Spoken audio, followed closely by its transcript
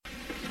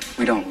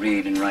We don't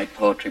read and write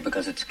poetry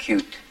because it's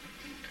cute.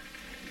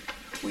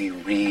 We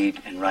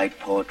read and write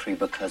poetry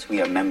because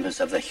we are members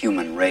of the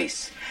human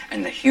race.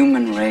 And the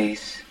human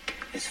race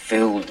is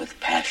filled with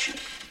passion.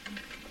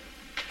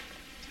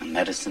 And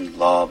medicine,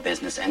 law,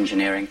 business,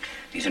 engineering,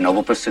 these are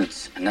noble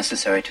pursuits and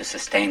necessary to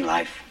sustain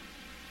life.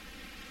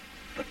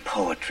 But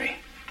poetry,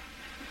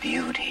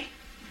 beauty,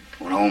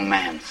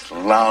 romance,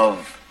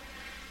 love,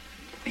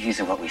 these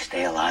are what we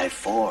stay alive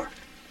for.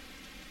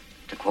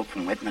 To quote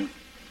from Whitman,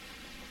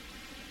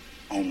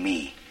 "O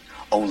me,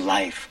 O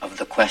life of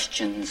the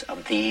questions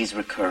of these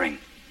recurring,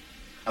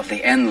 of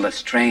the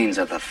endless trains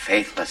of the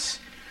faithless,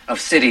 of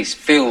cities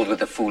filled with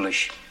the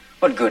foolish,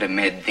 what good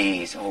amid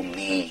these, O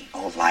me,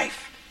 O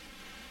life?"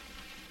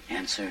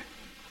 Answer,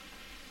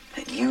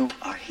 that you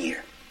are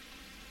here,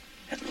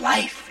 that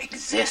life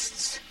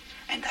exists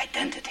and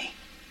identity,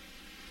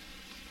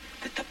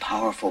 that the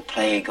powerful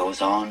play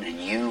goes on and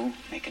you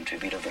may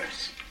contribute a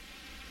verse.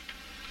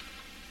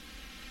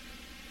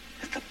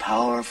 That the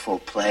powerful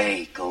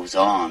play goes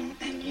on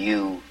and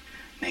you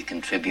may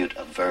contribute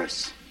a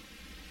verse.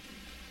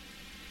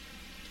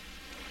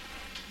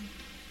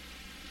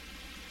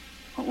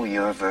 What will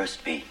your verse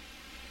be?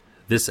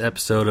 This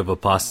episode of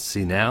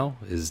Apostasy Now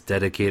is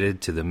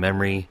dedicated to the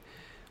memory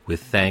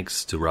with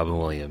thanks to Robin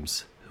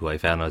Williams, who I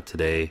found out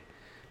today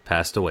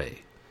passed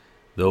away.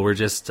 Though we're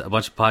just a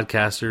bunch of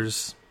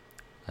podcasters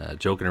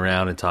joking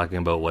around and talking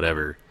about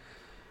whatever,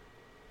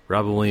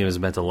 Robin Williams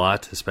meant a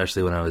lot,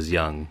 especially when I was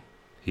young.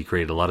 He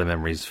created a lot of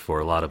memories for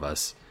a lot of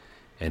us,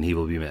 and he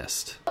will be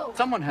missed.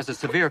 Someone has a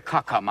severe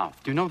caca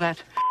mouth. Do you know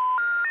that?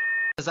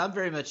 Because I'm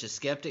very much a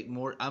skeptic.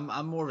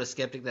 I'm more of a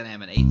skeptic than I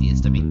am an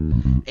atheist. I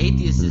mean,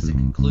 atheist is a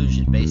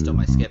conclusion based on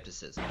my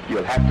skepticism.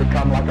 You'll have to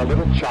come like a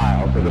little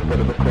child to the foot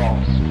of the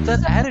cross.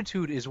 That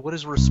attitude is what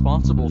is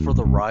responsible for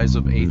the rise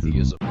of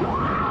atheism.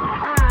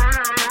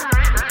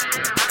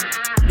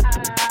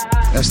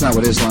 That's not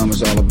what Islam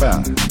is all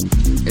about.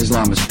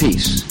 Islam is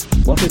peace.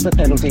 What is the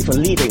penalty for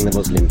leaving the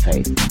Muslim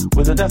faith?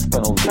 With the death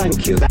penalty.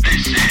 Thank you.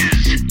 This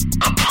is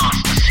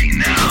Apostasy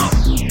Now.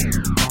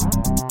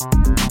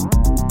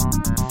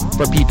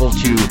 For people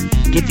to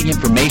get the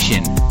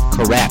information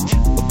correct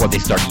before they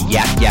start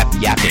yapping.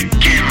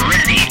 Get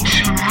ready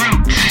to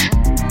root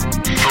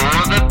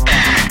for the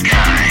bad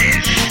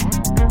guys.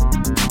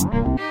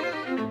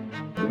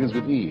 Begins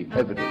with E,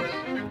 evidence.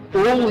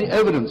 All the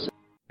evidence.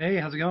 Hey,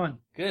 how's it going?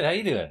 Good, how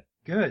you doing?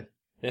 Good.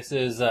 This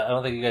is, I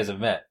don't think you guys have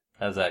met.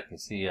 How's that? Can you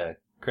see,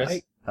 Chris?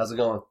 Hi. How's it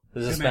going?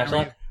 This is Good, man.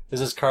 Smash Lock.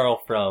 This is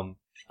Carl from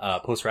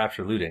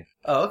Post-Rapture Looting.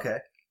 Oh, okay.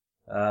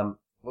 What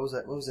was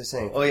that? What was I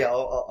saying? Oh, yeah.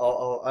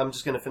 I'm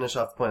just going to finish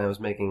off the point I was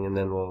making, and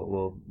then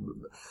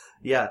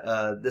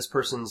this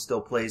person still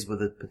plays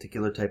with a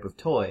particular type of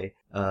toy,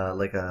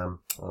 like a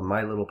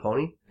My Little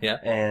Pony. Yeah.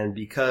 And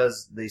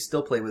because they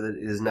still play with it,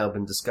 it has now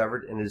been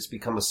discovered, and it's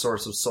become a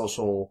source of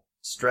social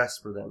stress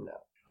for them now.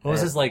 What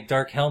was his, like,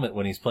 dark helmet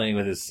when he's playing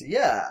with his...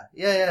 Yeah.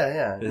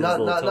 His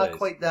Not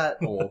quite that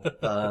old.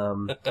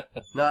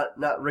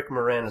 Not Rick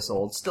Moranis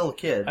old. Still a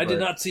kid. I did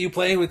not see you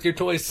playing with your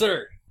toys,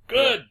 sir.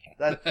 Good.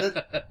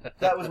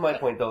 That was my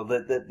point, though.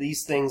 That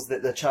these things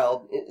that the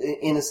child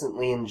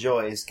innocently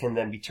enjoys can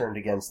then be turned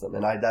against them,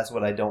 and that's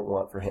what I don't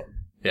want for him.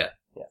 Yeah.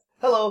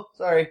 Hello.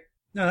 Sorry.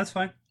 No, that's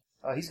fine.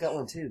 Oh, he's got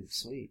one too.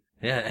 Sweet.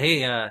 Yeah.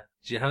 Hey,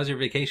 how was your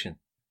vacation?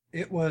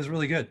 It was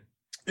really good.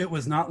 It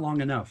was not long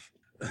enough.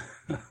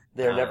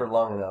 They're never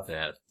long enough.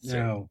 Yeah.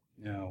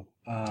 No.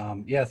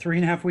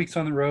 3.5 weeks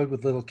on the road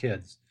with little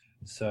kids.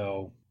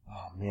 So.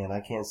 Oh man,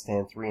 I can't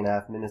stand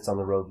 3.5 minutes on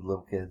the road with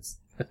little kids.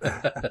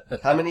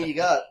 How many you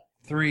got?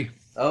 3.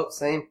 Oh,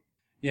 same.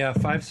 Yeah,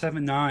 5,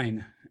 7,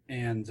 9,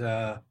 and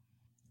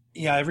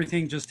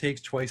everything just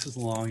takes twice as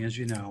long, as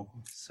you know.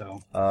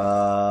 So.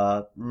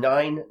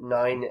 9,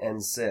 9,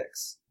 and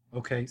 6.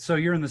 Okay, so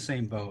you're in the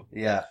same boat.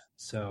 Yeah.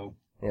 So.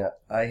 Yeah,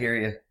 I hear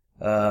you.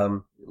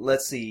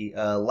 Let's see.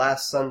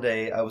 Last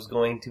Sunday, I was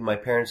going to my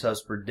parents'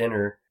 house for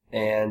dinner,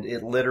 and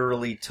it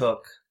literally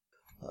took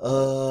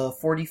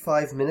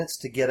 45 minutes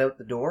to get out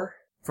the door.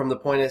 From the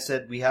point I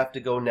said, we have to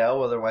go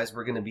now, otherwise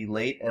we're going to be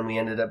late, and we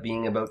ended up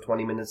being about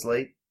 20 minutes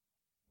late.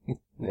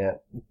 Yeah.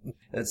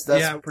 That's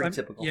pretty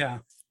typical. Yeah.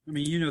 I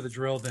mean, you know the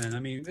drill then. I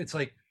mean, it's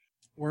like,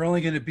 we're only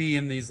going to be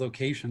in these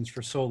locations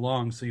for so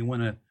long, so you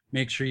want to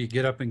make sure you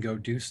get up and go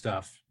do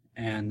stuff.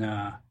 And,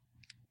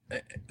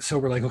 so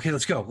we're like, okay,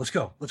 let's go.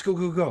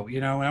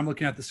 You know, and I'm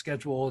looking at the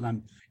schedule and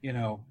I'm, you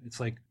know,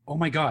 it's like, oh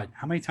my God,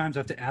 how many times do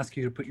I have to ask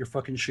you to put your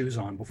fucking shoes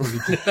on before you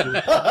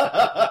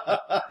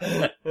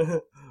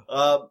do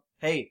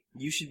Hey,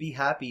 you should be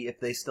happy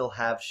if they still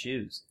have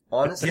shoes.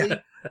 Honestly,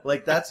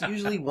 like that's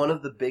usually one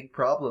of the big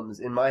problems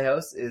in my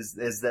house is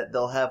that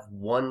they'll have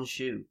one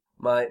shoe.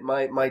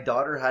 My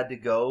daughter had to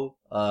go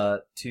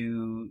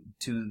to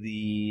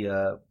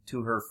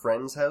her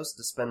friend's house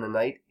to spend the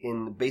night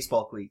in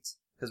baseball cleats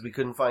because we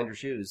couldn't find her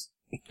shoes.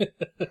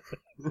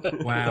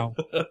 Wow.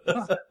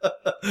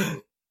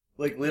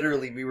 Like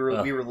literally, we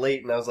were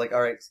late, and I was like,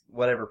 "All right,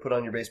 whatever. Put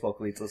on your baseball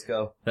cleats. Let's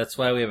go." That's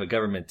why we have a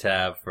government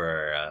tab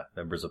for our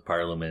members of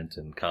parliament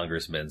and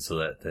congressmen, so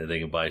that they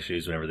can buy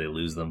shoes whenever they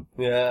lose them.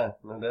 Yeah,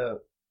 no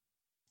doubt.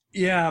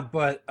 Yeah,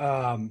 but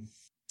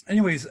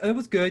anyways, it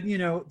was good. You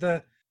know,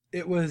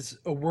 it was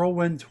a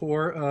whirlwind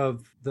tour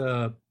of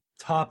the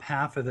top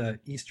half of the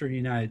eastern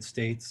United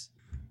States.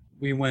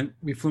 We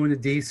flew into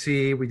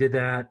DC, we did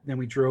that, then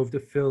we drove to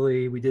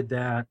Philly, we did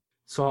that,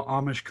 saw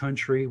Amish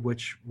country,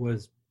 which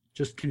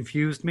just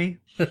confused me.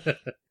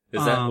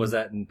 Was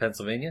that in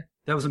Pennsylvania?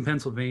 That was in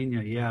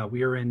Pennsylvania, yeah.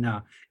 We were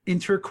in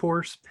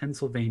Intercourse,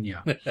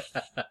 Pennsylvania,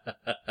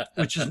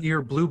 which is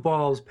near Blue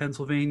Balls,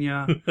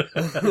 Pennsylvania.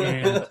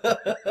 And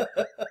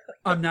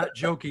I'm not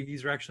joking,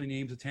 these are actually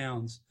names of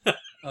towns.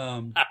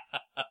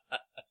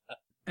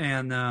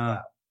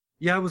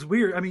 Yeah, it was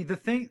weird. I mean, the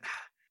thing,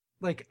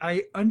 like,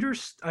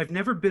 I've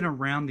never been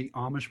around the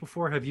Amish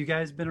before. Have you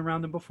guys been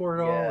around them before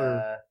at all?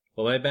 Or?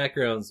 Well, my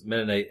background's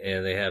Mennonite,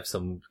 and they have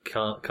some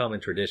common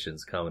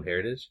traditions, common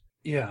heritage.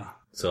 Yeah.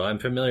 So I'm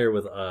familiar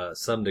with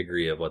some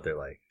degree of what they're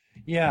like.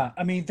 Yeah,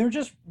 I mean, they're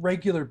just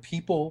regular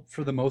people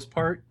for the most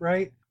part,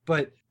 right?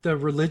 But the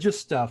religious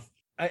stuff,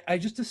 I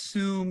just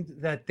assumed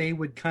that they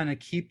would kind of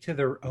keep to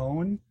their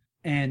own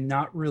and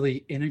not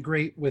really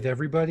integrate with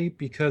everybody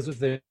because of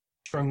their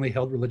strongly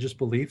held religious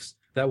beliefs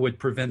that would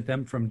prevent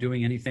them from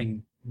doing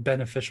anything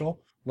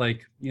beneficial,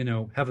 like, you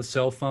know, have a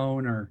cell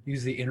phone or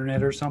use the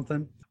internet or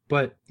something.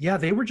 But yeah,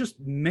 they were just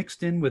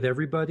mixed in with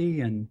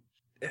everybody, and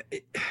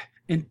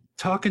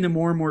talking to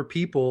more and more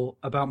people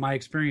about my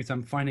experience,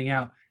 I'm finding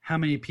out how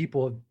many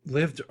people have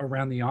lived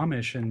around the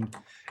Amish, and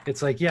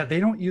it's like, yeah, they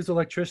don't use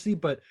electricity,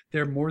 but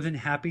they're more than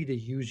happy to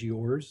use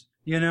yours,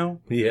 you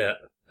know? Yeah.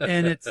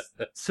 And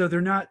so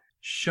they're not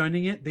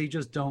shunning it, they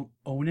just don't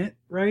own it,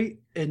 right?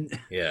 And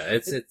yeah,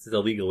 it's the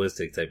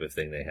legalistic type of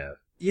thing they have.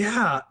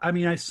 Yeah, I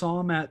mean, I saw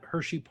them at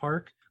Hershey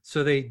Park,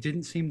 so they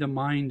didn't seem to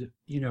mind,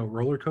 you know,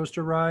 roller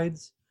coaster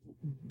rides.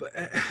 But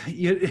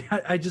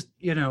I just,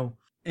 you know,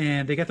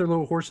 and they got their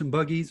little horse and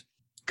buggies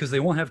because they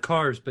won't have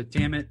cars, but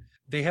damn it,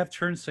 they have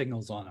turn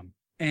signals on them.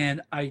 And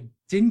I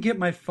didn't get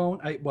my phone.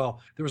 Well,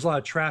 there was a lot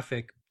of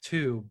traffic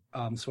too,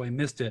 so I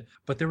missed it.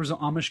 But there was an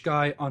Amish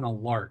guy on a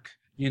lark.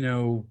 You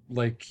know,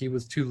 like he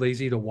was too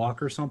lazy to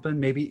walk or something.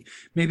 Maybe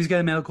he's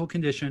got a medical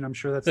condition. I'm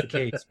sure that's the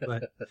case.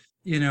 But,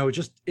 you know,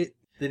 they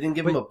didn't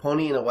give him a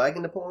pony and a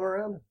wagon to pull him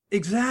around?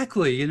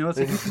 Exactly. You know, it's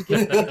like you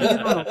can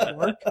get on a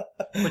lark,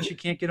 but you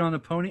can't get on a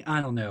pony.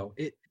 I don't know.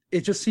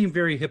 It just seemed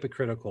very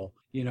hypocritical,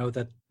 you know,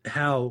 that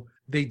how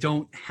they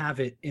don't have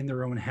it in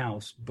their own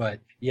house, but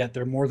yet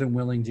they're more than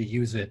willing to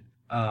use it.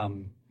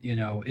 You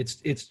know,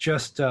 it's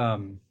just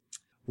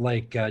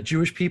like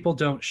Jewish people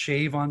don't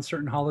shave on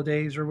certain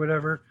holidays or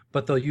whatever,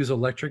 but they'll use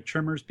electric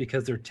trimmers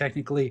because they're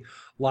technically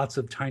lots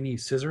of tiny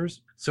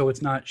scissors, so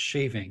it's not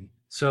shaving.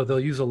 So they'll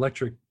use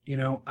electric. You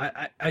know,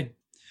 I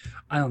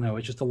don't know.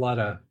 It's just a lot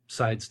of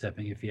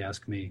sidestepping, if you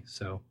ask me.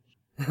 So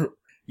I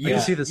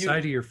can see the side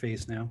of your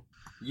face now.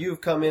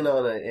 You've come in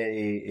on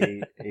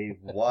a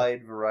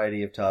wide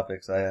variety of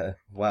topics.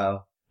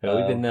 Wow.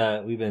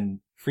 Yeah, we've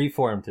been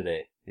freeform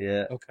today.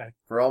 Yeah. Okay.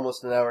 For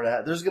almost an hour and a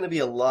half. There's going to be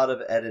a lot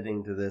of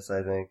editing to this,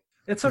 I think.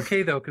 It's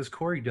okay though, because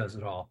Corey does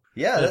it all.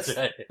 Yeah, that's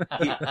right.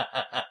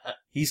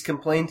 He's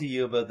complained to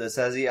you about this,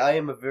 has he? I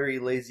am a very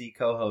lazy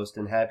co-host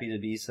and happy to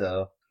be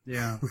so.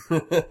 Yeah.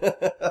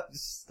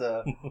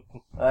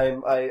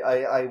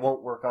 I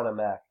won't work on a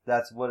Mac.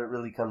 That's what it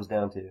really comes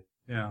down to.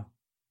 Yeah.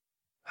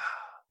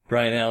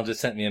 Brian Allen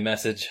just sent me a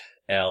message.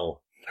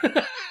 L.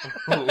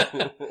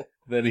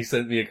 Then he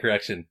sent me a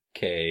correction.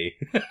 K.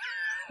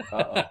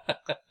 Uh-oh.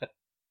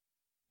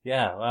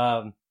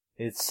 Yeah,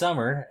 it's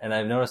summer, and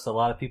I've noticed a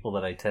lot of people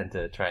that I tend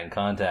to try and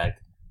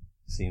contact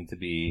seem to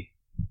be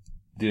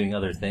doing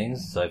other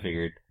things, so I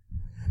figured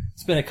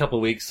it's been a couple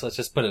of weeks, let's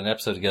just put an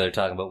episode together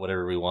talking about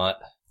whatever we want,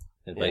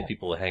 invite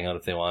people to hang out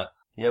if they want.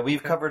 Yeah,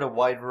 we've covered a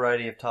wide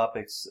variety of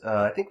topics.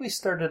 I think we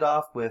started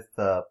off with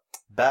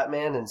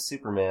Batman and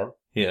Superman.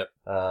 Yep.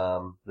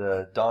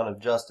 The Dawn of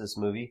Justice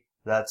movie.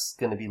 That's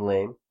going to be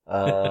lame.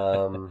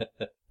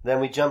 Then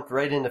we jumped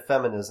right into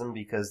feminism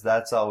because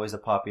that's always a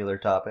popular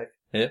topic.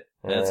 Yep,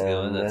 that's a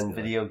good one. And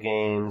video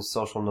games,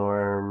 social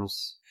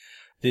norms.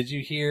 Did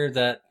you hear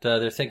that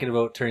they're thinking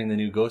about turning the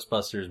new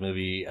Ghostbusters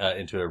movie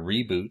into a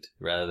reboot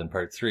rather than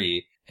part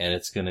 3, and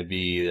it's going to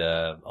be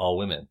all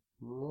women?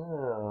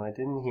 No, I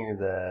didn't hear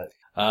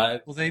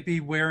that. Will they be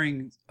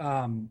wearing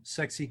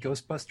sexy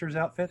Ghostbusters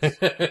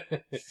outfits?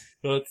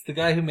 Well, it's the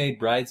guy who made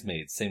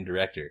Bridesmaids, same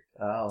director.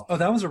 Oh,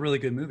 that was a really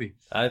good movie.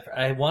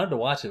 I wanted to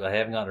watch it, but I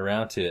haven't gotten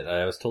around to it.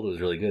 I was told it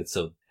was really good,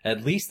 so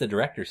at least the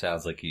director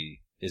sounds like he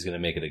is going to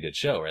make it a good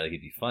show, right? Like, it'd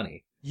be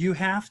funny. You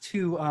have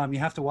to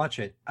watch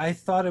it. I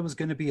thought it was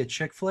going to be a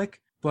chick flick,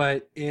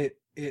 but it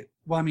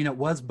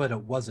was, but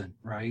it wasn't,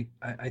 right?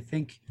 I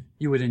think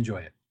you would enjoy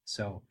it.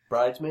 So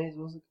Bridesmaids,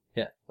 was it?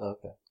 Yeah.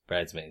 Okay.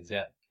 Bridesmaids,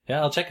 yeah.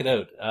 Yeah, I'll check it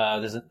out.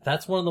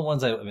 That's one of the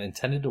ones I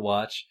intended to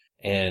watch,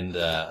 and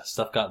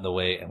stuff got in the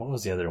way. And what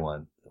was the other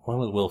one? One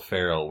with Will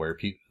Ferrell, where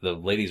the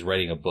lady's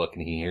writing a book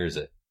and he hears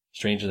it.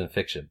 Stranger Than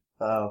Fiction.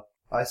 Oh.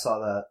 I saw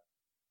that.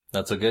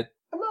 Not so good?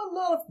 I'm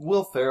not a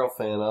Will Ferrell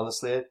fan,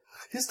 honestly.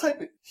 His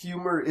type of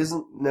humor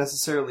isn't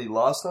necessarily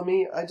lost on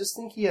me. I just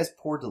think he has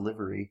poor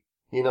delivery.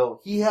 You know,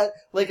 he had,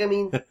 like, I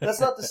mean,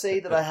 that's not to say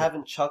that I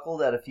haven't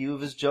chuckled at a few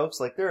of his jokes.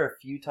 Like, there are a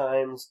few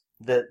times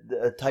that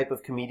a type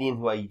of comedian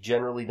who I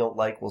generally don't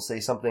like will say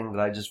something that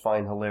I just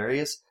find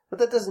hilarious. But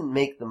that doesn't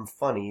make them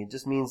funny. It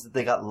just means that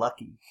they got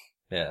lucky.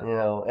 Yeah. You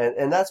know,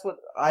 and that's what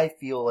I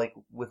feel like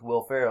with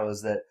Will Ferrell,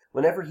 is that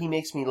whenever he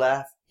makes me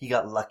laugh, he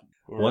got lucky.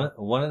 You know?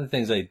 One of the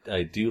things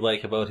I do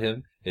like about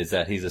him is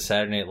that he's a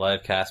Saturday Night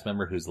Live cast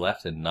member who's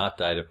left and not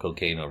died of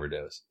cocaine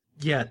overdose.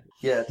 Yet.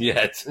 Yeah,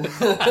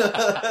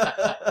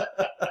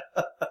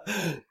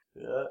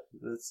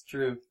 that's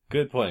true.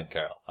 Good point,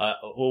 Carl.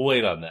 We'll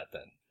wait on that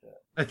then.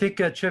 I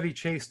think Chevy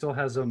Chase still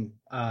has him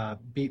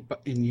beat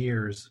in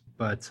years,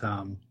 but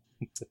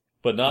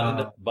but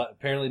not but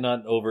apparently not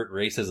an overt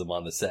racism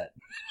on the set.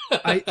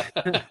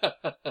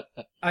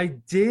 I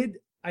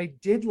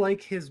did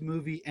like his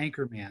movie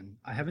Anchorman.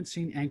 I haven't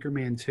seen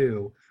Anchorman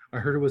 2. I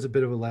heard it was a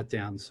bit of a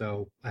letdown,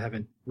 so I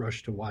haven't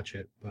rushed to watch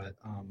it. But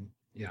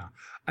yeah,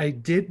 I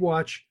did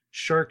watch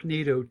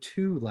Sharknado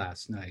 2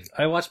 last night.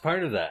 I watched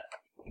part of that.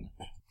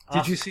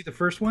 Did you see the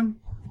first one?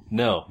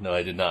 No,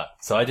 I did not.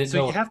 So I didn't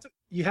know.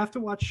 You have to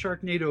watch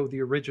Sharknado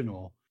the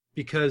original,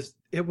 because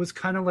it was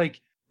kind of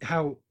like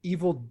how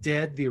Evil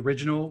Dead the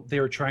original, they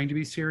were trying to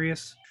be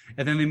serious,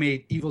 and then they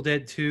made Evil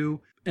Dead 2,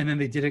 and then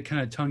they did it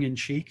kind of tongue in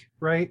cheek,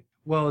 right?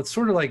 Well, it's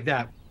sort of like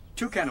that.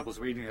 Two cannibals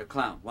were eating a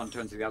clown. One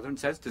turns to the other and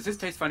says, "Does this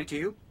taste funny to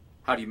you?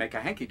 How do you make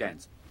a hanky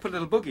dance? Put a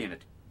little boogie in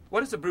it.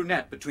 What is a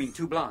brunette between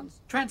two blondes?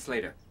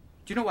 Translator.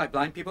 Do you know why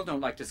blind people don't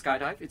like to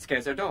skydive? It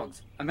scares their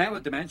dogs. A man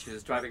with dementia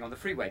is driving on the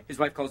freeway. His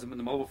wife calls him on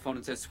the mobile phone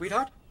and says,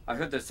 "Sweetheart, I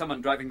heard there's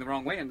someone driving the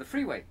wrong way in the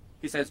freeway."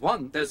 He says,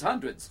 "One, there's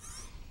hundreds."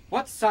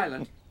 What's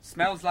silent?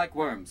 Smells like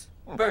worms.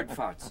 Bird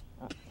farts.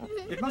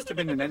 It must have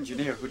been an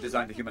engineer who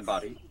designed the human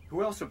body,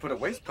 who also put a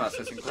waste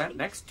processing plant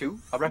next to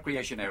a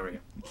recreation area.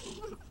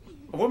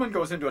 A woman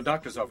goes into a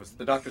doctor's office.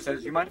 The doctor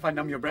says, "You mind if I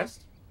numb your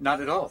breast?"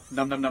 "Not at all.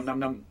 Num, num, num, num,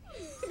 num."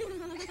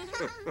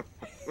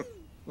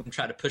 I'm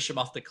trying to push him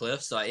off the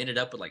cliff, so I ended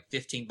up with like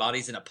 15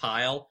 bodies in a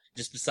pile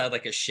just beside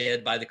like a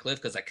shed by the cliff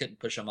because I couldn't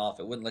push them off.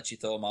 It wouldn't let you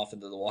throw them off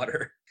into the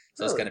water.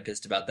 So I was kind of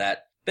pissed about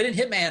that. But in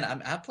Hitman,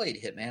 I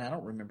played Hitman. I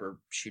don't remember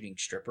shooting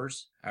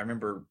strippers. I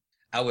remember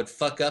I would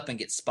fuck up and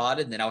get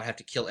spotted, and then I would have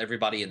to kill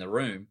everybody in the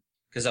room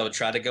because I would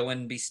try to go in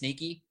and be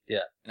sneaky.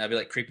 Yeah. And I'd be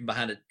like creeping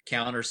behind a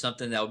counter or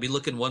something. And I would be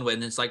looking one way,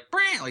 and then it's like,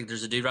 brand, like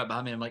there's a dude right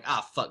behind me. I'm like,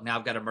 fuck, now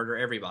I've got to murder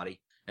everybody.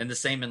 And the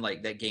same in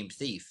like that game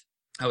Thief.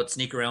 I would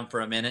sneak around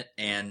for a minute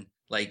and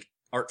like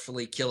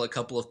artfully kill a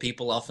couple of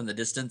people off in the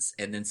distance,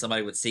 and then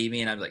somebody would see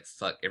me, and I'd be like,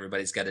 fuck,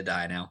 everybody's got to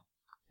die now.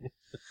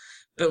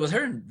 But with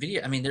her in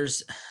video, I mean,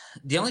 there's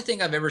the only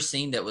thing I've ever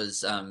seen that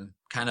was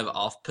kind of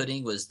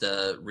off-putting was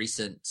the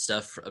recent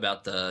stuff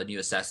about the new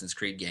Assassin's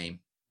Creed game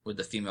with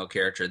the female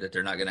character, that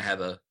they're not going to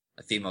have a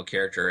female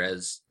character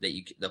as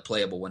the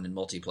playable one in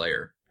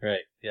multiplayer.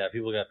 Right. Yeah,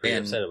 people got pretty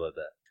upset about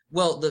that.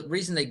 Well, the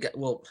reason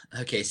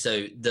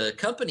so the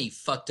company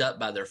fucked up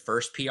by their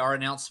first PR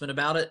announcement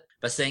about it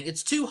by saying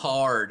it's too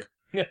hard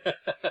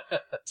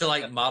to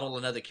like model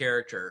another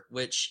character,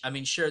 which, I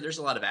mean, sure, there's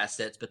a lot of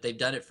assets, but they've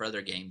done it for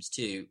other games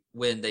too.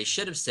 When they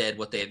should have said,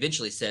 what they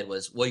eventually said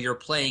was, well, you're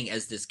playing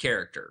as this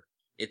character.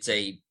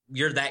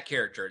 You're that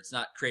character. It's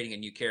not creating a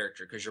new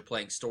character because you're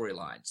playing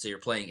storyline. So you're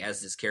playing as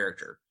this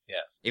character.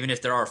 Yeah. Even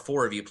if there are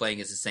 4 of you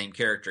playing as the same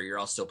character, you're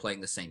all still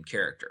playing the same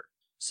character.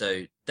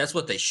 So that's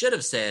what they should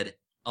have said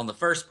on the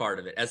first part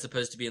of it, as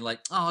opposed to being like,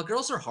 oh,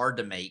 girls are hard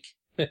to make.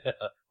 We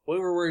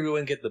were worried we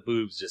wouldn't get the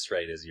boobs just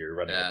right as you're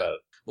running about.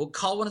 Well,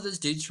 call one of those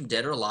dudes from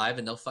Dead or Alive,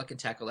 and they'll fucking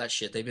tackle that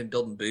shit. They've been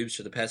building boobs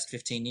for the past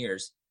 15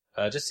 years.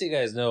 Just so you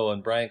guys know,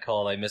 when Brian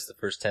called, I missed the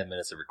first 10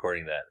 minutes of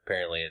recording that.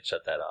 Apparently it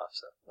shut that off,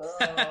 so.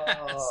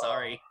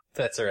 Sorry.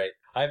 That's all right.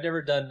 I've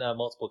never done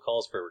multiple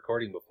calls for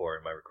recording before,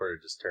 and my recorder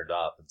just turned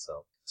off, and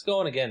so it's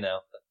going again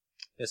now.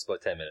 It's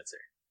about 10 minutes there.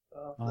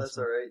 Oh, awesome. That's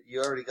all right.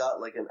 You already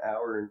got like an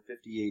hour and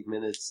 58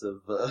 minutes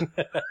of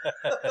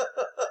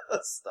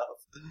stuff.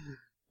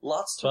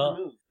 Lots to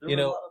remove. There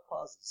were a lot of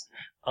pauses.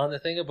 On the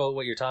thing about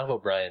what you're talking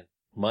about, Brian,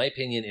 my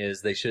opinion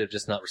is they should have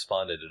just not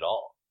responded at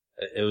all.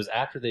 It was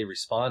after they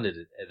responded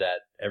that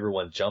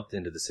everyone jumped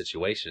into the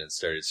situation and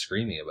started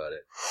screaming about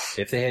it.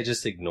 If they had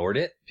just ignored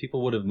it,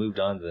 people would have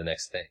moved on to the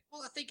next thing.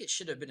 Well, I think it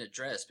should have been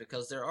addressed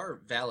because there are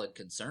valid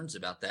concerns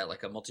about that.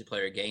 Like a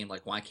multiplayer game,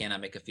 like why can't I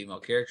make a female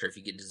character if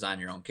you get to design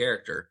your own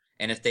character?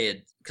 And if they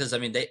had, because I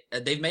mean,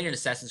 they've made an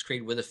Assassin's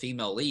Creed with a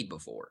female lead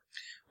before.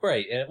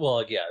 Right.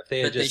 Well, yeah. If they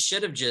had they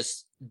should have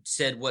just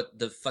said what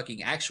the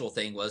fucking actual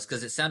thing was,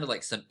 because it sounded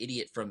like some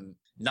idiot from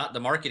not the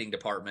marketing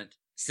department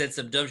said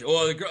some dumb shit.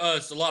 Oh,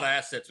 it's a lot of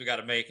assets we got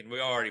to make, and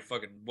we're already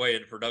fucking way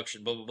into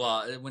production, blah, blah,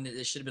 blah. When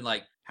it should have been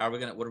like, what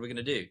are we going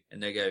to do?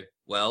 And they go,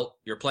 well,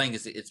 you're playing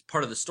it's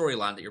part of the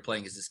storyline that you're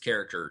playing as this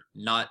character,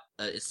 not,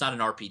 it's not an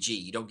RPG.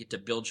 You don't get to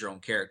build your own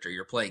character.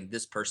 You're playing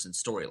this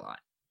person's storyline.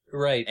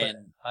 Right.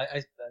 And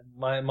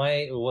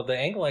the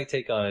angle I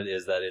take on it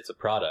is that it's a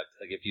product.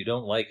 Like, if you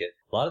don't like it,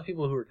 a lot of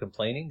people who are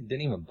complaining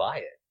didn't even buy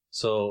it.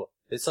 So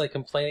it's like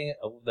complaining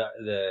of the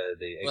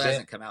Well, it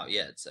hasn't come out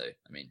yet, so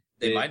I mean,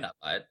 they might not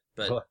buy it,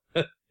 but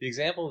the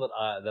example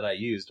that I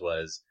used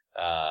was,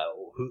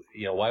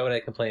 why would I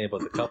complain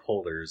about the cup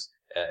holders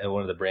in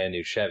one of the brand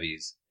new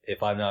Chevys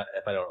if I don't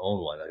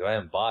own one? Like, if I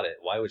haven't bought it,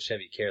 why would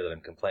Chevy care that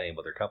I'm complaining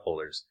about their cup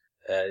holders?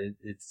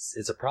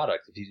 It's a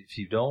product. If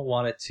you don't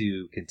want it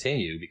to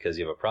continue because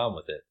you have a problem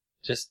with it,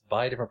 just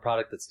buy a different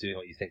product that's doing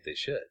what you think they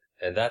should,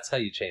 and that's how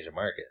you change a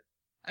market.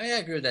 I mean, I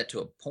agree with that to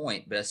a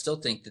point, but I still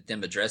think that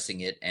them addressing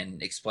it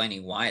and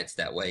explaining why it's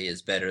that way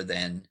is better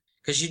than,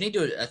 because you need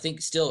to, I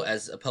think still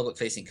as a public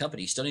facing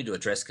company, you still need to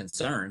address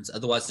concerns.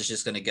 Otherwise it's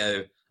just going to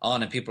go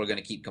on and people are going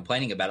to keep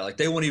complaining about it. Like,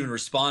 they won't even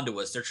respond to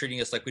us. They're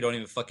treating us like we don't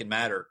even fucking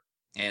matter.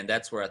 And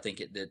that's where I think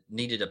it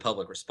needed a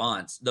public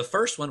response. The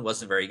first one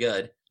wasn't very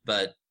good,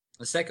 but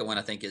the second one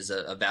I think is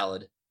a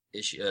valid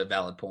issue, a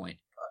valid point.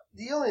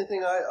 The only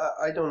thing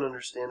I don't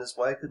understand is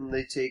why couldn't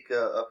they take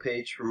a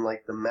page from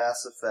like the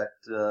Mass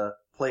Effect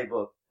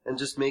playbook and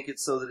just make it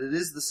so that it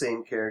is the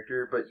same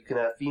character, but you can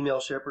have female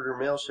shepherd or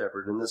male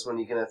shepherd. And this one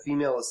you can have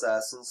female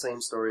assassin, same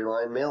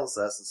storyline, male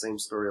assassin, same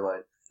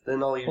storyline.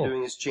 Then all you're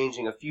doing is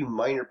changing a few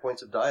minor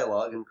points of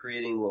dialogue and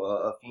creating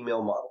a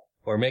female model.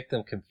 Or make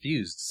them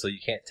confused so you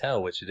can't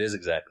tell which it is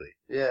exactly.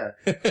 Yeah.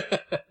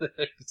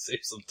 Save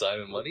some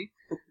time and money.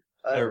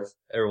 I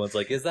Everyone's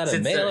like, is that a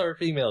male or a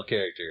female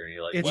character? And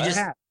you're like,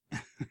 what?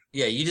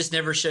 Yeah, you just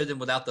never show them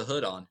without the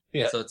hood on.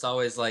 Yeah. So it's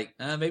always like,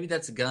 maybe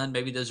that's a gun,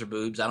 maybe those are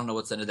boobs. I don't know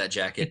what's under that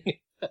jacket.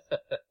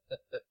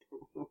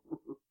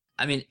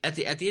 I mean, at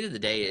the end of the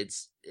day,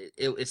 it's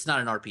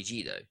not an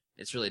RPG though.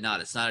 It's really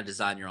not. It's not a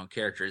design your own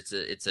character. It's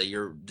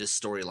this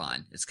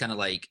storyline. It's kind of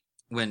like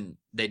when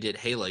they did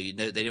Halo. They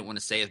didn't want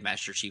to say if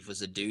Master Chief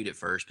was a dude at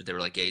first, but they were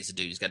like, yeah, he's a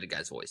dude. He's got a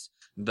guy's voice.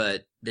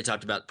 But they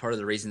talked about part of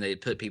the reason they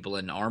put people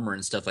in armor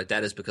and stuff like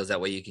that is because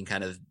that way you can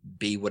kind of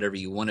be whatever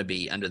you want to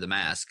be under the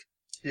mask.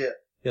 Yeah.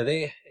 Yeah,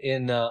 they,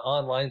 in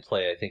online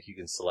play, I think you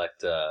can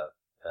select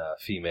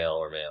female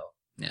or male.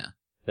 Yeah.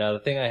 Now, the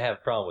thing I have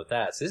a problem with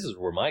that, so this is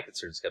where my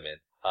concerns come in.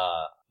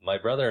 My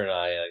brother and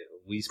I,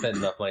 we spent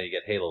enough money to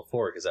get Halo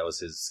 4 because that was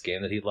his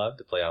game that he loved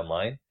to play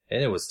online,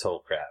 and it was total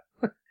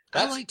crap.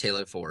 I liked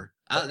Halo 4.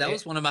 That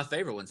was one of my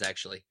favorite ones,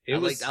 actually. I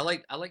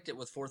liked it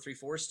with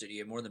 434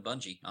 Studio more than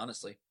Bungie,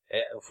 honestly.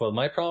 Well,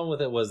 my problem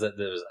with it was that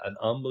there was an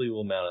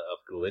unbelievable amount of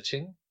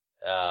glitching.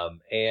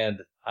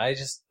 And I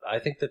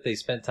think that they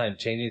spent time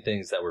changing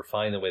things that were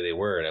fine the way they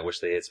were, and I wish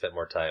they had spent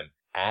more time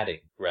adding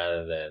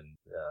rather than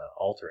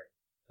altering.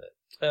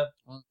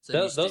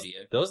 Those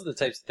are the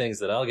types of things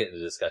that I'll get into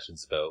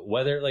discussions about.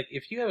 Whether, like,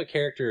 if you have a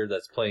character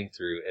that's playing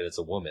through and it's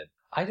a woman,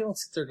 I don't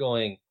sit there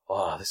going,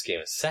 oh, this game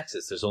is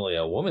sexist. There's only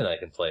a woman I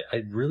can play.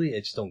 I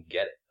just don't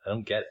get it. I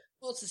don't get it.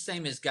 Well, it's the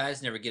same as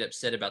guys never get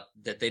upset about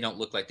that they don't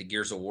look like the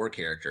Gears of War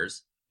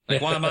characters.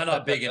 Like, why am I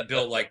not big and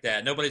built like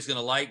that? Nobody's going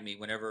to like me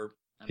whenever...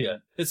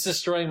 it's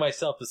destroying my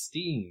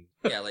self-esteem.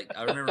 Yeah, like,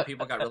 I remember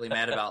people got really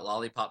mad about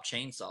Lollipop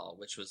Chainsaw,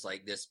 which was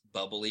like this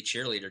bubbly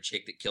cheerleader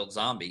chick that killed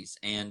zombies.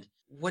 And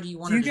what do you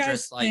want her to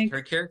dress like?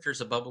 Her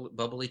character's a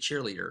bubbly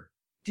cheerleader.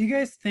 Do you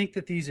guys think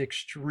that these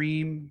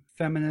extreme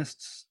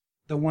feminists,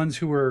 the ones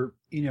who are,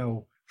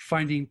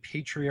 finding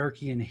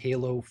patriarchy in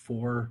Halo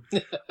 4,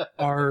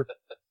 are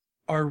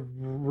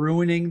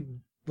ruining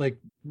like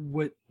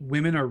what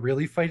women are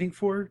really fighting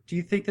for? Do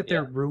you think that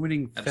they're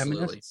ruining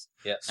feminists?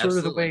 Yeah, sort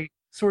of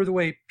the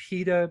way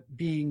PETA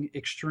being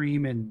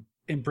extreme and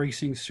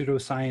embracing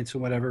pseudoscience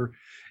and whatever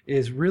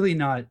is really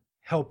not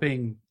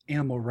helping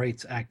animal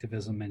rights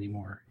activism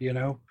anymore,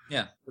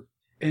 Yeah.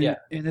 And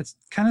it's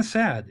kind of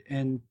sad.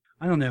 And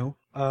I don't know.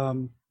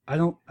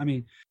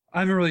 I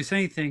haven't really said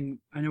anything.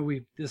 I know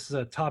this is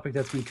a topic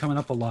that's been coming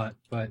up a lot,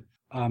 but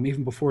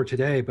even before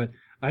today, but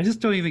I just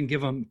don't even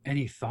give them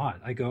any thought.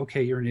 I go,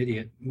 okay, you're an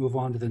idiot. Move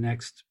on to the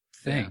next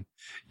thing.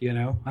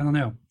 I don't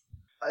know.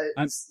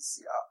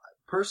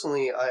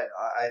 Personally,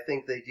 I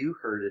think they do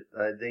hurt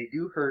it. They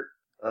do hurt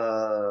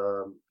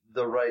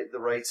the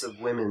rights of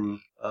women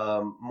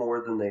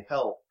more than they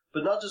help.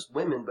 But not just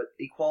women, but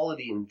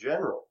equality in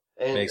general.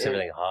 It makes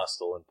everything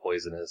hostile and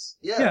poisonous.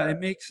 Yeah,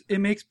 it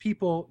makes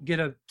people get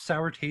a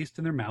sour taste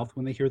in their mouth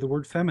when they hear the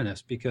word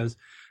feminist because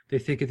they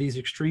think of these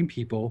extreme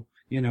people.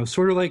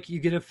 Sort of like you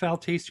get a foul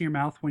taste in your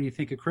mouth when you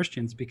think of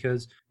Christians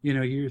because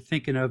you're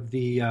thinking of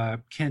the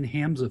Ken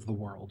Hams of the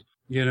world.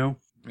 Yeah.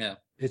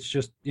 It's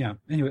just,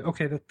 Anyway,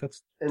 okay,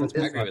 that's I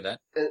agree with that.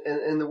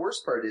 And the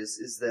worst part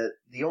is that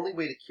the only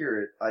way to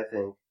cure it, I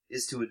think,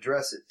 is to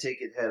address it,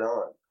 take it head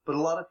on. But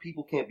a lot of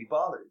people can't be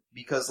bothered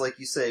because, like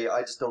you say,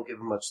 I just don't give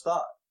it much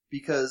thought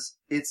because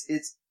it's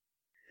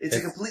a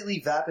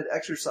completely vapid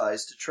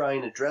exercise to try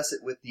and address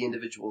it with the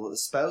individual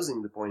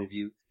espousing the point of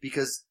view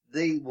because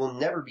they will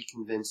never be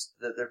convinced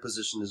that their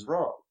position is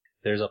wrong.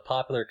 There's a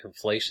popular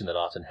conflation that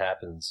often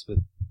happens with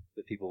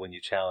people when you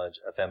challenge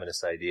a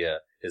feminist idea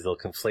is they'll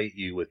conflate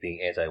you with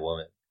being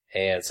anti-woman.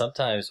 And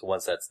sometimes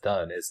once that's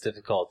done, it's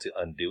difficult to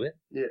undo it.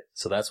 Yeah.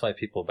 So that's why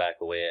people back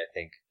away, I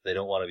think. They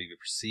don't want to be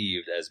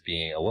perceived as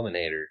being a woman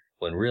hater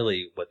when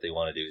really what they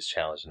want to do is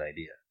challenge an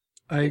idea.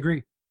 I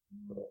agree.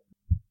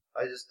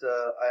 I just,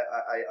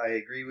 I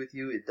agree with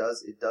you. It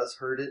does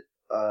hurt it.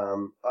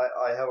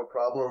 I have a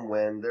problem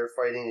when they're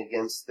fighting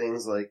against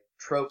things like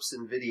tropes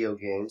in video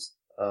games.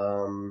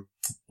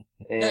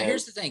 Now,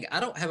 here's the thing. I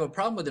don't have a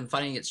problem with them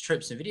fighting against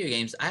tropes in video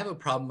games. I have a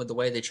problem with the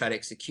way they try to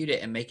execute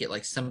it and make it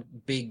like some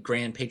big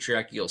grand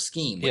patriarchal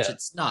scheme, which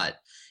it's not.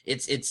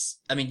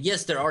 I mean,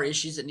 yes, there are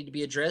issues that need to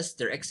be addressed.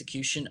 Their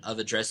execution of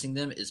addressing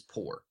them is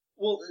poor.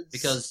 Well,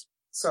 because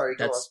sorry,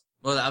 go on.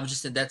 Well, I'm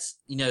just saying that's,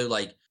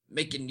 like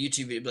making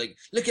YouTube like,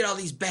 look at all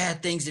these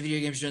bad things the video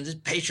games are doing. This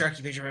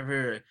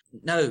patriarchy.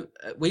 No,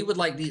 we would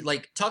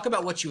talk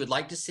about what you would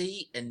like to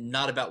see and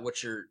not about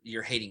what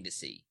you're hating to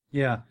see.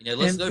 Yeah.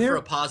 Let's go for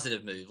a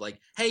positive move. Like,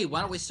 hey,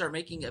 why don't we start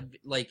making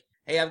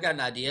hey, I've got an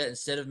idea.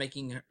 Instead of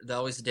making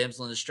always the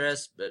damsel in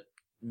distress, but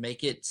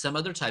make it some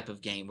other type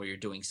of game where you're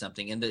doing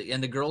something. And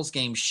the girls'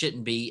 game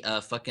shouldn't be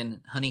a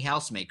fucking Honey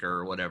Housemaker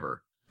or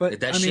whatever. But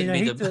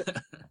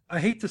that I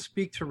hate to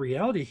speak to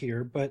reality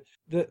here, but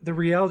the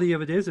reality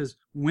of it is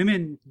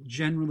women,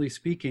 generally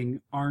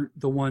speaking, aren't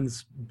the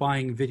ones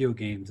buying video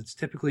games. It's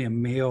typically a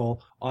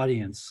male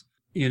audience.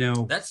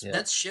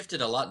 That's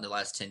shifted a lot in the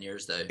last 10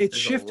 years, though. It's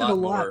shifted a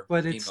lot,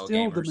 but it's still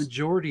gamers. The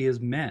majority is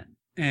men.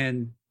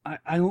 And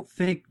I don't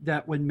think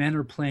that when men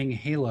are playing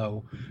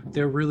Halo,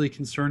 they're really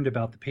concerned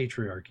about the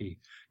patriarchy.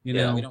 We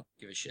don't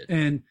give a shit.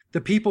 And the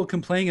people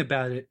complaining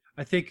about it,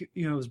 I think,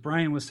 as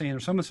Brian was saying, or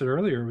someone said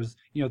earlier, was,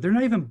 they're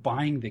not even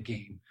buying the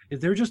game.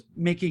 They're just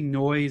making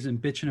noise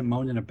and bitching and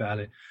moaning about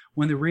it.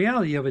 When the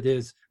reality of it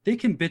is they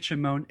can bitch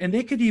and moan, and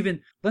they could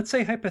even, let's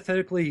say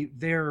hypothetically,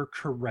 they're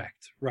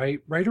correct, right?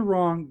 Right or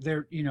wrong,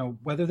 they're,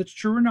 whether that's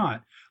true or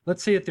not,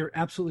 let's say that they're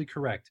absolutely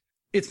correct.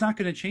 It's not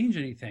going to change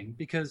anything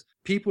because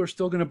people are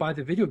still going to buy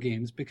the video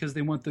games because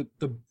they want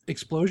the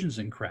explosions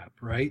and crap,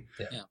 right?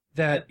 Yeah.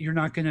 That you're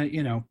not going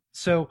to,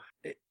 so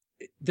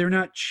they're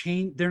not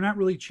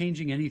really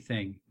changing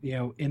anything,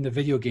 in the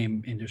video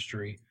game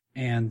industry.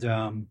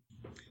 And,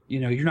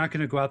 you're not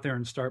going to go out there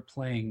and start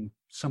playing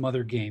some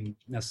other game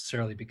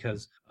necessarily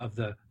because of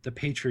the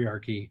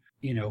patriarchy,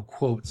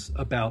 quotes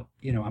about,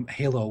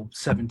 Halo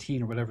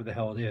 17 or whatever the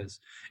hell it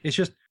is. It's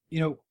just,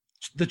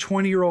 the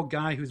 20-year-old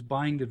guy who's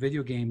buying the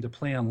video game to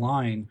play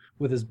online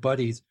with his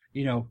buddies,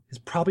 is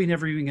probably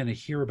never even going to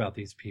hear about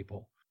these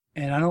people.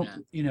 And I don't,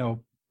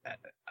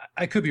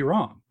 I could be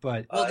wrong,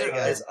 but... hey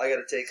guys, I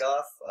got to take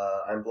off.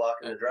 I'm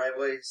blocking the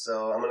driveway,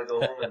 so I'm going to go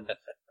home and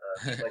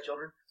feed my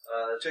children.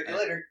 Check you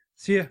later.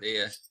 See ya.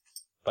 Yeah.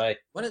 Bye.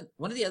 One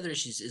of the other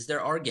issues is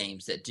there are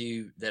games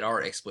that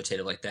are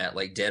exploitative like that,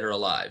 like Dead or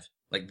Alive,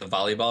 like the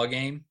volleyball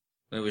game.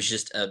 It was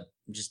just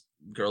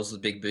girls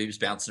with big boobs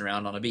bouncing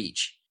around on a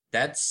beach.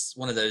 That's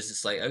one of those.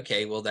 It's like,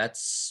 okay, well,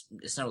 it's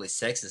not really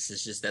sexist.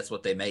 It's just that's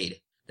what they made.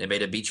 They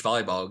made a beach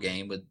volleyball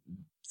game with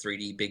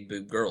 3D big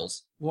boob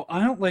girls. Well, I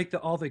don't like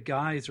that all the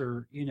guys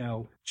are,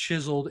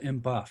 chiseled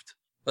and buffed.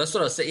 Well, that's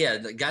what I was saying. Yeah,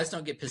 the guys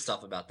don't get pissed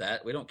off about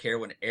that. We don't care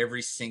when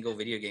every single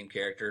video game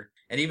character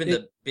and even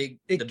the big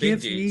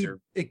dudes are.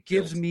 It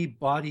gives me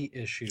body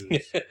issues.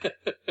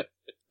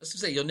 Let's just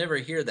say you'll never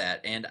hear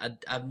that, and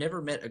I've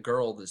never met a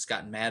girl that's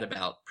gotten mad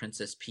about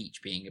Princess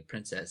Peach being a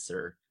princess,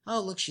 or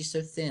oh look, she's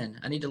so thin.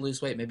 I need to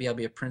lose weight. Maybe I'll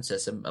be a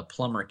princess. A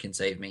plumber can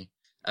save me.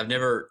 I've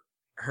never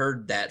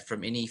heard that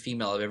from any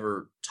female I've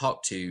ever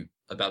talked to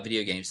about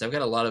video games. I've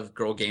got a lot of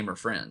girl gamer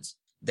friends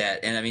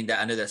and I mean,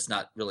 I know that's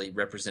not really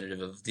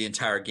representative of the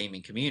entire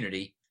gaming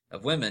community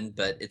of women,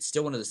 but it's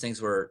still one of those things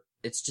where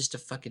it's just a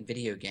fucking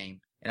video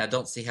game, and I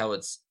don't see how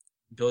it's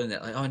building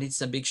that. Like, oh, I need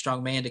some big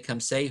strong man to come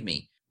save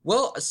me.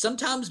 Well,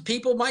 sometimes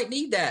people might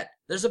need that.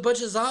 There's a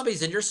bunch of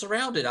zombies and you're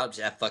surrounded. I'll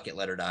just fuck it,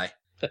 let her die.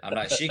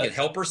 She can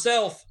help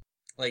herself.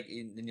 Like,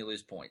 then you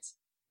lose points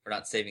for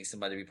not saving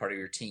somebody to be part of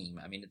your team.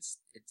 I mean, it's.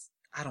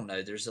 I don't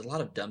know. There's a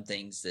lot of dumb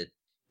things that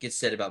get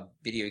said about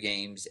video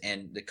games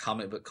and the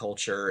comic book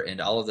culture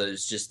and all of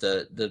those. Just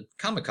the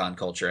Comic-Con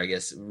culture, I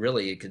guess.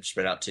 Really, it could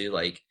spread out to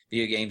like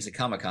video games and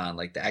Comic-Con,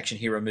 like the action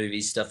hero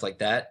movies, stuff like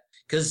that.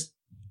 Because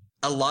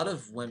a lot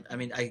of women, I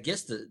mean, I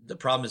guess the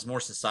problem is more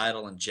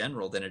societal in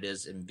general than it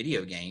is in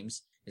video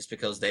games. It's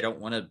because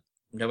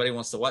nobody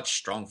wants to watch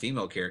strong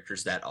female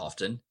characters that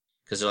often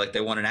because they're like,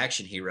 they want an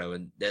action hero.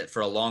 And that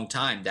for a long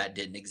time, that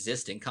didn't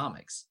exist in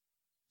comics.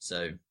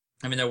 So,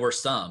 I mean, there were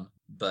some,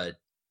 but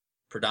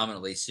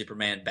predominantly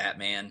Superman,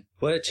 Batman.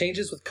 Well, it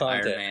changes with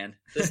content. Iron Man.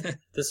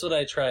 This is what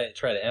I try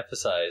to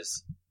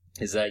emphasize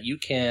is that you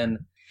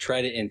can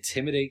try to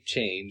intimidate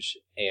change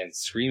and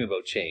scream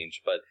about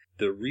change, but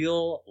the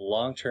real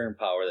long-term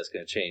power that's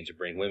going to change and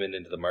bring women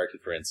into the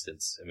market, for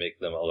instance, and make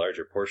them a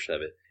larger portion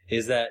of it,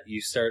 is that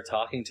you start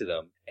talking to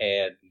them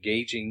and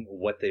gauging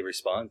what they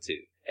respond to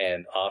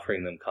and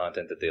offering them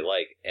content that they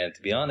like. And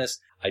to be honest,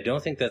 I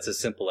don't think that's as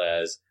simple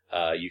as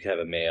you can have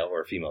a male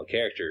or a female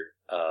character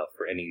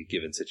for any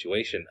given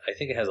situation. I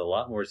think it has a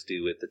lot more to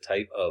do with the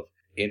type of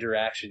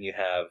interaction you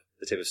have,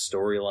 the type of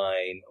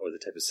storyline or the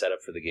type of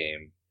setup for the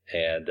game,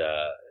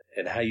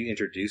 and how you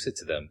introduce it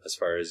to them as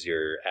far as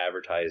your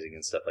advertising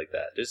and stuff like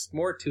that. There's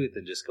more to it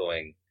than just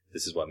going,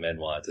 this is what men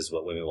want, this is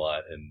what women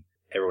want,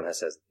 everyone has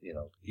to have,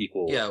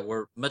 equal. Yeah,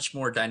 we're much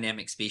more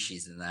dynamic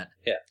species than that.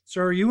 Yeah.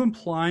 So are you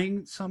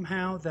implying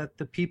somehow that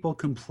the people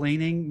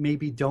complaining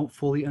maybe don't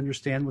fully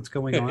understand what's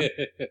going on?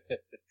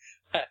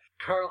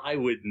 Carl, I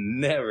would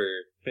never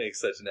make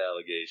such an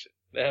allegation.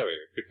 Never.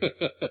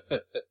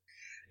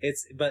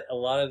 But a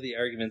lot of the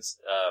arguments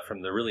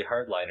from the really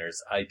hardliners,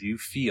 I do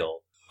feel,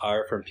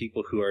 are from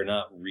people who are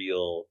not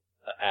real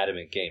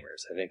adamant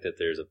gamers. I think that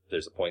there's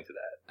a point to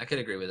that. I could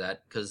agree with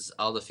that, because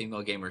all the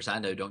female gamers I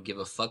know don't give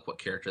a fuck what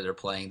character they're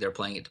playing. They're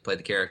playing it to play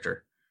the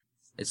character.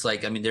 It's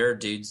like, I mean, there are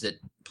dudes that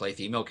play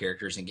female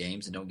characters in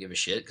games and don't give a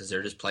shit because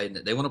they're just playing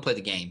it. They want to play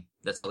the game.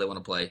 That's all they want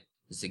to play.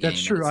 It's the game.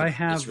 That's true.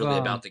 It's really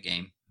about the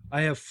game.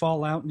 I have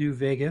Fallout New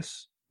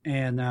Vegas,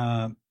 and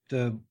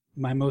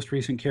my most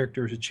recent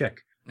character is a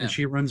chick, and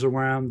she runs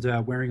around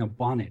wearing a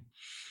bonnet.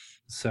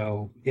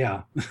 So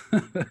yeah.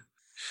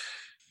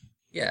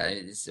 Yeah,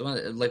 it's one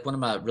of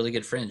my really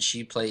good friends.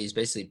 She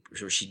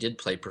did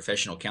play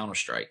professional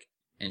Counter-Strike,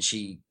 and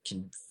she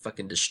can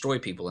fucking destroy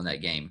people in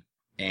that game.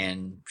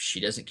 And she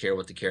doesn't care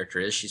what the character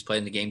is. She's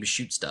playing the game to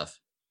shoot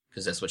stuff,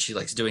 because that's what she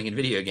likes doing in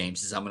video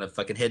games. Is I'm gonna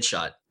fucking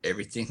headshot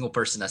every single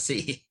person I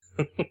see.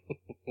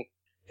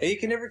 You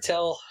can never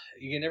tell.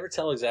 You can never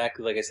tell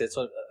exactly. Like I said, it's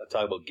what I'm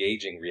talking about,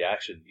 gauging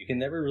reaction. You can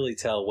never really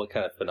tell what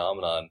kind of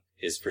phenomenon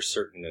is for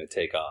certain going to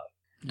take off.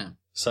 No.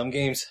 Some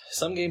games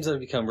that have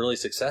become really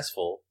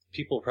successful,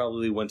 people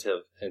probably wouldn't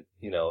have,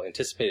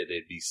 anticipated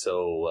they'd be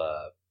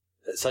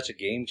such a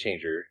game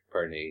changer.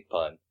 Pardon the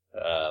pun.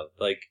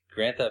 Like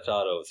Grand Theft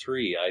Auto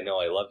 3, I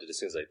know I loved it as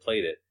soon as I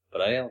played it,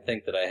 but I don't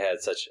think that I had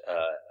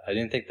I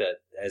didn't think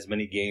that as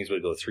many games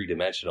would go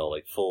 3-dimensional,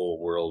 like full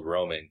world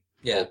roaming.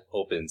 Yeah.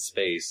 Open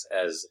space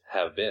as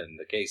have been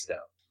the case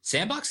now.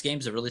 Sandbox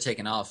games have really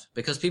taken off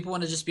because people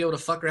want to just be able to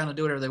fuck around and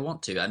do whatever they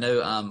want to. I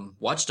know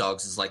Watch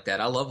Dogs is like that.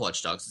 I love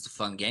Watch Dogs. It's a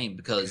fun game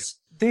because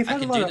they've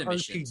had a lot of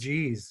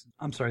RPGs.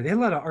 I'm sorry, they had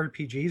a lot of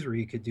RPGs where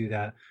you could do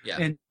that. Yeah.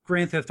 And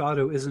Grand Theft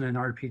Auto isn't an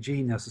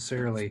RPG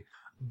necessarily,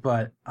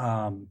 but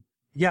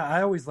yeah,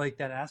 I always like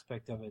that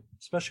aspect of it,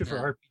 especially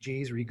for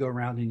RPGs where you go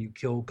around and you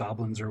kill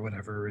goblins or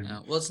whatever. And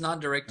well, it's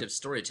non-directive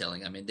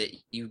storytelling. I mean,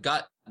 you've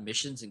got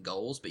missions and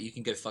goals, but you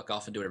can go fuck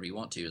off and do whatever you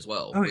want to as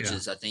well, which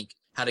is, I think,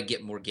 how to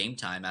get more game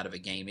time out of a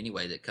game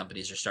anyway that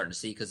companies are starting to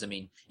see. Because, I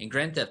mean, in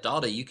Grand Theft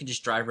Auto, you can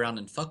just drive around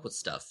and fuck with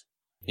stuff.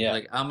 Yeah.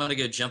 Like, I'm going to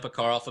go jump a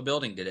car off a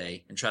building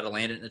today and try to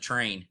land it in a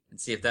train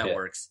and see if that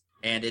works.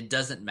 And it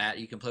doesn't matter.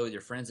 You can play with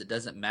your friends. It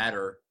doesn't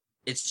matter.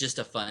 It's just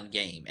a fun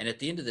game. And at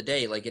the end of the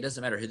day, like, it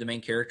doesn't matter who the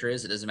main character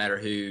is. It doesn't matter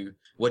if you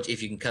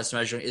can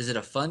customize is it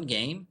a fun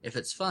game? If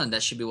it's fun,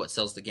 that should be what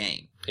sells the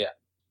game. Yeah.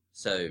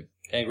 So.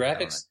 And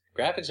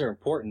graphics are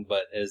important,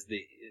 but as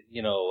the,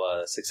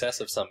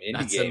 success of some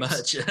indie games. Not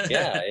so much.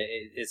 Yeah.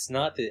 It's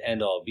not the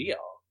end all be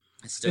all.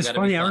 It's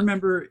funny. I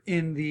remember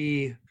in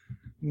the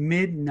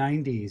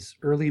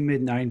early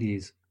mid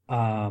 90s,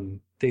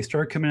 they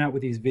started coming out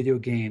with these video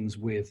games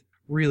with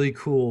really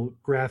cool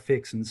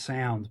graphics and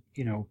sound,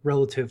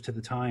 relative to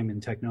the time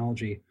and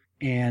technology.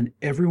 And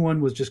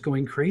everyone was just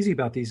going crazy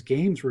about these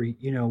games where,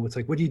 it's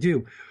like, what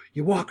do?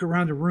 You walk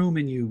around a room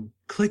and you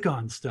click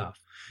on stuff,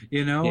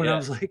 And I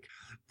was like,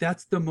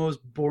 that's the most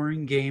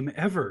boring game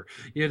ever,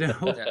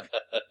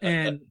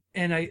 and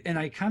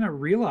I kind of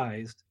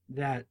realized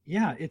that,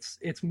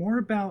 it's more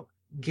about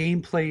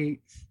gameplay.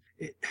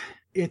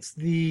 It's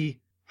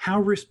how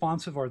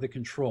responsive are the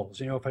controls?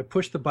 If I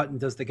push the button,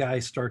 does the guy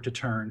start to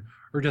turn,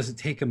 or does it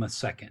take him a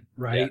second,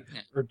 right?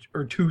 Yeah.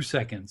 Or 2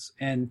 seconds?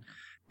 And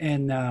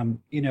I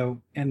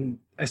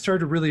started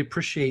to really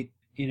appreciate,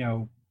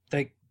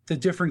 like the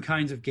different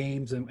kinds of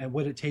games and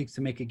what it takes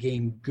to make a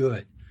game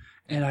good.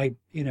 And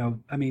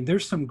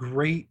there's some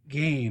great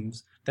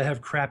games that have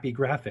crappy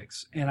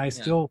graphics, and I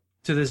still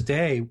to this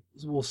day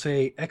will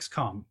say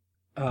XCOM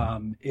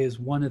is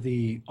one of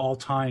the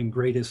all-time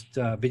greatest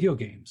video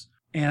games.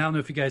 And I don't know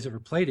if you guys ever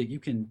played it. You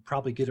can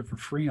probably get it for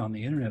free on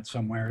the internet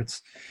somewhere.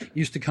 It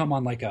used to come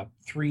on like a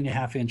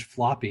 3.5-inch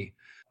floppy.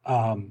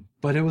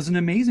 But it was an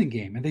amazing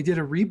game. And they did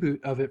a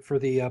reboot of it for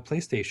the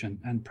PlayStation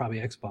and probably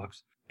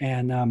Xbox.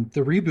 And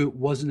the reboot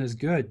wasn't as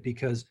good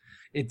because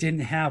it didn't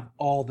have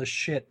all the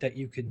shit that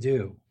you could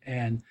do.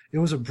 And it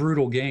was a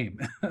brutal game.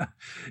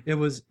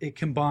 It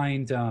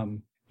combined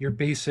your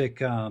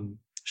basic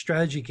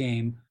strategy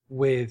game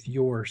with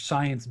your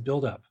science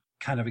buildup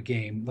kind of a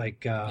game,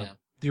 like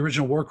the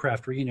original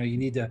Warcraft, where you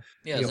need to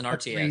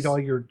upgrade all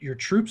your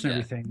troops and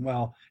everything.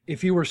 Well,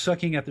 if you were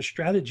sucking at the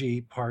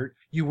strategy part,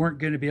 you weren't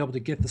going to be able to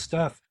get the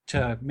stuff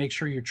to make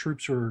sure your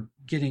troops were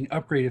getting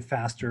upgraded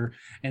faster.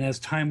 And as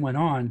time went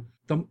on,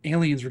 the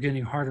aliens were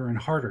getting harder and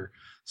harder.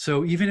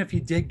 So even if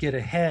you did get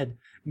ahead,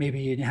 maybe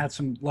you had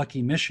some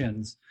lucky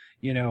missions,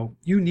 you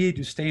need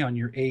to stay on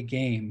your A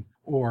game,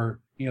 or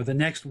the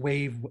next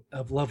wave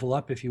of level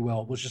up, if you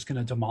will, was just going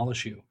to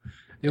demolish you.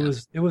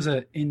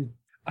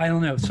 I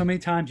don't know, so many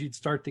times you'd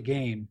start the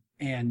game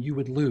and you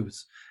would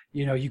lose.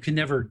 You can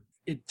never,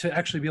 to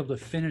actually be able to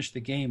finish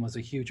the game was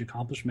a huge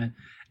accomplishment,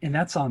 and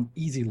that's on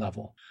easy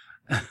level.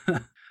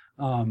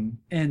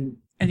 And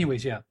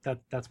anyways,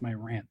 that's my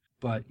rant.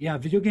 But yeah,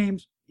 video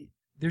games,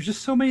 there's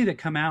just so many that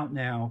come out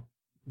now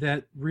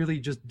that really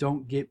just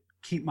don't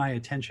keep my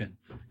attention,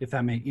 if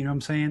that makes, you know what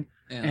I'm saying?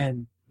 Yeah.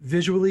 And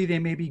visually they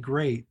may be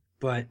great,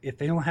 but if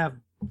they don't have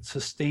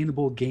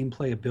sustainable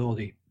gameplay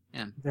ability,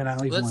 Yeah. then I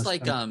don't even Well,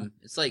 want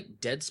it's like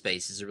Dead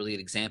Space is a really good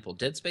example.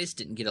 Dead Space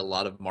didn't get a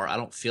lot of I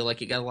don't feel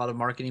like it got a lot of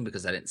marketing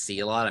because I didn't see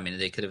a lot. I mean,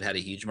 they could have had a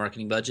huge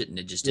marketing budget and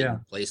it just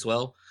didn't place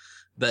well.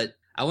 But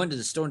I went to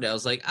the store and I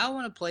was like, I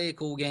want to play a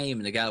cool game.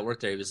 And the guy that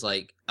worked there, he was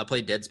like, I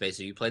played Dead Space.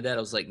 Have you played that?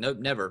 I was like, nope,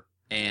 never.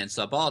 And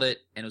so I bought it,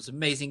 and it was an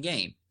amazing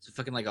game. It's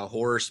fucking like a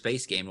horror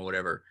space game or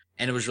whatever.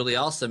 And it was really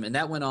awesome. And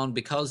that went on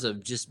because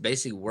of just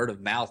basically word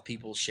of mouth,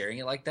 people sharing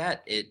it like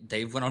that.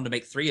 They went on to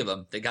make 3 of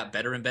them. They got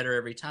better and better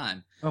every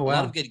time. Oh, wow. A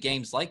lot of good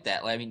games like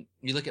that. I mean,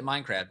 you look at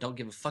Minecraft, don't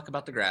give a fuck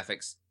about the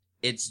graphics.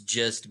 It's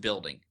just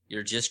building.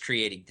 You're just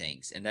creating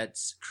things. And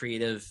that's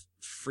creative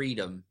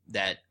freedom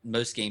that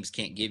most games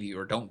can't give you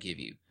or don't give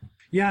you.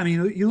 Yeah, I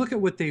mean, you look at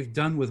what they've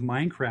done with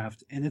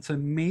Minecraft, and it's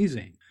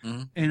amazing.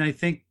 Mm-hmm. And I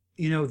think,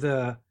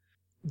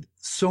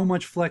 so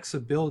much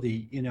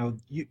flexibility,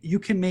 you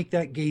can make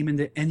that game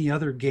into any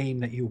other game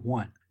that you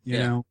want, you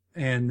know?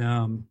 And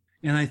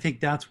I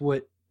think that's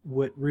what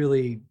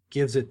really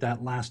gives it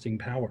that lasting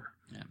power.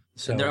 Yeah.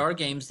 So And there are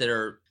games that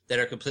are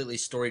completely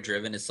story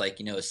driven. It's like,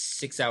 a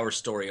 6-hour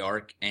story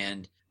arc.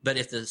 But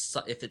if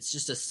it's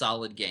just a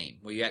solid game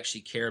where you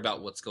actually care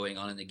about what's going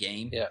on in the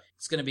game,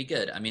 it's going to be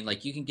good. I mean,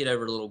 like, you can get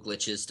over little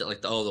glitches to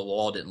like, the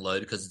wall didn't load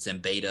because it's in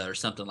beta or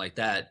something like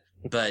that.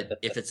 But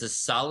if it's a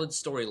solid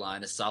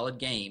storyline, a solid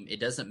game, it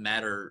doesn't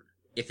matter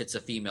if it's a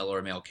female or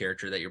a male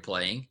character that you're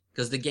playing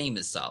because the game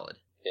is solid.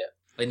 Yeah.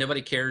 Like,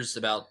 nobody cares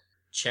about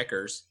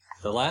checkers.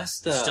 The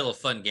last It's still a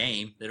fun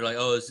game. They're like,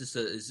 oh, is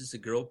this a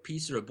girl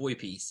piece or a boy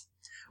piece?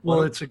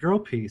 Well, it's a girl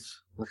piece.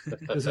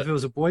 Because if it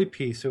was a boy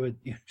piece, it would.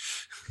 It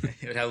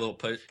would have a little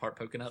part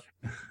poking up.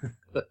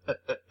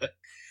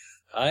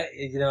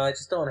 I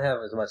just don't have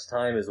as much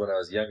time as when I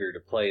was younger to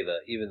play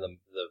even the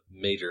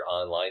major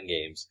online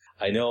games.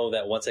 I know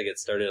that once I get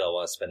started, I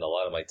want to spend a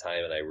lot of my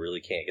time, and I really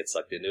can't get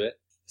sucked into it.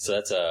 So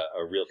that's a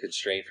real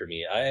constraint for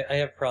me. I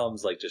have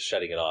problems like just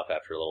shutting it off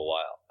after a little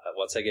while.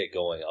 Once I get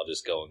going, I'll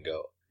just go and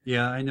go.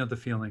 Yeah, I know the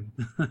feeling.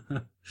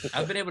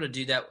 I've been able to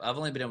do that. I've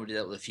only been able to do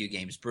that with a few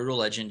games. Brutal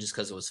Legend, just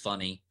because it was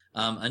funny.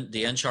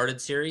 The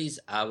Uncharted series,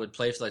 I would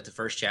play for like the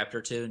first chapter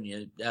or 2,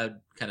 and I would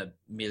kind of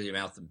mealy your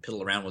mouth and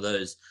piddle around with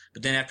those.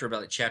 But then after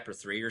about like chapter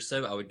 3 or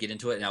so, I would get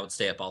into it and I would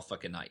stay up all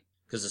fucking night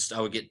because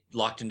I would get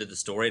locked into the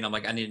story, and I'm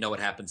like, I need to know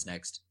what happens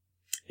next.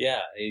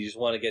 Yeah, and you just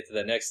want to get to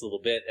the next little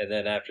bit, and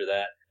then after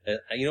that, and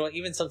you know what?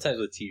 Even sometimes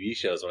with TV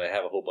shows, when I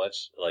have a whole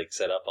bunch like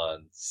set up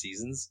on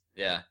seasons,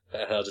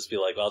 I'll just be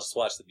like, well, I'll just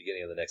watch the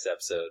beginning of the next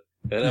episode,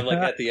 and I'm like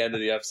at the end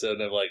of the episode,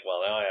 and I'm like,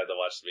 well, now I have to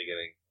watch the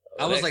beginning.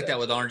 I was like that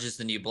with Orange is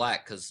the New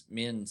Black because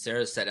me and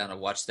Sarah sat down and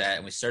watched that,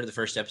 and we started the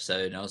first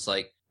episode, and I was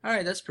like, all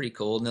right, that's pretty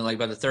cool. And then like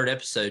by the 3rd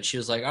episode, she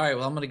was like, all right,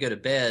 well, I'm going to go to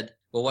bed.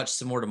 We'll watch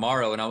some more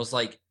tomorrow. And I was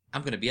like,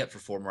 I'm going to be up for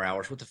 4 more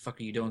hours. What the fuck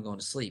are you doing going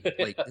to sleep?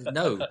 Like,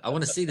 no, I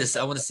want to see this.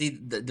 I want to see,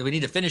 do we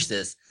need to finish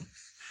this?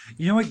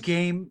 You know what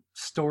game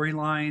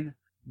storyline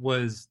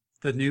was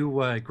the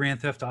new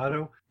Grand Theft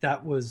Auto?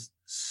 That was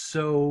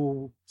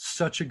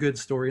such a good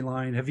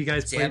storyline. Have you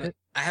guys played it?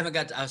 I haven't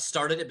I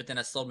started it, but then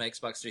I sold my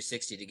Xbox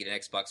 360 to get an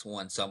Xbox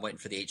One, so I'm waiting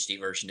for the HD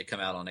version to come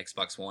out on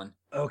Xbox One.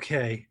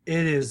 Okay,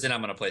 it is. Then I'm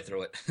going to play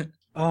through it.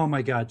 Oh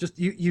my God. Just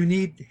you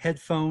need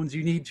headphones.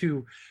 You need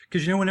to,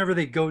 because whenever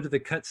they go to the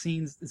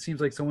cutscenes, it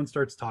seems like someone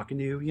starts talking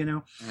to you,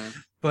 Mm-hmm.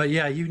 But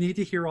yeah, you need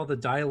to hear all the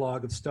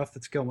dialogue of stuff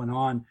that's going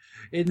on.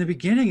 In the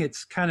beginning,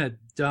 it's kind of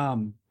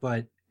dumb,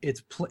 but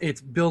it's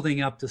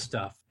building up to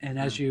stuff. And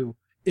as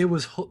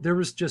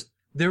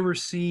there were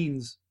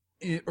scenes,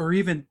 or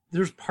even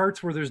there's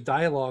parts where there's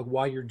dialogue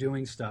while you're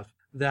doing stuff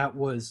that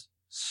was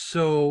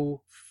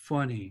so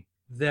funny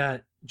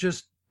that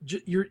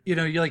you're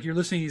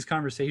listening to these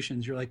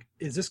conversations. You're like,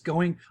 is this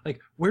going,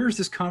 like, where is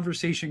this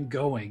conversation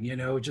going?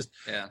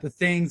 The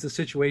things, the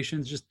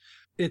situations,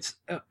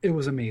 it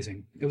was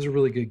amazing. It was a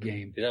really good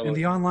game. And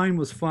the online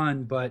was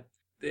fun, but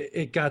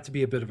it got to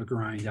be a bit of a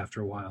grind after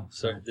a while.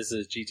 So this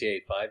is GTA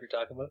 5 you're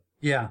talking about?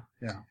 Yeah.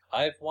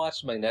 I've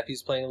watched my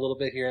nephews playing a little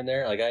bit here and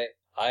there. Like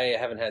I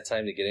haven't had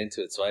time to get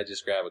into it, so I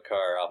just grab a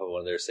car off of one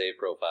of their save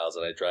profiles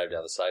and I drive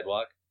down the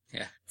sidewalk.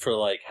 Yeah. For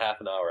like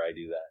half an hour I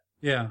do that.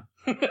 Yeah.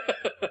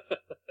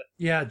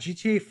 Yeah,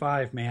 GTA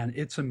 5, man,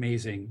 it's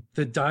amazing.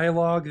 The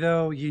dialogue,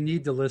 though, you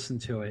need to listen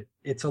to it.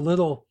 It's a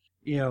little,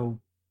 I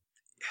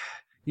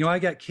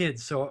got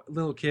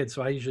little kids,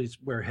 so I usually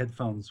wear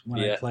headphones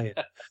when I play it.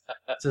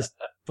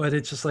 But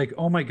it's just like,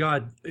 oh my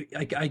God,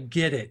 I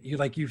get it.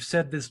 You've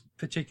said this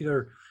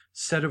particular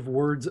set of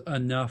words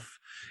enough.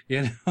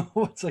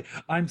 It's like,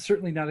 I'm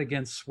certainly not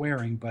against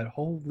swearing, but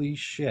holy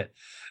shit,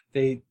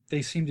 they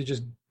seem to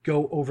just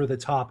go over the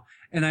top.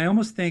 And I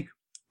almost think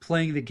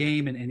playing the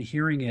game and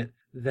hearing it,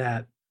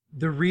 that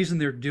the reason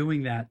they're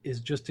doing that is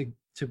just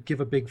to give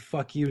a big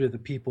fuck you to the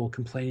people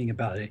complaining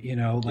about it,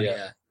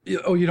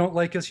 oh, you don't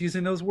like us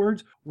using those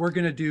words? We're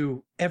going to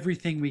do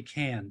everything we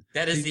can.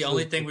 That is the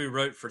only thing we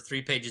wrote for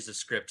 3 pages of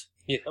script.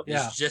 Yep.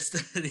 Yeah. It's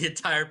just the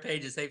entire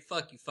page is, hey,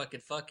 fuck you,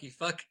 fucking fuck you,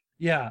 fuck.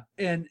 Yeah,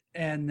 and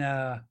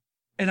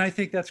I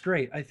think that's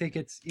great. I think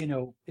it's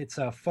it's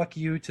a fuck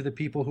you to the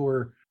people who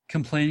are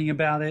complaining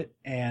about it.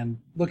 And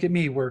look at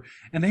me,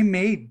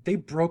 they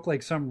broke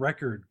like some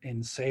record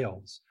in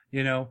sales.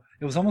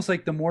 It was almost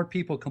like the more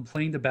people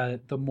complained about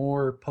it, the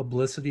more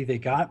publicity they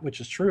got, which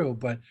is true.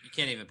 But You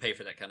can't even pay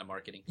for that kind of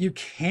marketing. you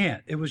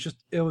can't. It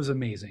was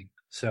amazing.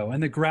 So,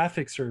 and the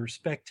graphics are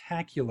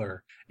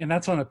spectacular, and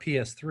that's on a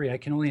PS3. I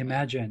can only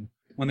imagine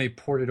when they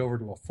port it over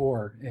to a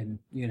 4 and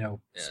smooth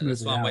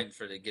That's it why I'm out. waiting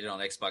for it to get it on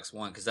Xbox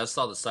One, because I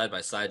saw the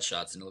side-by-side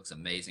shots and it looks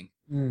amazing.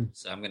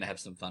 So I'm going to have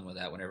some fun with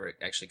that whenever it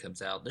actually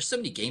comes out. There's so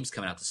many games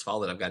coming out this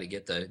fall that I've got to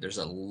get, though. There's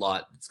a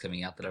lot that's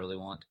coming out that I really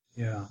want.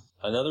 Yeah.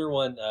 Another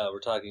one, we're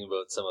talking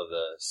about some of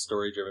the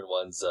story-driven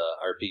ones,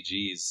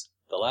 RPGs.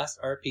 The last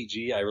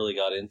RPG I really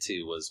got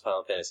into was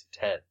Final Fantasy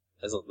X.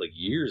 That's like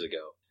years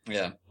ago.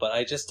 Yeah. But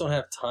I just don't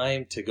have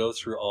time to go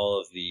through all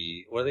of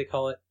the, what do they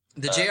call it?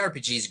 The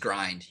JRPGs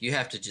grind. You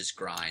have to just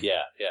grind.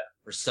 Yeah.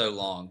 For so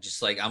long.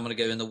 Just like, I'm going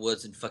to go in the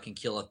woods and fucking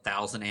kill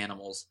 1,000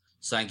 animals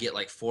so I can get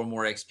like 4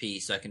 more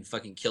XP so I can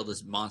fucking kill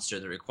this monster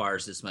that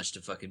requires this much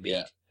to fucking beat.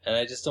 Yeah. And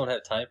I just don't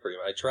have time for it.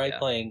 I tried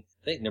playing,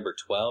 I think number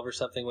 12 or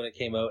something when it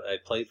came out. I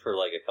played for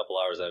like a couple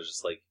hours. I was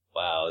just like,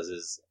 wow,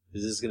 this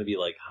is going to be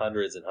like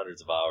hundreds and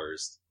hundreds of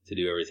hours to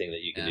do everything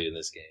that you can do in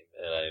this game.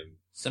 And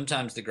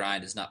sometimes the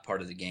grind is not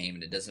part of the game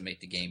and it doesn't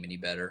make the game any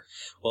better.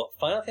 Well,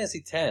 Final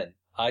Fantasy X,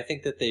 I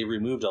think that they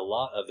removed a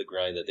lot of the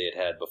grind that they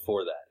had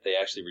before that. They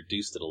actually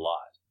reduced it a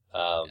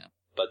lot.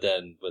 But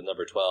then with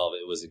number 12,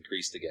 it was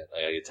increased again.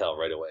 I could tell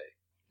right away.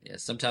 Yeah,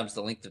 sometimes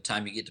the length of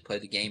time you get to play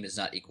the game is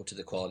not equal to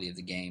the quality of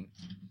the game.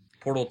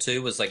 Portal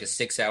 2 was like a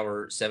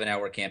 6-hour,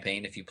 7-hour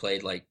campaign if you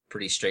played like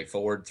pretty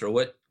straightforward through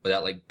it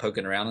without like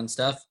poking around and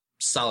stuff.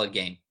 Solid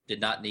game.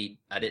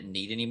 I didn't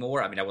need any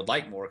more. I mean, I would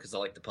like more because I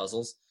like the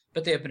puzzles,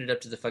 but they opened it up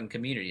to the fucking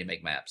community to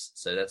make maps.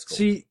 So that's cool.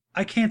 See,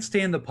 I can't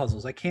stand the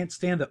puzzles. I can't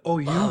stand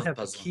you have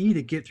puzzle. a key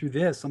to get through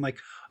this. I'm like,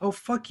 oh,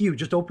 fuck you.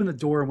 Just open the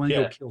door and want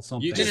to go kill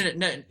something. You just, I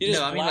mean,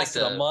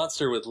 blasted like a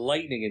monster with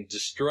lightning and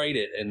destroyed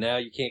it, and now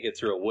you can't get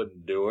through a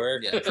wooden door.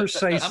 Yeah.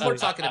 Precisely. I'm more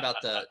talking about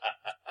the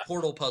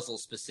portal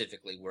puzzles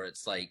specifically, where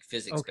it's like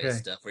physics-based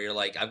stuff, where you're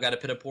like, I've got to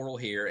put a portal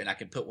here, and I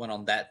can put one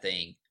on that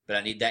thing, but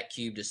I need that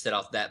cube to set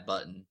off that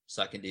button,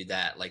 so I can do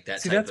that. Like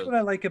that. See, that's what I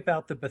like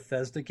about the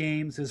Bethesda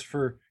games is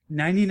for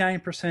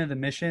 99% of the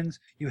missions,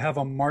 you have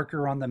a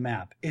marker on the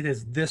map. It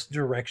is this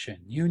direction.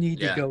 You need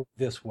to go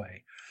this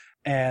way.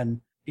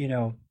 And,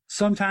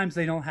 sometimes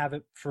they don't have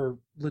it for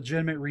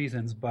legitimate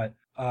reasons, but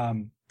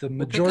the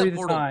majority of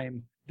the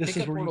time, this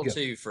is where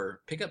you go.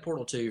 Pick up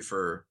Portal 2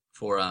 for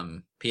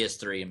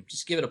PS3 and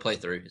just give it a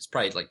playthrough. It's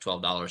probably like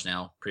 $12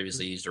 now,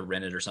 previously used or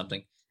rented or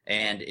something.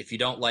 And if you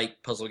don't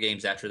like puzzle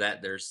games after that,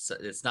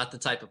 it's not the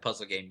type of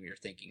puzzle game you're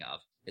thinking of.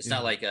 It's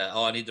not like,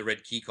 I need the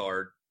red key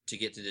card to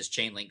get to this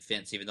chain link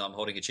fence, even though I'm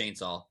holding a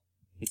chainsaw.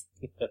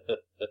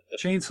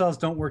 Chainsaws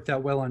don't work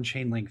that well on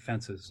chain link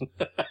fences.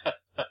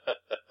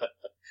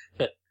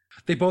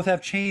 They both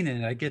have chain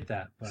in it. I get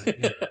that.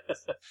 But,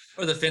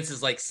 Or the fence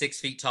is like 6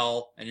 feet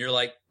tall, and you're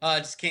like, I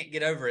just can't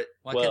get over it.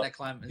 Why can't I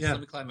climb? Let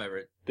me climb over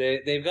it.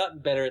 They've gotten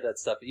better at that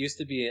stuff. It used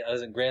to be, I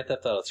was in Grand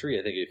Theft Auto 3,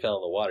 I think if you fell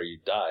in the water,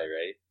 you'd die,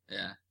 right?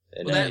 Yeah.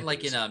 And well, that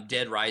like in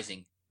Dead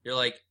Rising, you're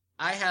like,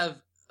 I have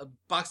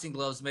boxing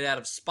gloves made out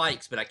of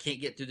spikes, but I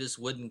can't get through this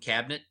wooden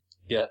cabinet.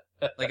 Yeah.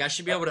 Like I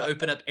should be able to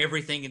open up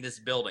everything in this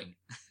building.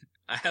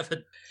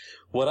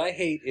 What I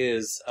hate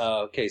is,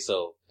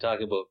 so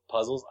talking about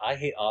puzzles, I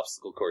hate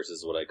obstacle courses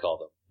is what I call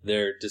them.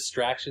 They're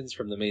distractions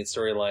from the main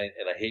storyline,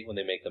 and I hate when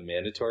they make them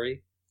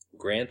mandatory.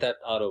 Grand Theft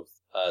Auto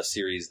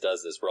series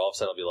does this, where all of a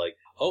sudden I'll be like,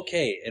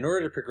 okay, in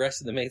order to progress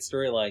in the main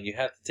storyline, you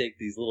have to take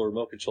these little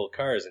remote-controlled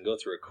cars and go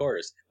through a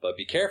course. But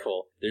be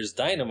careful, there's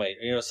dynamite,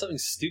 something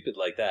stupid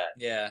like that.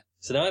 Yeah.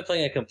 So now I'm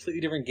playing a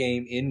completely different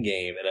game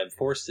in-game, and I'm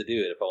forced to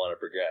do it if I want to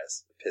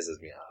progress. It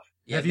pisses me off.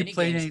 Yeah, have you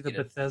played any of the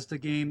Bethesda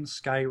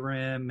games,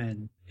 Skyrim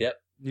and? Yep.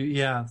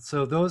 Yeah,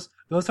 so those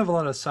have a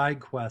lot of side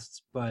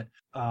quests, but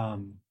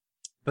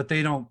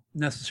they don't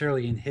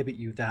necessarily inhibit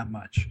you that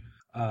much.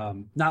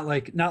 Not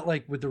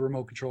like with the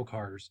remote control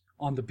cars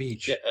on the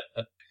beach.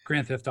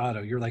 Grand Theft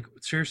Auto, you're like,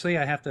 seriously,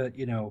 I have to,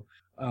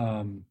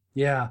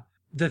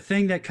 The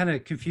thing that kind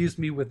of confused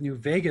me with New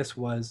Vegas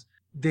was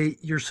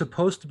you're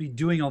supposed to be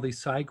doing all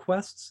these side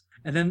quests,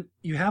 and then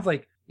you have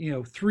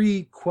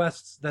 3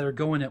 quests that are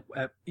going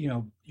at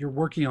you're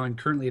working on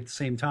currently at the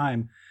same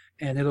time.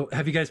 And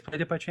have you guys played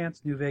it by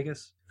chance? New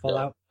Vegas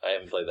Fallout? No, I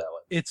haven't played that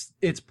one.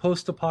 It's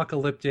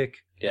post-apocalyptic.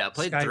 Yeah, I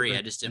played 3.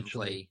 I just didn't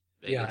play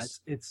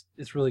Vegas. Yeah,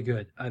 it's really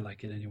good. I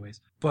like it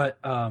anyways. But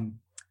and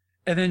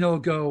then it'll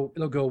go,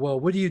 well,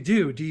 what do you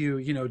do? Do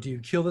you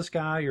kill this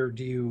guy or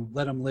do you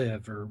let him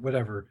live or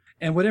whatever?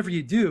 And whatever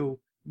you do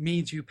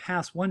means you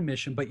pass one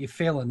mission, but you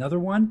fail another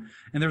one.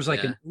 And there's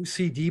an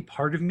OCD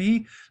part of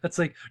me that's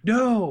like,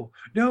 no,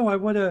 I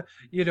want to,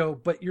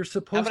 but you're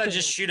supposed to. How about I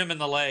just shoot him in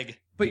the leg?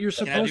 But you're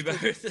supposed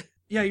to.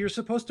 Yeah, you're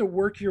supposed to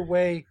work your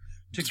way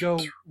to go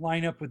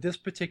line up with this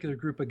particular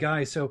group of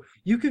guys. So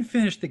you can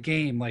finish the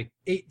game like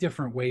 8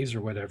 different ways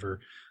or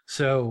whatever.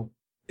 So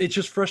it's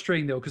just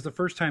frustrating though, because the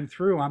first time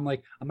through, I'm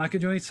like, I'm not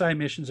going to do any side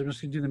missions. I'm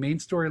just going to do the main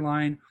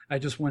storyline. I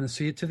just want to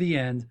see it to the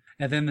end.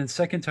 And then the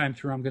second time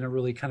through, I'm going to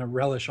really kind of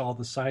relish all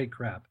the side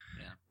crap.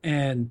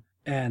 Yeah.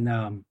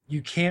 And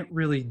you can't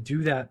really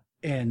do that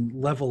and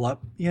level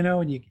up, you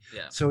know, and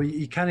so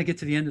you kind of get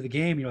to the end of the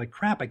game and you're like,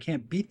 crap, I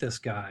can't beat this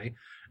guy.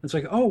 And it's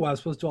like, oh, well, I was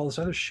supposed to do all this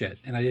other shit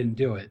and I didn't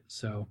do it.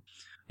 So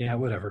yeah,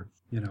 whatever,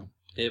 you know.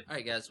 Yep. All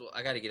right, guys. Well,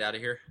 I got to get out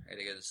of here. I got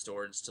to go to the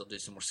store and still do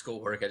some more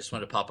schoolwork. I just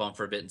wanted to pop on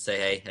for a bit and say,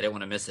 hey, I didn't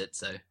want to miss it.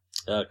 So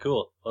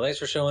cool. Well, thanks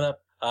for showing up.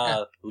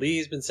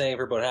 Lee's been saying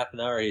for about half an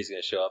hour he's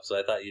going to show up, so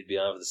I thought you'd be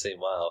on for the same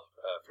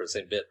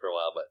bit for a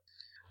while, but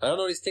I don't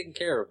know what he's taking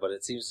care of, but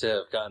it seems to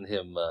have gotten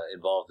him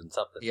involved in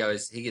something.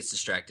 He gets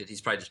distracted.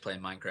 He's probably just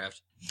playing Minecraft.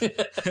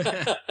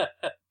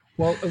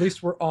 Well, at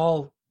least we're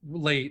all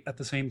late at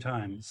the same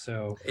time,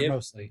 so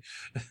mostly.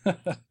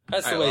 That's the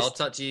way. Well, I'll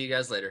talk to you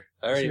guys later.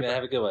 All right, man.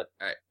 Have a good one.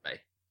 All right, bye.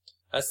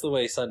 That's the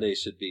way Sundays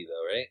should be,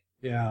 though, right?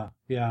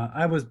 Yeah.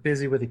 I was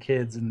busy with the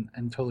kids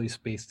and totally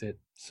spaced it,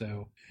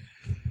 so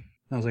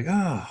I was like,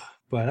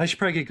 but I should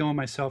probably get going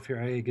myself here.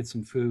 I gotta get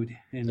some food.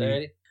 All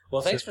right.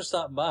 Well, thanks for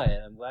stopping by,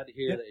 and I'm glad to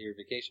hear that your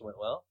vacation went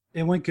well.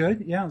 It went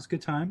good. Yeah, it was a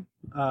good time.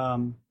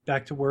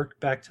 Back to work,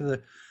 back to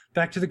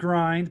the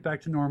grind, back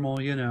to normal,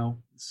 you know.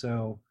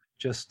 So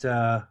just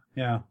I'm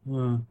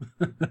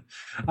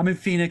in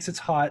Phoenix. It's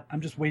hot. I'm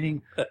just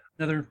waiting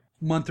another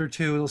month or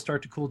two. It'll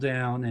start to cool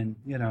down, and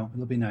you know,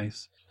 it'll be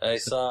nice. I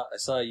saw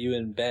you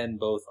and Ben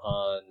both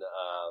on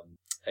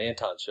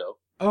Anton's show.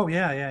 Oh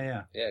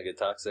yeah. Yeah, good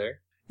talks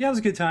there. Yeah, it was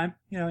a good time.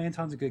 You know,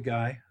 Anton's a good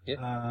guy. Yep.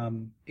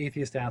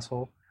 Atheist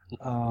asshole.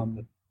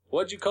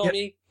 What'd you call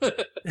me? A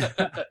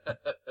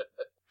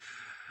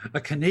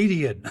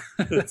Canadian.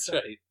 That's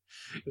right.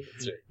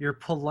 You're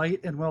polite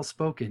and well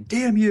spoken.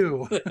 Damn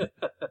you.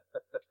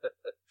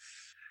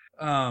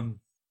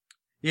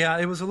 Yeah,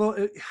 it was a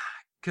little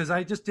because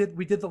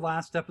we did the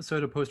last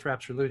episode of Post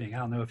Rapture Looting. I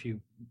don't know if you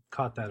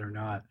caught that or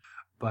not,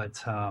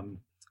 but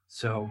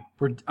so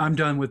I'm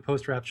done with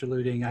Post Rapture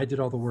Looting. I did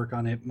all the work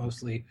on it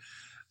mostly.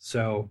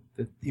 So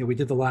we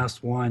did the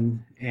last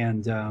one,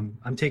 and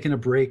I'm taking a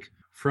break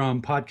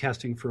from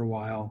podcasting for a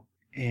while,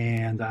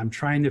 and I'm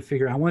trying to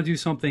I want to do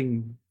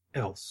something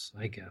else,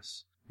 I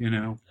guess, you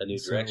know. A new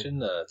direction,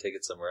 take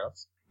it somewhere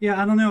else?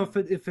 Yeah, I don't know if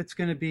it's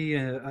going to be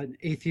an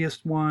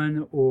atheist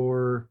one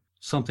or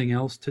something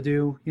else to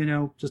do, you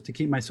know, just to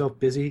keep myself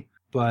busy.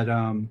 But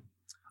I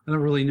don't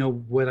really know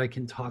what I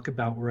can talk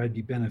about where I'd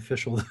be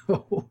beneficial,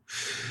 though.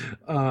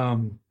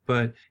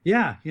 But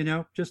yeah, you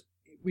know, just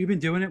we've been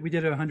doing it. We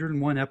did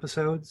 101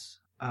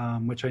 episodes,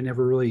 which I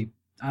never really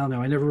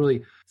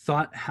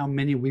thought how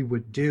many we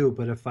would do,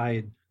 but if I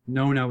had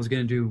known I was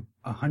going to do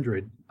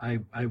 100,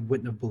 I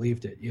wouldn't have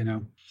believed it, you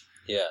know?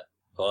 Yeah.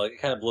 Well, it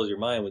kind of blows your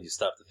mind when you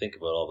stop to think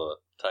about all the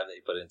time that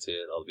you put into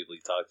it, all the people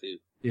you talk to.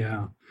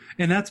 Yeah.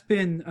 And that's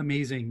been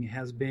amazing,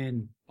 has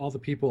been all the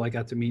people I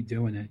got to meet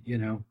doing it, you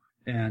know?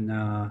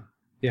 And,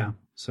 yeah.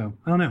 So,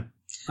 I don't know.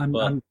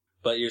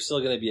 But you're still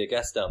going to be a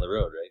guest down the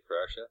road, right, for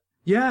our show?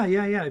 Yeah.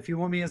 If you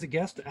want me as a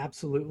guest,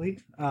 absolutely.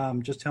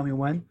 Just tell me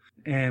when.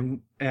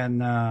 And I'm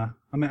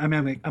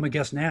a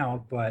guest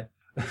now, but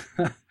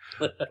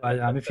but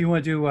if you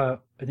want to do an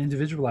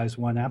individualized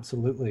one,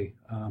 absolutely.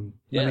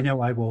 Let me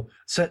know. I will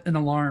set an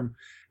alarm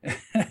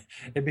and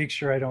make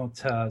sure I don't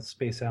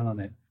space out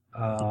on it.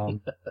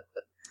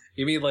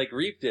 You mean like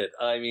Reap did?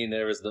 I mean,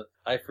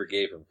 I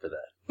forgave him for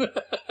that.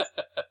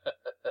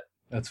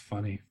 That's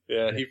funny.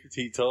 Yeah,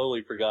 he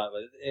totally forgot.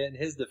 But in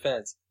his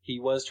defense, he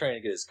was trying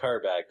to get his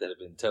car back that had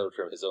been towed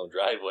from his own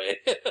driveway.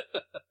 It's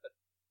a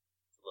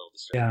little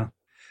distracting. Yeah.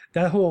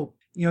 That whole,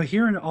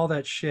 hearing all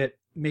that shit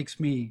makes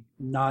me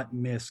not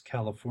miss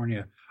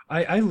California.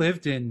 I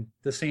lived in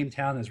the same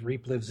town as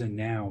Reap lives in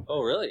now.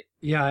 Oh, really?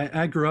 Yeah,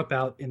 I grew up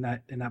out in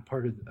that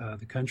part of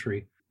the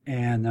country.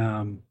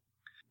 And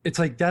it's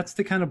like, that's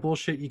the kind of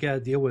bullshit you got to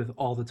deal with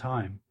all the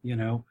time,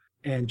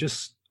 and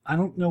just, I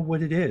don't know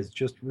what it is,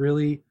 just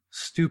really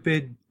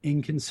stupid,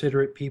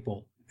 inconsiderate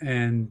people.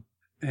 And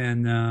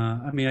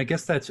I mean, I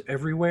guess that's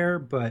everywhere,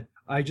 but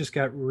I just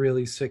got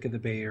really sick of the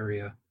Bay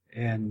Area.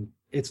 And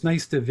it's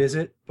nice to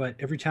visit, but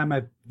every time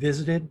I've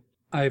visited,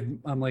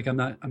 I'm like, I'm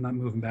not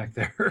moving back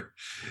there.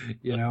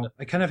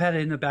 I kind of had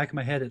it in the back of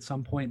my head at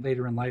some point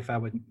later in life I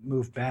would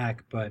move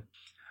back, but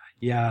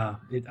yeah,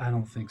 I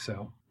don't think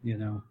so.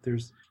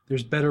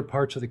 There's better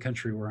parts of the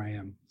country where I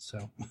am.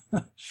 So,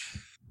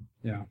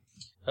 yeah.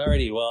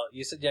 Alrighty. Well,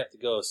 you said you have to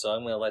go, so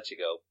I'm going to let you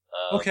go.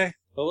 Okay.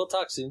 But we'll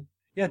talk soon.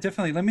 Yeah,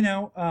 definitely. Let me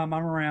know. I'm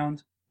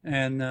around.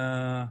 And,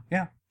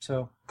 yeah.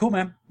 So, cool,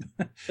 man.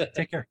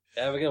 Take care.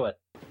 Have a good one.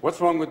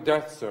 What's wrong with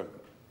death, sir?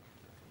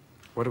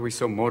 What are we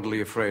so mortally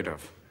afraid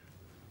of?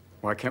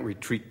 Why can't we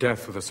treat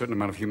death with a certain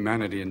amount of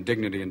humanity and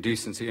dignity and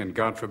decency and,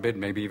 God forbid,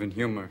 maybe even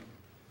humor?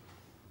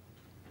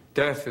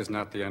 Death is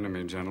not the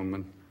enemy,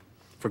 gentlemen.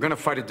 If we're going to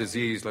fight a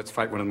disease, let's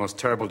fight one of the most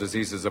terrible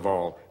diseases of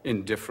all,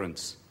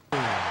 indifference.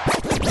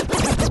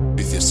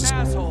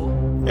 Asshole.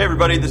 Hey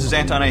everybody, this is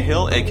Anton A.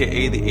 Hill,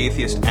 aka the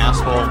Atheist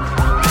Asshole.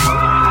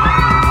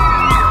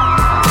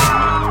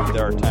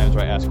 There are times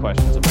where I ask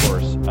questions, of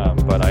course,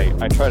 but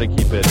I try to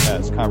keep it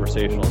as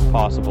conversational as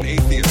possible.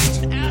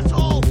 Atheist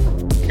Asshole!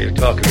 You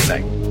talk if you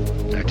like.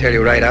 I tell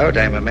you right out,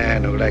 I'm a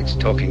man who likes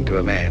talking to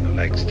a man who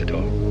likes to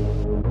talk.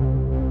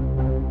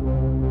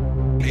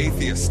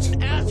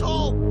 Atheist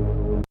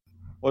Asshole!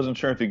 Wasn't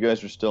sure if you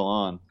guys are still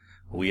on.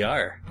 We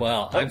are.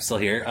 Well, I'm still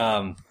here.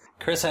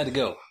 Chris had to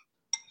go.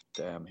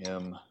 Damn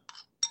him.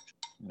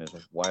 In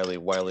his wily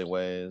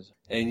ways.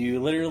 And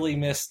you literally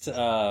missed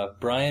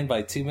Brian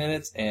by 2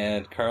 minutes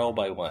and Carl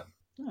by 1.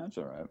 Yeah, that's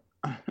all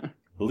right.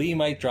 Lee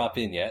might drop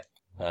in yet.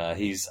 I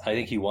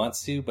think he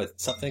wants to, but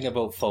something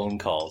about phone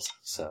calls.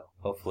 So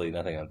hopefully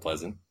nothing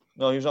unpleasant.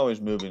 No, he's always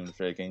moving and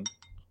shaking.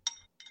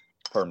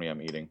 Pardon me,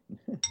 I'm eating.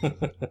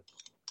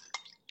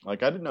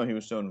 Like, I didn't know he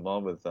was so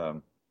involved with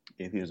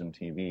Atheism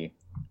TV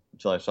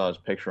until I saw his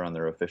picture on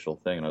their official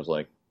thing, and I was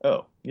like,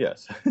 oh,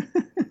 yes.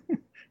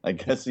 I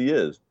guess he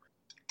is.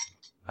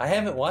 I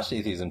haven't watched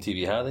Atheism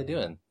TV. How are they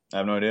doing? I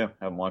have no idea.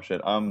 I haven't watched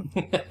it.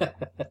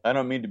 I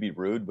don't mean to be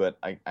rude, but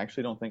I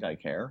actually don't think I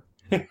care.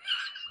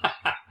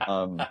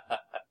 And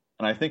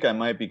I think I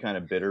might be kind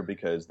of bitter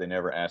because they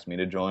never asked me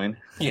to join.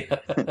 Yeah.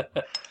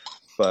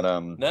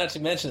 But not to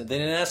mention it, they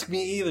didn't ask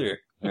me either.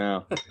 Yeah.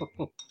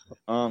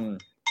 I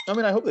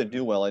mean, I hope they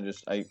do well.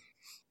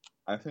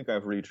 I think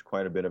I've reached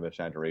quite a bit of a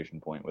saturation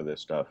point with this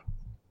stuff.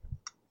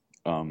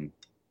 I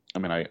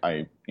mean,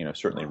 I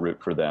certainly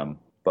root for them,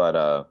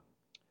 but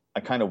I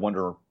kind of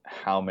wonder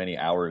how many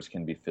hours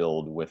can be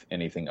filled with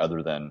anything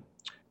other than,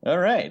 all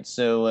right,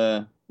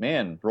 so,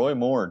 man,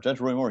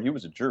 Judge Roy Moore, he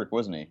was a jerk,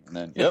 wasn't he? And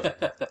then,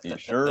 yep, he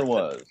sure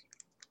was.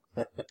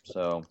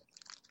 So,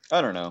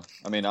 I don't know.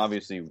 I mean,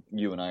 obviously,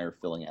 you and I are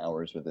filling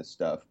hours with this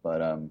stuff,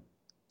 but, I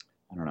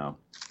don't know.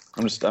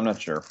 I'm not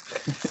sure.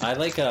 I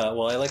like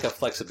a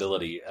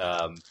flexibility.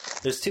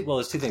 There's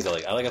two things I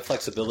like. I like a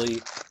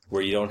flexibility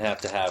where you don't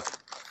have to have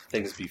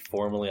things be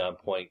formally on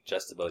point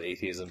just about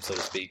atheism, so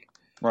to speak.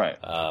 Right.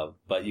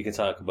 But you can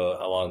talk about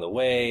along the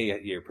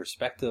way, your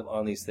perspective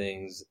on these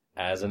things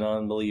as a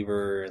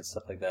non-believer and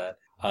stuff like that.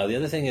 The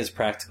other thing is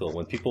practical.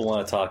 When people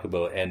want to talk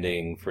about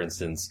ending, for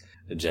instance,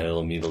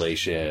 genital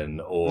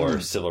mutilation or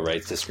civil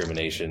rights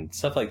discrimination,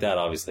 stuff like that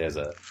obviously has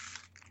an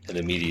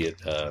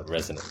immediate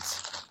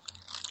resonance.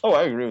 Oh,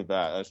 I agree with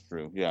that. That's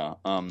true. Yeah.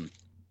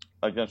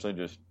 I guess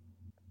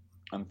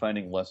I'm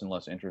finding less and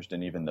less interest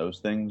in even those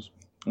things.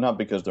 Not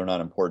because they're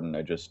not important.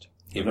 I just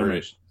You've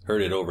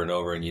heard it over and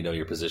over, and you know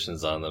your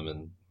positions on them.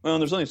 And well,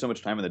 there's only so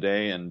much time in the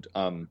day, and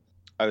I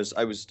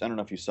don't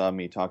know if you saw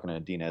me talking to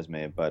Dean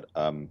Esme, but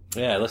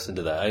yeah, I listened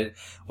to that.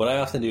 What I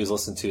often do is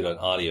listen to it on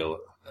audio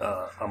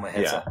on my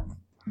headset. Yeah.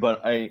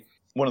 But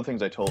one of the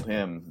things I told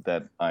him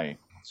that I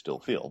still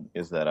feel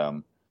is that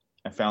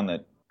I found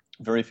that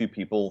very few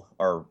people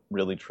are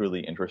really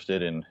truly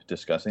interested in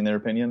discussing their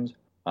opinions,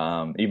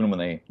 even when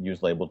they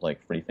use labels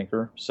like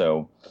freethinker.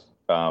 So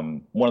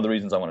one of the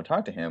reasons I want to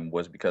talk to him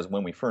was because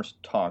when we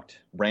first talked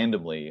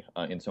randomly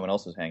in someone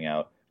else's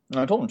hangout,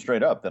 I told him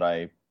straight up that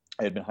I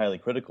had been highly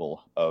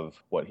critical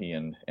of what he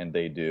and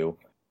they do.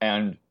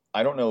 And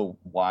I don't know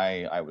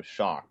why I was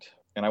shocked.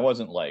 And I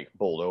wasn't like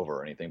bowled over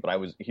or anything, but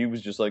he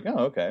was just like,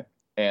 oh, okay.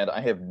 And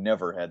I have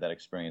never had that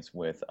experience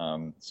with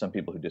some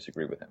people who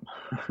disagree with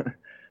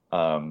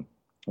him.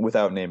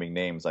 Without naming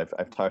names,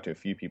 I've talked to a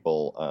few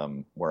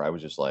people where I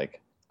was just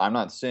like, I'm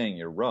not saying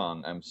you're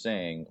wrong. I'm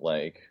saying,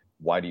 like,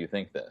 why do you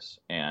think this?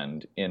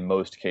 And in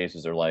most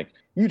cases, they're like,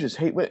 you just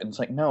hate wit. And it's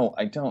like, no,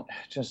 I don't.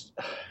 Just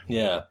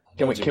yeah.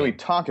 Can we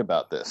talk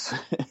about this?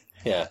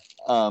 Yeah.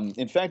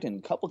 In fact, in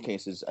a couple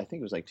cases, I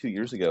think it was like 2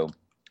 years ago,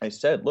 I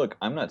said, look,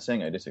 I'm not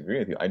saying I disagree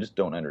with you. I just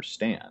don't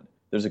understand.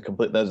 Those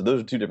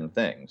are two different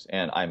things.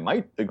 And I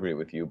might agree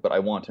with you, but I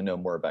want to know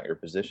more about your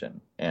position.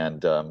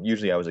 And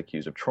usually I was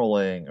accused of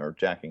trolling or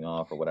jacking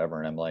off or whatever.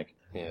 And I'm like,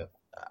 yeah,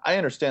 I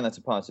understand that's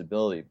a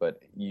possibility,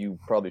 but you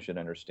probably should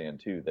understand,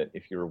 too, that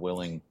if you're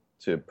willing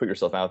to put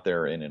yourself out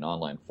there in an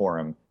online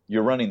forum,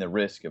 you're running the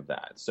risk of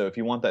that. So if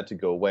you want that to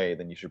go away,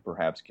 then you should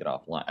perhaps get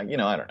offline. I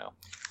don't know.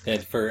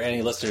 And for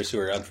any listeners who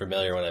are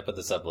unfamiliar, when I put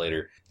this up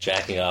later,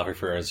 jacking off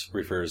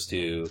refers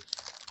to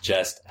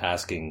just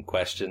asking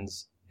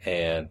questions.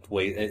 And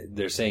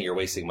they're saying you're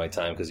wasting my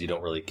time because you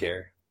don't really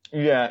care.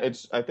 Yeah,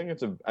 I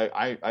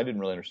didn't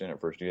really understand it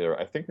at first either.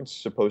 I think it's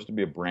supposed to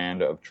be a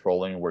brand of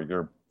trolling where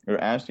you're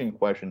asking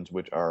questions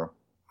which are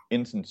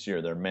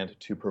insincere. They're meant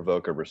to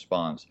provoke a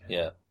response.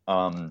 Yeah.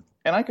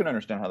 And I can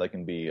understand how that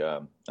can be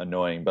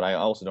annoying, but I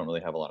also don't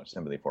really have a lot of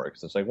sympathy for it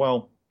because it's like,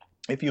 well,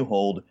 if you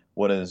hold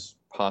what is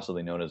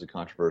possibly known as a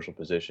controversial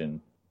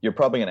position, you're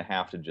probably going to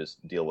have to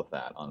just deal with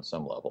that on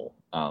some level.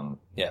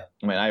 Yeah.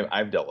 I mean,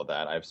 I've dealt with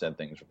that. I've said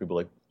things for people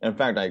like, in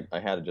fact, I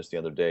had it just the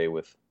other day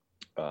with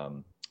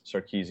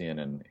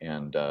Sarkeesian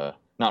and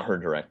not her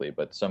directly,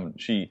 but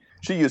she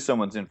used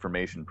someone's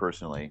information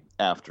personally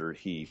after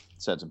he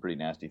said some pretty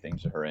nasty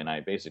things to her. And I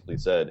basically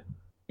said,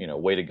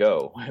 way to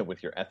go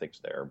with your ethics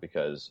there,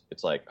 because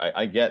it's like,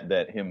 I get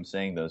that him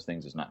saying those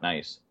things is not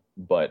nice,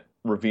 but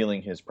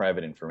revealing his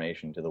private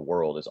information to the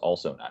world is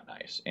also not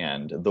nice.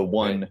 And the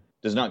one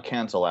does not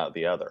cancel out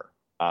the other.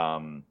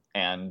 And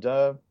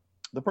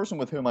the person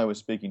with whom I was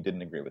speaking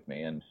didn't agree with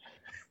me, and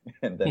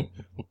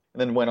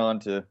then went on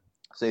to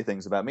say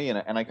things about me.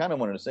 And I kind of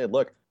wanted to say,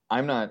 look,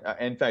 I'm not.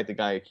 In fact, the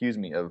guy accused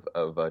me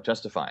of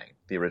justifying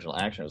the original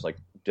action. I was like,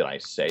 did I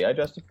say I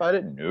justified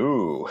it?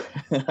 No,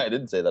 I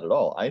didn't say that at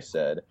all. I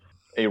said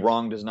a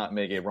wrong does not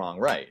make a wrong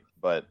right.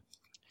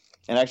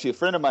 And actually, a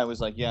friend of mine was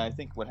like, yeah, I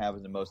think what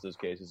happens in most of those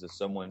cases is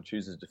someone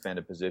chooses to defend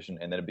a position,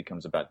 and then it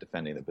becomes about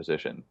defending the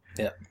position.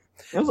 Yeah.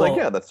 I was like,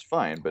 yeah, that's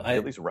fine, but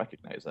at least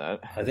recognize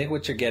that. I think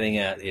what you're getting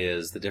at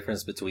is the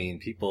difference between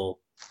people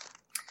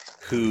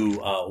who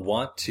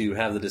want to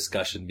have the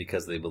discussion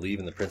because they believe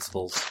in the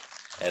principles,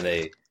 and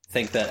they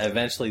think that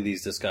eventually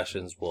these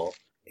discussions will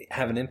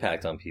have an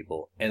impact on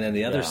people. And then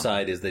the other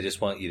side is they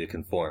just want you to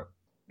conform.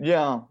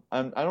 Yeah,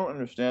 I don't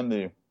understand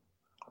the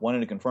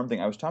wanting to conform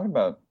thing. I was talking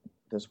about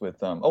this with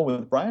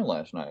Brian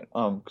last night,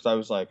 because I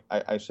was like,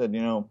 I said,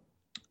 I'm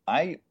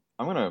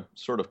going to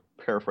sort of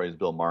paraphrase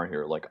Bill Maher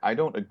here. Like, I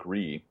don't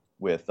agree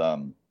with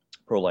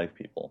pro-life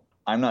people.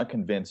 I'm not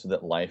convinced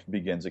that life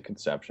begins at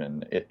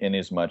conception, in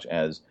as much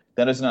as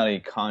that is not a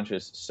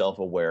conscious,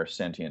 self-aware,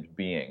 sentient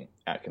being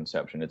at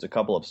conception. It's a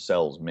couple of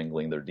cells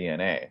mingling their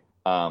DNA.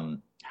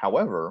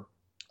 However,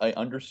 I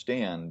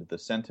understand the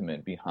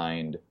sentiment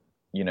behind,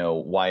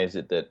 why is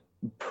it that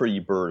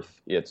pre-birth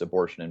it's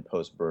abortion and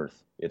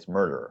post-birth it's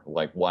murder?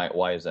 Like,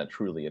 why is that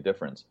truly a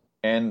difference?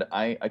 And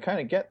I kind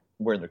of get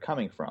where they're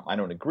coming from. I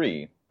don't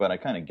agree, but I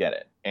kind of get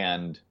it.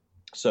 And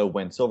so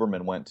when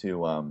Silverman went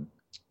to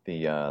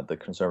the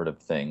conservative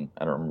thing,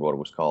 I don't remember what it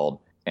was called,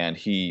 and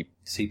he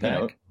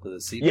CPAC.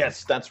 Was it CPAC?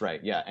 Yes, that's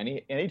right. Yeah, and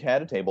he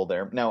had a table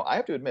there. Now I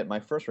have to admit, my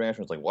first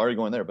reaction was like, "Why are you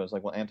going there?" But I was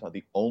like, "Well, Anton,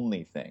 the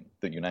only thing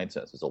that unites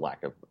us is a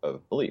lack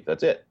of belief.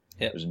 That's it.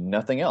 Yep. There's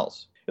nothing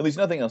else. At least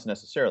nothing else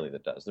necessarily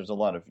that does. There's a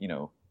lot of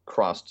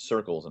crossed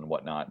circles and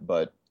whatnot,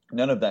 but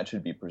none of that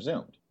should be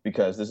presumed,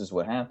 because this is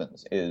what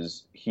happens: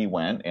 is he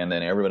went, and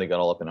then everybody got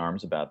all up in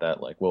arms about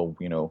that, like, well,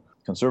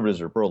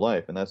 conservatives are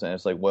pro-life, and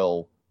it's like,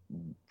 well,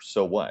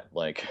 so what?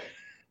 Like,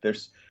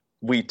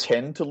 we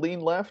tend to lean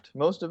left,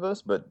 most of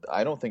us, but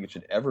I don't think it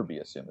should ever be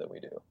assumed that we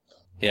do.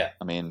 Yeah.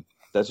 I mean,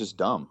 that's just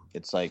dumb.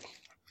 It's like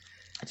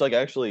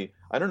actually,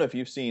 I don't know if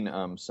you've seen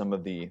some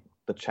of the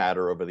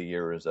chatter over the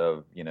years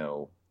of,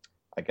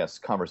 I guess,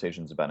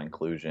 conversations about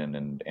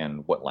inclusion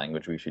and what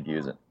language we should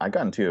use. I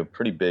got into a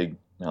pretty big,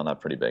 no, not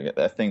pretty big,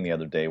 a thing the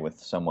other day with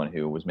someone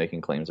who was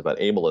making claims about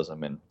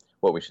ableism and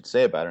what we should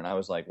say about it. And I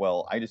was like,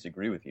 well, I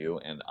disagree with you,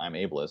 and I'm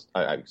ableist.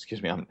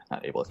 Excuse me, I'm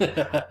not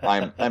ableist.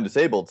 I'm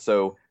disabled.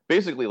 So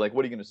basically, like,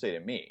 what are you going to say to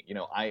me?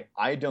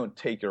 I don't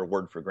take your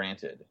word for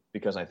granted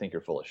because I think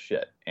you're full of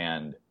shit.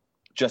 And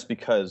just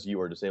because you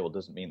are disabled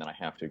doesn't mean that I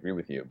have to agree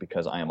with you,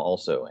 because I am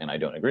also, and I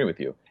don't agree with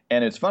you.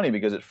 And it's funny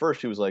because at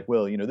first she was like,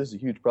 well, this is a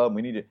huge problem.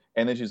 We need to,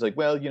 and then she's like,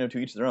 well, to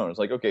each their own. It's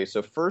like, okay,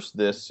 so first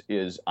this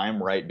is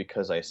I'm right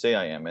because I say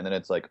I am. And then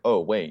it's like,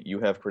 oh, wait,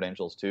 you have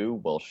credentials too?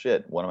 Well,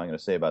 shit, what am I going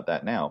to say about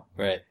that now?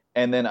 Right.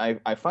 And then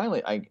I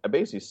finally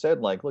basically said,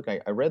 like, look,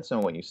 I read some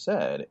of what you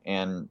said,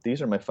 and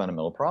these are my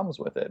fundamental problems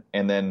with it.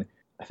 And then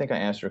I think I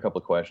asked her a couple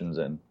of questions,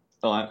 and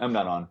I'm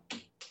not on.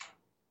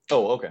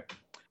 Oh, okay.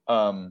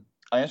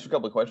 I asked her a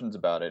couple of questions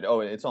about it.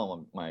 Oh, it's all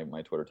on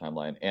my Twitter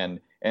timeline. And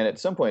at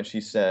some point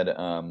she said,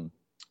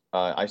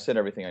 I said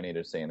everything I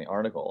needed to say in the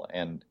article.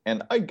 And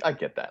I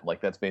get that.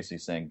 Like, that's basically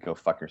saying, go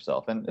fuck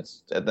yourself. And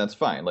that's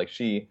fine. Like,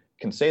 she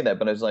can say that.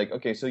 But I was like,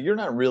 okay, so you're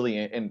not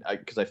really,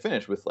 because I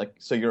finished with, like,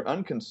 so you're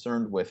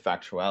unconcerned with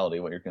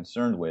factuality. What you're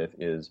concerned with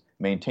is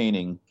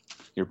maintaining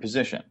your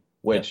position,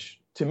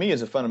 which to me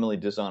is a fundamentally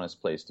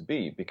dishonest place to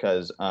be,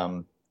 because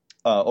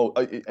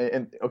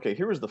okay,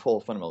 here was the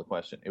full fundamental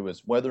question. It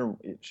was whether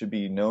it should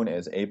be known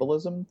as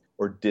ableism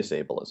or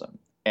disableism.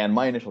 And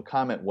my initial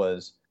comment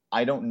was,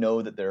 I don't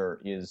know that there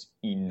is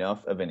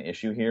enough of an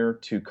issue here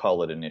to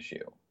call it an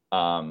issue.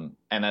 And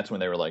that's when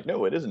they were like,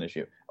 no, it is an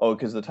issue. Oh,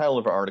 because the title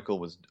of our article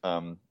was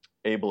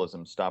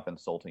Ableism, Stop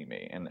Insulting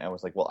Me. And I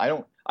was like, well, I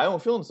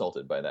don't feel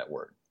insulted by that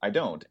word. I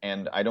don't.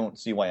 And I don't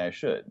see why I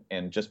should.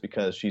 And just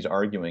because she's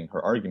arguing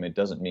her argument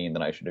doesn't mean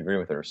that I should agree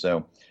with her.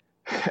 So,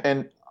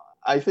 and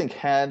I think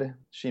had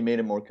she made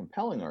a more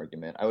compelling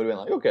argument, I would have been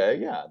like, okay,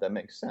 yeah, that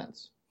makes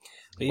sense.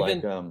 But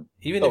even go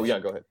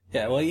ahead.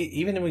 Yeah, well,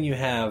 even when you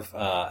have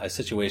a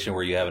situation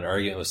where you have an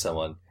argument with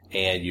someone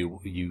and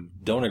you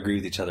don't agree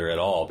with each other at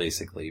all,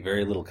 basically,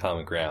 very little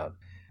common ground.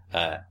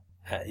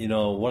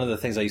 One of the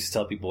things I used to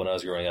tell people when I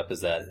was growing up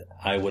is that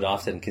I would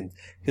often,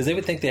 because they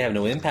would think they have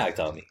no impact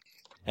on me.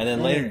 And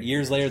then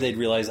years later, they'd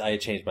realize I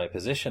had changed my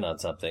position on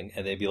something,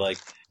 and they'd be like,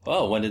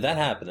 oh, when did that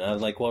happen? And I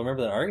was like, well,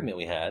 remember that argument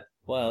we had?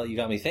 Well, you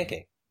got me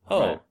thinking. Oh,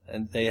 right.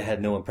 And they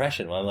had no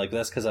impression. Well, I'm like,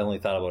 that's because I only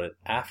thought about it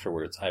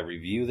afterwards. I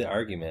review the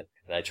argument,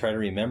 and I try to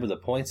remember the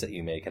points that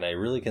you make, and I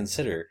really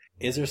consider,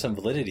 is there some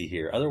validity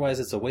here? Otherwise,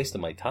 it's a waste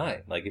of my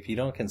time. Like, if you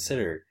don't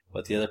consider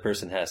what the other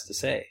person has to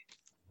say,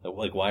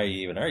 like, why are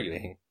you even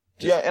arguing?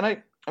 Yeah, and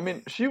I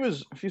mean, she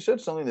said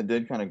something that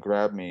did kind of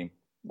grab me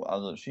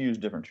well, she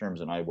used different terms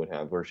than I would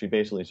have, where she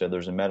basically said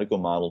there's a medical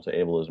model to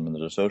ableism and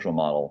there's a social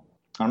model.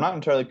 I'm not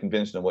entirely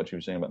convinced of what she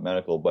was saying about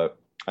medical, but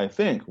I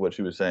think what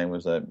she was saying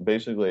was that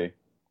basically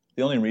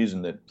the only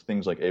reason that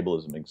things like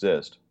ableism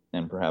exist,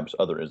 and perhaps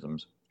other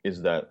isms,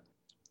 is that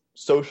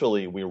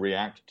socially we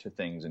react to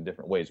things in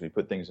different ways. We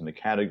put things into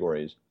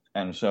categories,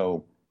 and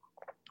so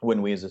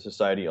when we as a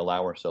society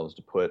allow ourselves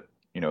to put,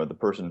 the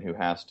person who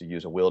has to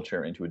use a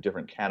wheelchair into a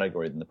different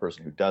category than the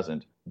person who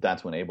doesn't,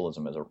 that's when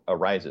ableism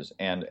arises.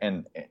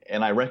 And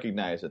I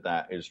recognize that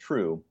that is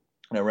true,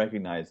 and I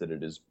recognize that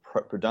it is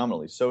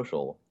predominantly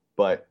social,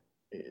 but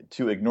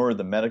to ignore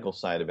the medical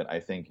side of it,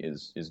 I think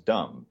is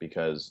dumb,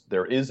 because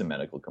there is a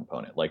medical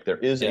component. Like, there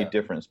is a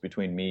difference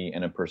between me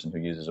and a person who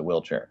uses a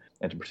wheelchair,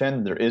 and to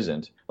pretend there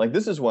isn't, like,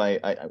 this is why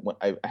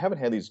I haven't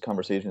had these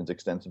conversations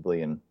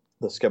extensively in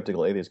the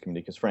skeptical atheist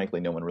community, because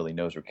frankly, no one really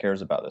knows or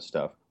cares about this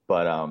stuff.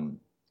 But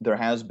there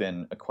has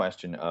been a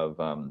question of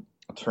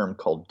a term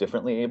called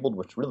differently abled,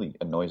 which really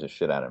annoys the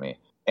shit out of me,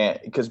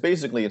 because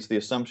basically it's the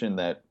assumption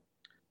that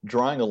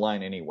drawing a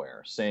line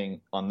anywhere, saying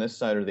on this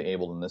side are the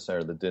abled and this side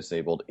are the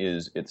disabled,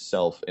 is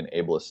itself an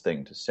ableist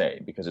thing to say,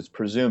 because it's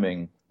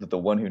presuming that the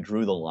one who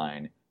drew the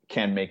line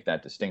can make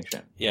that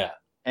distinction. Yeah.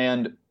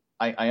 And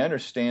I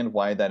understand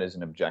why that is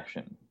an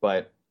objection,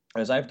 but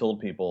as I've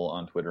told people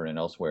on Twitter and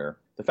elsewhere,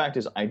 the fact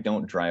is I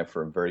don't drive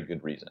for a very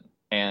good reason.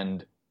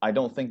 And I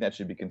don't think that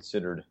should be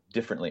considered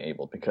differently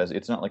abled, because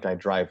it's not like I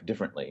drive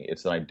differently,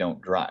 it's that I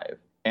don't drive.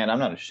 And I'm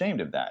not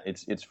ashamed of that.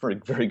 It's for a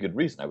very good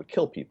reason. I would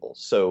kill people.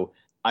 So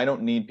I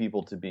don't need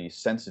people to be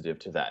sensitive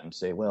to that and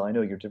say, well, I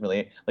know you're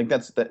differently, like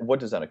what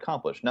does that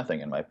accomplish? Nothing,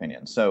 in my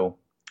opinion. So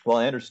while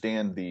I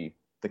understand the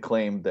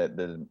claim that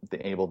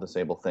the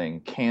able-disabled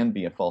thing can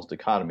be a false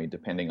dichotomy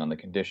depending on the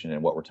condition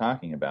and what we're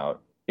talking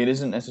about, it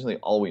isn't necessarily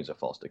always a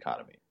false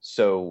dichotomy.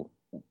 So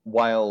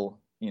while,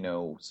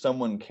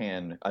 someone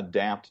can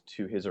adapt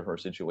to his or her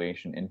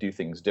situation and do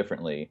things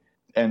differently,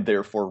 and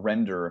therefore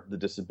render the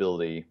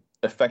disability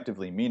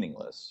effectively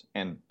meaningless,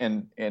 and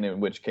in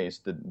which case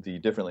the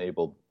differently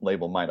abled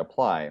label might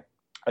apply,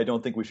 I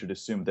don't think we should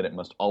assume that it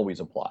must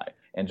always apply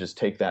and just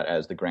take that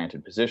as the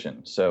granted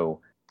position. So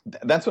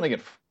that's when I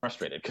get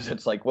frustrated, because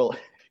it's like, well,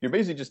 you're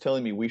basically just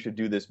telling me we should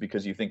do this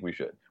because you think we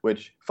should,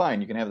 which, fine,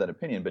 you can have that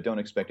opinion, but don't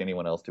expect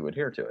anyone else to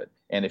adhere to it.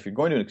 And if you're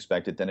going to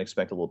expect it, then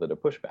expect a little bit of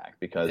pushback,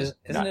 because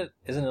isn't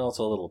it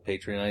also a little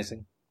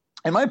patronizing?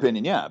 In my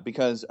opinion, yeah,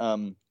 because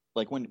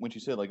like when she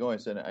said, like, oh, I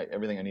said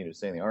everything I needed to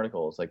say in the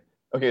article, it's like,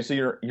 okay, so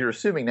you're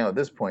assuming now at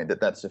this point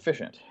that that's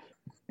sufficient.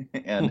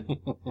 And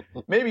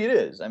maybe it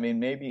is. I mean,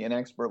 maybe an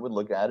expert would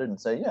look at it and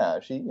say, yeah,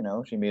 she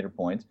made her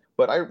points.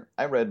 But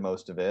I read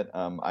most of it.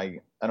 I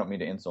don't mean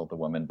to insult the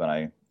woman, but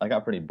I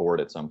got pretty bored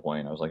at some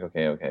point. I was like,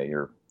 okay,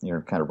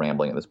 you're kind of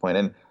rambling at this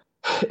point.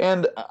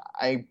 And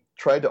I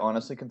tried to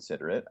honestly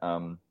consider it.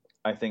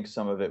 I think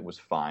some of it was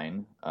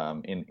fine,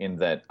 in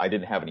that I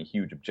didn't have any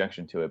huge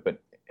objection to it,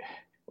 but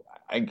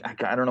I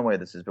don't know why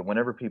this is, but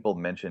whenever people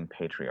mention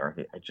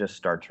patriarchy, I just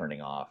start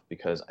turning off,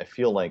 because I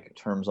feel like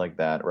terms like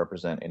that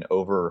represent an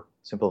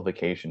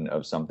oversimplification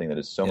of something that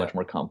is so much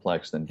more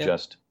complex than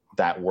just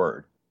that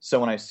word. So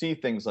when I see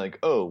things like,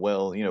 oh,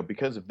 well,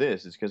 because of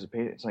this, it's because of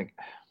patriarchy, it's like,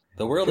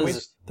 the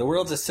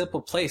world's a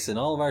simple place, and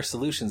all of our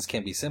solutions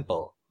can be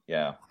simple.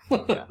 Yeah.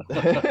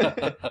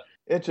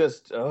 It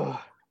just,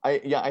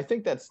 I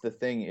think that's the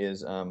thing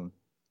is,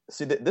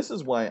 see, this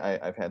is why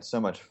I've had so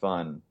much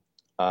fun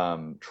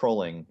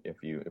trolling, if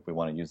we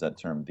want to use that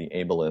term, the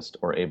ableist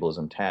or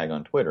ableism tag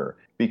on Twitter,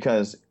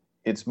 because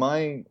it's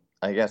my,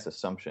 I guess,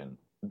 assumption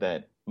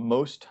that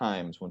most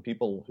times when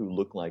people who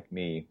look like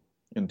me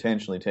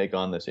intentionally take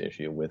on this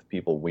issue with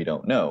people we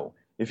don't know,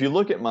 if you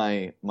look at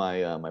my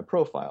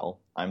profile,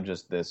 I'm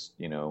just this,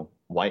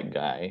 white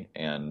guy,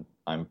 and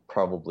I'm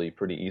probably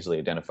pretty easily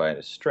identified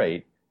as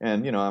straight.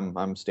 And,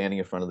 I'm standing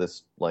in front of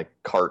this, like,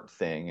 cart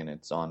thing, and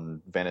it's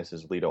on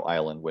Venice's Lido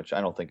Island, which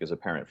I don't think is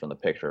apparent from the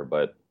picture,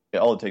 but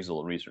all it takes is a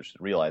little research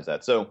to realize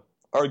that. So,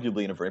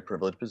 arguably in a very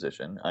privileged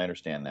position, I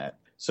understand that.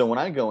 So when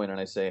I go in and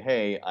I say,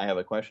 hey, I have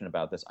a question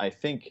about this, I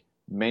think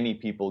many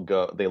people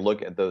they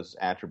look at those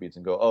attributes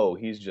and go, oh,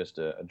 he's just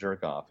a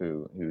jerk-off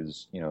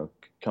who's,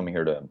 coming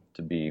here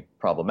to be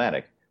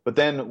problematic. But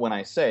then when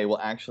I say, well,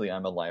 actually,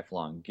 I'm a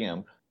lifelong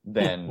gimp,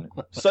 then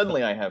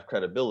suddenly I have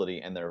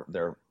credibility, and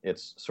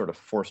it's sort of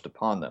forced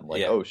upon them.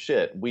 Like, oh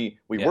shit, we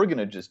were going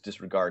to just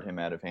disregard him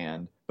out of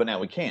hand, but now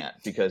we can't,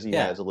 because he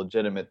has a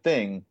legitimate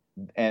thing.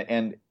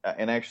 And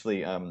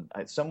actually,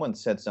 someone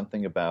said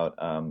something about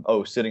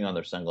sitting on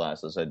their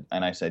sunglasses, and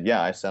I said,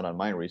 yeah, I sat on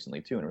mine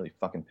recently too, and it really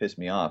fucking pissed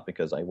me off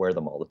because I wear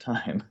them all the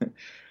time.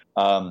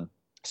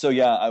 So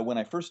yeah, when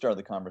I first started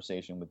the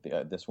conversation with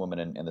this woman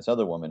and this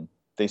other woman,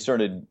 they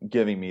started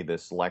giving me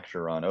this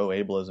lecture on,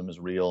 ableism is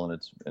real and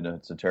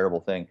it's a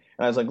terrible thing.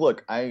 And I was like,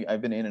 look,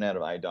 I've been in and out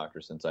of eye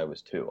doctors since I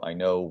was 2. I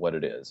know what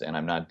it is, and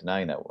I'm not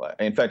denying that.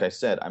 In fact, I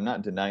said I'm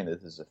not denying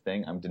that this is a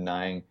thing. I'm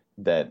denying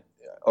that.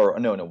 Or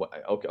no.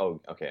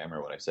 Okay. I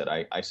remember what I said.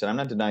 I said I'm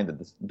not denying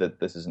that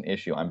this is an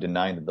issue. I'm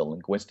denying that the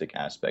linguistic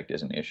aspect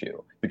is an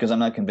issue, because I'm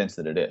not convinced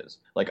that it is.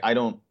 Like, I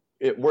don't.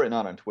 were it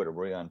not on Twitter,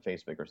 were it on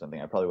Facebook or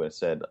something, I probably would have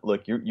said,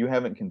 look, you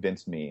haven't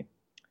convinced me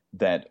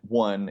that,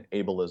 one,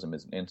 ableism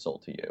is an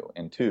insult to you,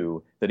 and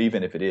two, that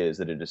even if it is,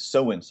 that it is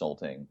so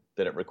insulting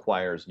that it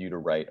requires you to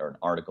write an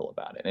article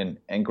about it.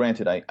 And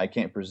granted, I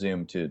can't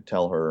presume to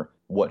tell her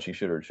what she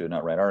should or should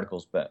not write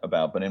articles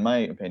about, but in my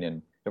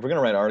opinion, if we're going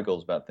to write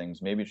articles about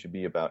things, maybe it should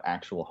be about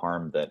actual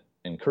harm that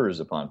incurs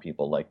upon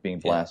people, like being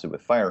blasted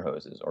with fire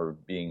hoses or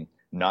being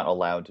not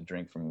allowed to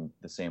drink from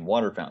the same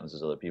water fountains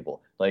as other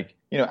people. Like,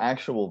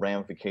 actual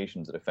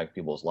ramifications that affect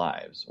people's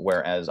lives.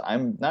 Whereas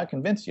I'm not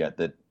convinced yet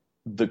that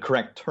the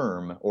correct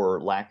term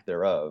or lack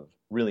thereof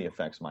really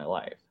affects my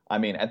life. I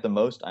mean, at the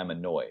most, I'm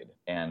annoyed.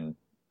 And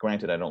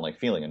granted, I don't like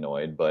feeling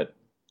annoyed, but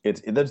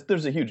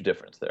there's a huge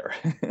difference there.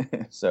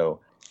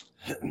 So...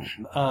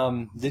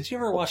 did you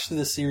ever watch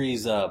the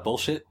series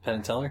Bullshit, Penn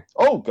and Teller?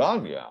 Oh,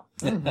 God, yeah.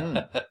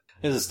 Mm-hmm.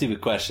 It's a stupid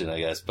question, I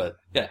guess, but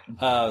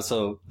yeah.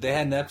 So they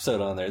had an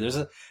episode on there.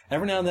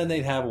 Every now and then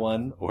they'd have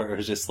one where it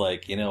was just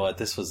like, you know what,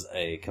 this was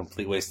a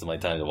complete waste of my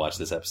time to watch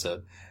this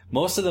episode.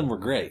 Most of them were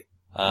great.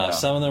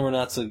 Some of them were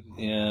not so,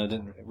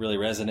 didn't really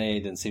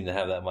resonate, didn't seem to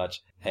have that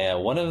much.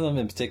 And one of them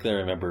in particular I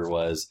remember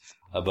was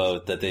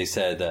about that they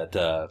said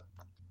that,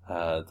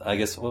 I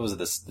guess, what was it,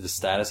 the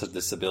status of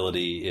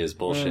disability is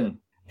bullshit.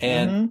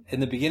 And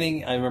in the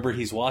beginning, I remember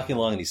he's walking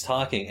along and he's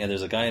talking, and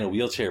there's a guy in a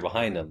wheelchair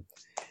behind him.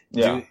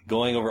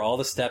 Going over all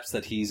the steps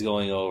that he's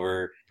going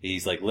over.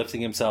 He's like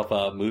lifting himself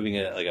up,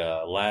 moving like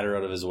a ladder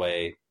out of his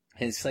way.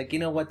 And it's like, you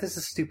know what? This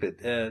is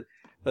stupid.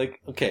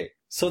 Okay,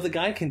 so the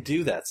guy can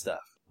do that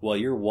stuff while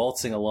you're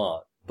waltzing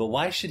along. But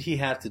why should he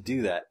have to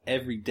do that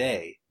every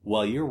day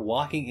while you're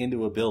walking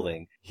into a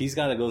building? He's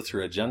got to go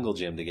through a jungle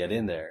gym to get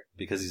in there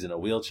because he's in a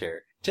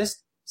wheelchair.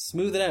 Just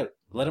smooth it out.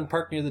 Let him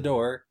park near the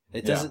door.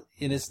 It doesn't,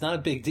 and it's not a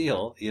big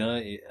deal.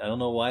 I don't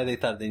know why they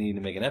thought they needed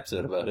to make an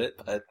episode about it,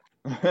 but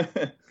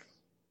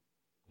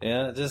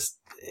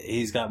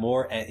he's got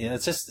more,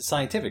 it's just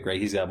scientific, right?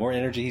 He's got more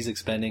energy he's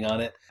expending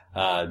on it,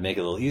 make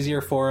it a little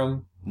easier for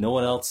him. No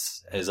one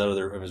else is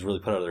really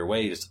put out of their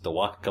way. You just have to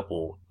walk a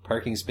couple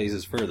parking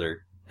spaces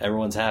further.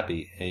 Everyone's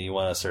happy, and you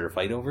want to start a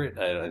fight over it?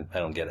 I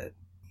don't get it.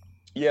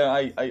 Yeah,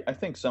 I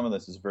think some of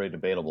this is very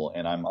debatable,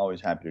 and I'm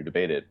always happy to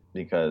debate it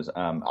because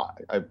I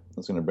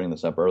was going to bring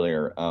this up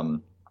earlier.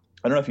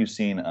 I don't know if you've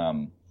seen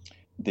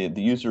the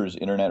user's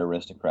Internet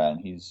Aristocrat.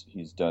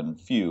 He's done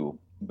few,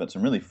 but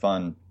some really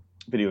fun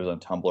videos on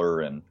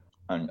Tumblr and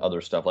on other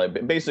stuff,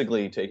 like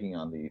basically taking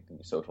on the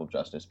social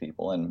justice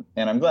people. And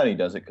I'm glad he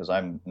does it because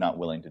I'm not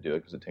willing to do it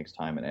because it takes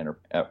time and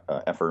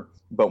effort.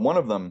 But one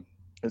of them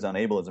is on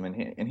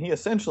ableism, and he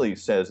essentially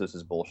says this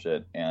is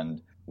bullshit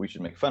and we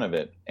should make fun of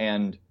it.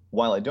 And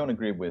while I don't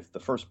agree with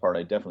the first part,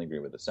 I definitely agree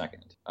with the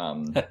second.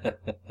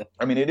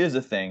 I mean, it is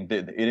a thing.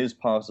 It is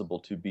possible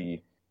to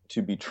be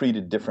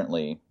treated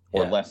differently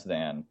or less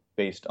than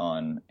based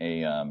on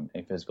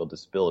a physical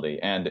disability.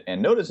 And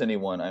notice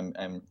anyone,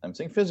 I'm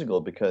saying physical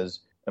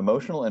because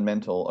emotional and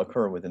mental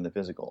occur within the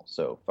physical.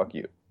 So fuck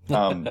you.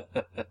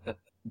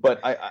 But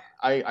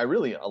I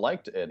really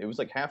liked it. It was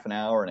like half an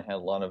hour and it had a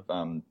lot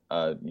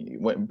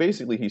of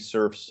basically he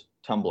surfs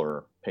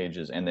Tumblr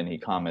pages and then he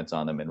comments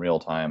on them in real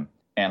time.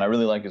 And I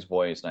really like his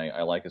voice and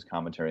I like his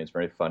commentary. It's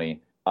very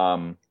funny.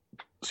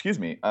 Excuse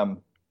me.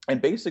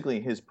 And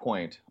basically his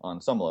point on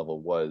some level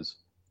was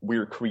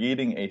we're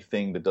creating a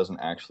thing that doesn't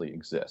actually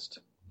exist.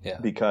 Yeah.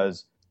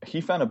 Because he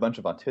found a bunch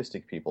of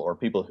autistic people or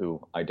people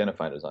who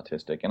identified as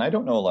autistic. And I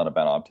don't know a lot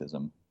about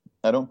autism.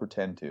 I don't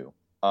pretend to.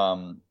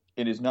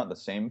 It is not the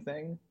same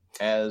thing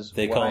as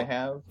I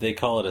have. They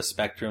call it a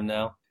spectrum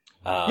now.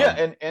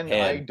 And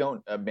I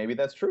don't, maybe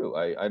that's true.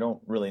 I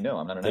don't really know.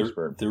 I'm not an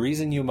expert. The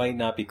reason you might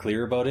not be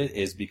clear about it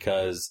is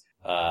because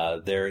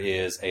there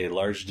is a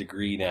large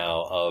degree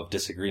now of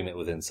disagreement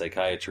within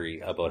psychiatry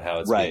about how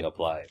it's being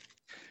applied.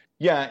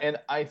 Yeah, and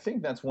I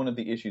think that's one of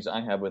the issues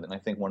I have with it, and I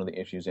think one of the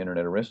issues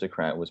Internet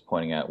Aristocrat was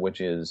pointing out, which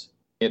is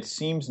it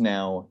seems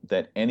now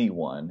that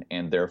anyone,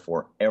 and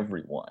therefore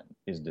everyone,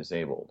 is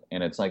disabled.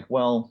 And it's like,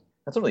 well,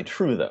 that's not really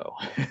true, though.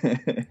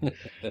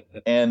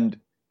 and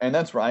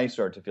that's where I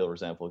start to feel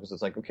resentful, because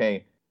it's like,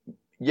 okay,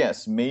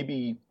 yes,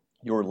 maybe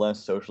you're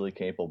less socially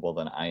capable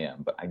than I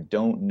am, but I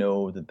don't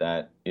know that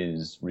that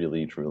is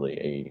really,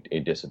 truly a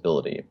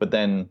disability. But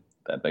then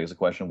that begs the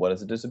question, what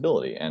is a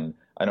disability? And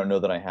I don't know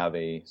that I have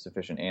a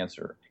sufficient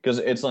answer. Because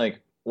it's like,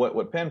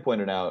 what Penn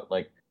pointed out,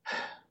 like,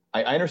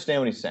 I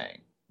understand what he's saying.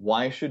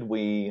 Why should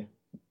we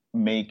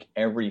make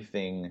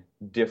everything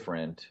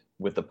different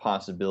with the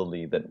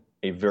possibility that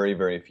a very,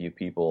 very few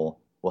people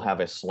will have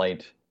a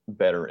slight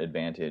better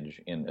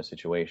advantage in a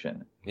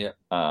situation? Yeah.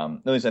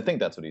 At least I think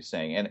that's what he's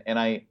saying. And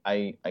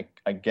I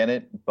get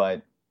it,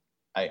 but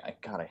I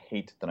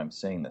hate that I'm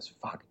saying this.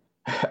 Fuck.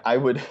 I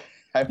would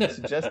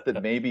suggest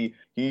that maybe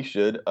he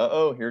should,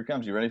 here it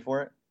comes. You ready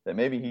for it? That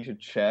maybe he should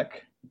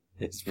check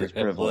his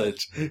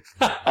privilege.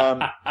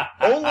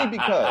 Only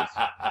because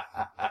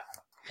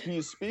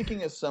he's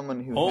speaking as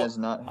someone who has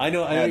not. I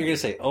know what you're going to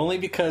say. Only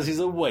because he's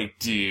a white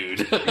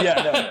dude.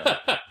 Yeah,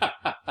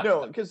 no.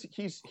 No, because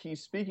he's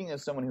speaking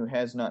as someone who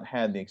has not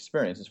had the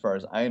experience, as far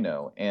as I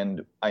know.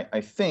 And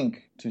I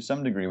think, to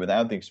some degree,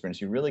 without the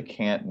experience, you really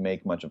can't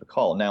make much of a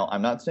call. Now,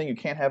 I'm not saying you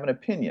can't have an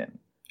opinion.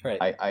 Right.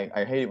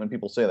 I hate it when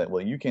people say that.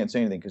 Well, you can't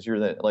say anything because you're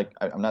that. Like,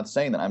 I'm not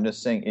saying that. I'm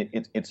just saying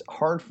it's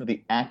hard for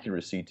the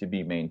accuracy to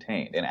be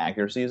maintained, and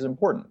accuracy is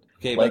important.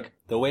 Okay, like but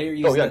the way you're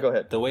using go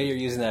ahead. The way you're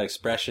using that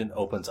expression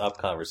opens up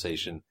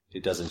conversation.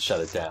 It doesn't shut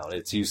it down.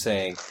 It's you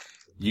saying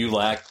you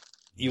lack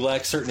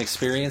certain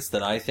experience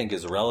that I think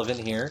is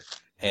relevant here,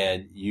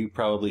 and you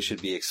probably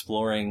should be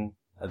exploring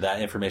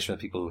that information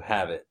with people who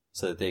have it,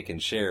 so that they can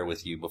share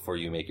with you before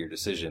you make your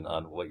decision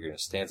on what your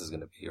stance is going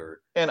to be.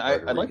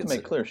 I'd like to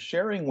make clear,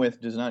 sharing with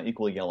does not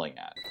equal yelling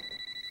at.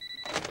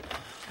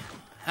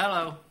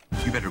 Hello.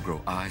 You better grow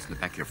eyes in the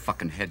back of your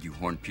fucking head, you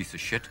horned piece of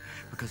shit,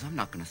 because I'm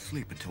not gonna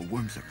sleep until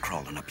worms are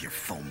crawling up your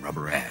foam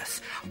rubber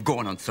ass. I'm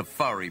going on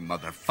safari,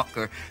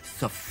 motherfucker.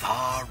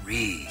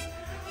 Safari.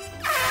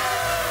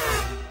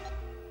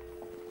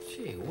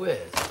 Gee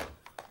whiz.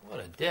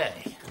 What a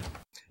day.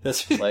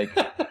 That's like...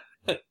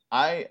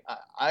 I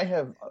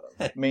have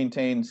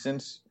maintained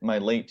since my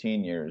late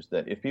teen years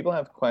that if people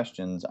have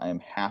questions, I am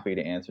happy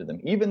to answer them,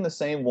 even the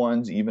same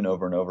ones, even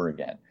over and over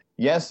again.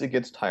 Yes, it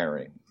gets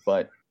tiring,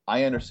 but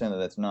I understand that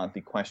that's not the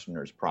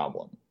questioner's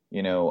problem.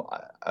 You know,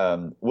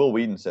 Will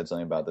Wheaton said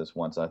something about this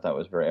once I thought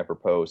was very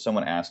apropos.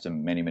 Someone asked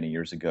him many, many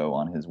years ago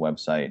on his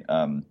website,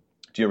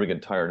 do you ever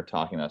get tired of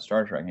talking about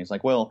Star Trek? And he's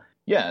like, well,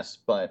 yes,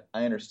 but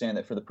I understand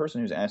that for the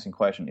person who's asking a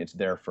question, it's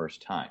their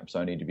first time, so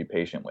I need to be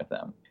patient with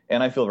them.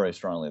 And I feel very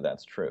strongly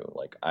that's true.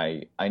 Like,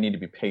 I need to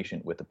be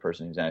patient with the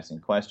person who's asking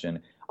a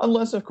question,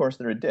 unless, of course,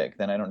 they're a dick.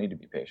 Then I don't need to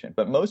be patient.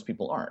 But most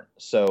people aren't.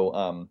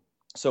 So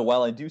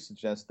while I do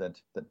suggest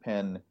that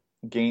Penn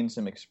gain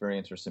some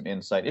experience or some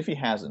insight, if he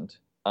hasn't,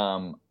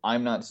 I'm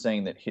not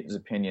saying that his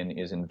opinion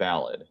is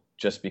invalid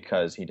just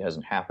because he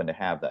doesn't happen to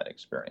have that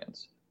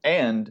experience.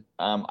 And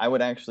I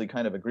would actually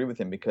kind of agree with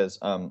him because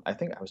I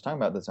think I was talking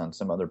about this on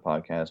some other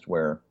podcast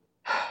where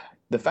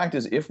the fact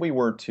is if we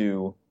were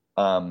to,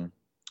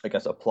 I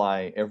guess,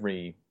 apply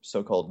every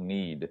so-called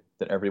need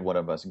that every one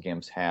of us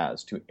GIMPs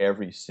has to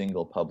every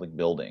single public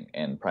building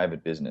and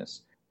private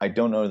business, I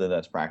don't know that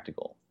that's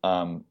practical.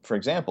 For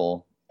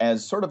example,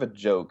 as sort of a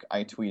joke,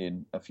 I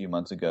tweeted a few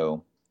months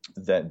ago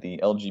that the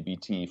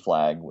LGBT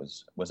flag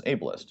was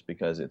ableist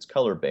because it's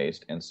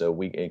color-based, and so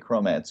we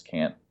achromats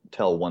can't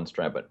tell one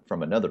stripe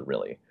from another,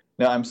 really.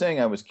 Now, I'm saying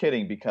I was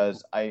kidding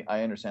because I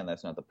understand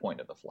that's not the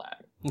point of the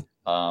flag.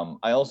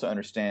 I also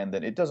understand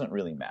that it doesn't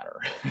really matter.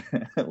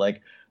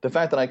 Like, the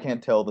fact that I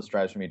can't tell the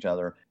stripes from each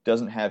other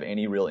doesn't have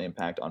any real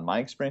impact on my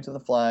experience of the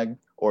flag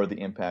or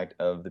the impact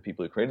of the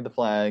people who created the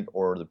flag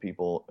or the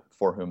people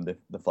for whom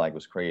the flag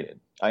was created.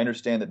 I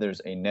understand that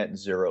there's a net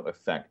zero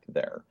effect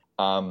there.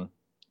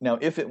 Now,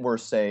 if it were,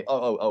 say,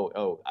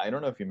 I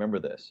don't know if you remember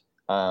this.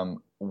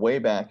 Way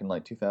back in,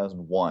 like,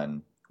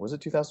 2001, was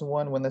it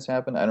 2001 when this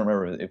happened? I don't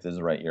remember if this is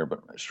the right year,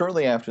 but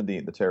shortly after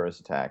the terrorist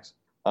attacks,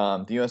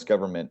 the U.S.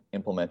 government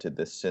implemented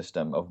this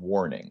system of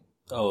warning.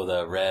 Oh,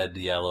 the red,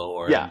 yellow,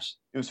 orange. Yeah,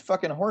 it was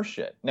fucking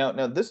horseshit.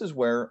 Now, this is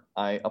where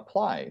I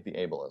apply the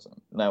ableism.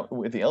 Now,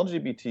 with the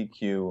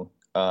LGBTQ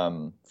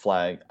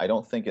flag, I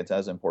don't think it's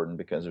as important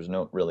because there's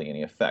not really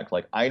any effect.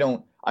 Like, I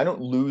don't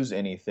lose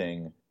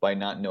anything by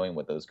not knowing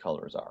what those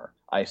colors are.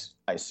 I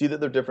see that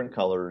they're different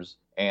colors,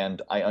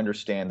 and I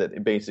understand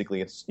that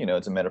basically it's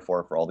a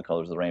metaphor for all the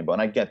colors of the rainbow,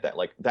 and I get that.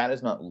 Like, that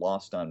is not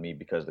lost on me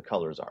because the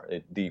colors are.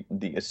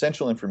 The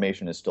essential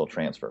information is still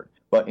transferred.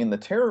 But in the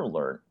terror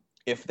alert,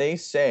 if they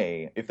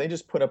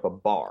just put up a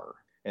bar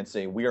and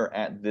say we are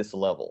at this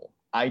level,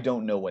 I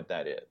don't know what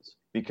that is,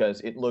 because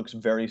it looks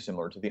very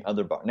similar to the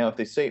other bar. Now, if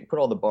they say put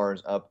all the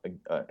bars up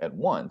at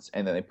once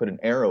and then they put an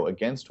arrow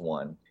against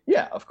one,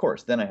 yeah, of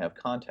course, then I have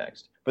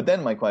context. But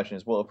then my question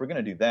is, well, if we're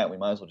going to do that, we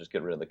might as well just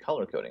get rid of the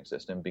color coding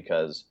system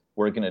because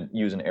we're going to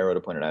use an arrow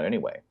to point it out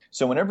anyway.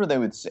 So whenever they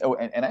would say,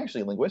 and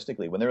actually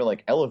linguistically, when they were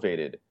like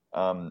elevated,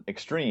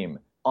 extreme,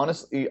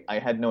 honestly, I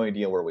had no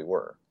idea where we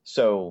were.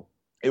 So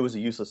it was a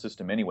useless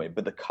system anyway,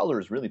 but the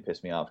colors really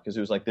pissed me off because it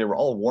was like they were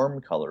all warm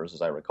colors,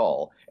 as I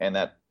recall, and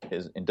that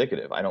is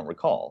indicative. I don't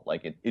recall.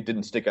 Like, it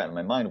didn't stick out in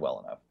my mind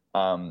well enough.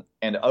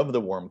 And of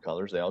the warm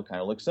colors, they all kind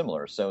of look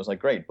similar. So I was like,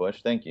 great,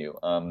 Bush, thank you.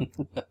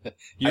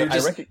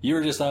 You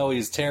were just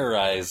always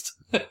terrorized.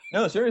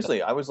 No,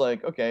 seriously. I was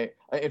like, okay.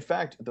 In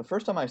fact, the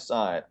first time I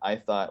saw it, I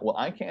thought, well,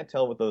 I can't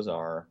tell what those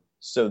are,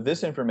 so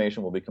this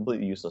information will be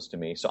completely useless to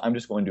me, so I'm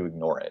just going to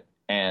ignore it.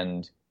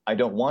 And I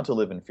don't want to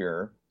live in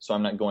fear, so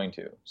I'm not going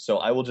to. So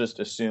I will just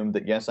assume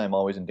that, yes, I'm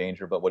always in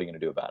danger, but what are you going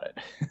to do about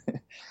it?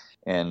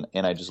 and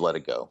I just let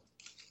it go.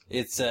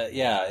 It's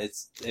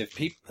if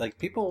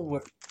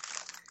people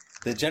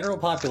the general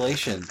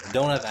population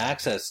don't have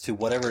access to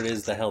whatever it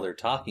is the hell they're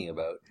talking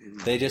about.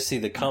 They just see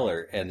the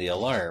color and the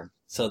alarm.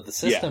 So the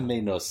system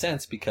made no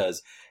sense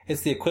because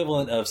it's the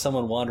equivalent of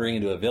someone wandering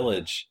into a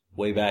village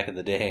way back in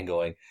the day and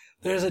going,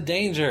 there's a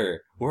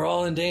danger. We're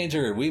all in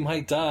danger. We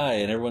might die.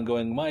 And everyone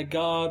going, my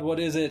God, what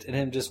is it? And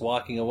him just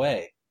walking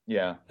away.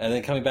 Yeah. And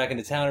then coming back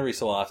into town every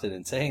so often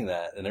and saying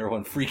that and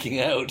everyone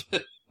freaking out.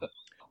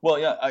 Well,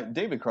 yeah,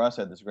 David Cross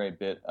had this great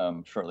bit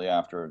shortly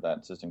after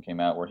that system came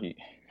out where it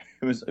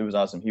was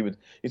awesome.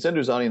 He said to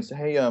his audience,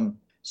 "Hey,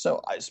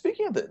 so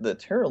speaking of the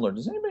terror alert,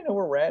 does anybody know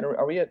where we're at?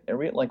 Are we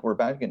at like we're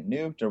about to get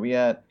nuked? Are we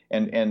at?"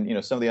 And you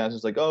know, some of the audience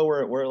is like, "Oh,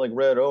 we're like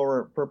red, oh,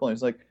 we're purple." And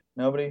he's like,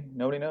 Nobody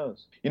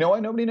knows. You know why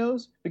nobody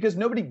knows? Because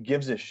nobody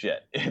gives a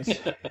shit.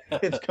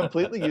 It's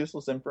completely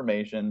useless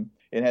information.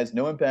 It has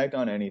no impact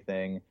on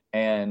anything,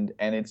 and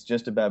it's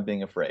just about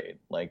being afraid.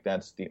 Like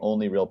that's the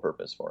only real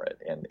purpose for it.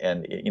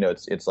 And you know,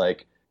 it's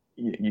like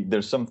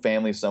there's some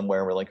family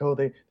somewhere where like, oh,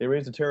 they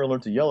raised the terror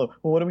alert to yellow.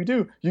 Well, what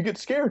do? You get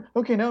scared.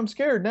 Okay, now I'm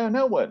scared.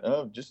 Now what?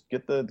 Oh, just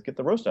get the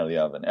roast out of the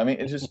oven. I mean,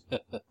 it's just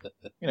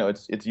you know,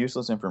 it's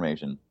useless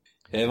information.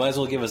 It might as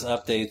well give us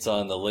updates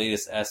on the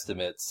latest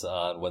estimates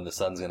on when the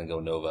sun's going to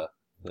go nova.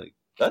 Like,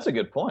 that's a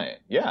good point.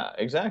 Yeah,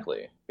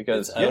 exactly.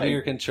 Because it's out of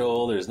your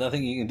control. There's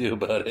nothing you can do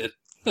about it.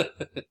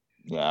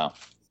 Yeah.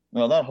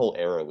 Well, that whole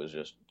era was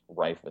just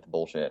rife with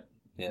bullshit.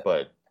 Yeah.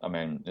 But I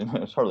mean,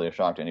 it's hardly a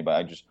shock to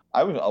anybody.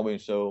 I was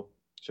always so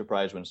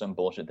surprised when some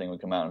bullshit thing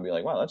would come out and be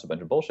like, "Wow, that's a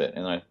bunch of bullshit,"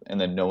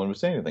 and then no one would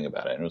say anything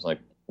about it. And it was like,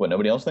 what?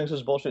 Nobody else thinks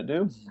this bullshit,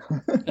 do?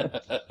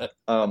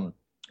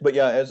 But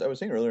yeah, as I was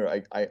saying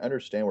earlier, I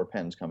understand where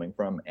Penn's coming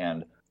from,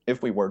 and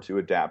if we were to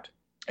adapt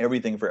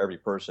everything for every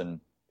person,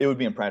 it would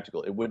be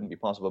impractical. It wouldn't be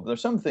possible. But there's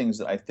some things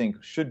that I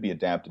think should be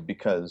adapted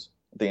because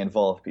they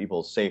involve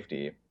people's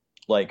safety.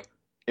 Like,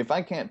 if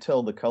I can't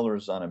tell the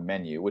colors on a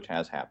menu, which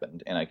has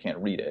happened, and I can't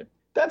read it,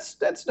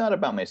 that's not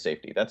about my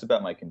safety. That's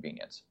about my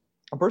convenience.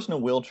 A person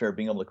in a wheelchair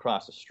being able to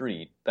cross the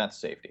street, that's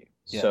safety.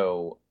 Yeah.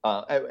 So,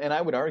 and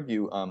I would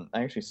argue, I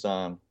actually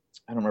saw,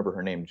 I don't remember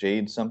her name,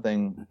 Jade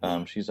something.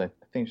 I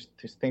think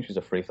she's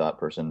a free thought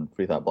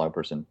blog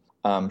person.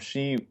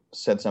 She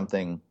said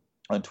something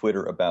on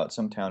Twitter about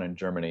some town in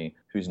Germany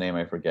whose name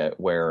I forget,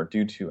 where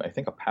due to, I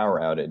think, a power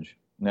outage.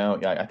 No,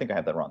 yeah, I think I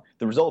had that wrong.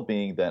 The result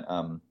being that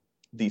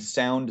the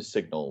sound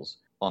signals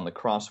on the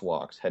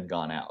crosswalks had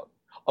gone out.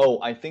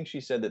 Oh, I think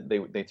she said that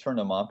they turned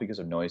them off because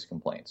of noise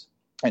complaints.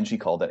 And she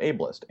called that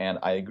ableist. And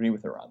I agree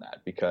with her on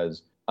that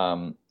because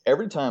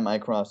every time I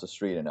cross the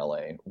street in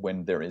LA,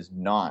 when there is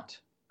not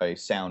a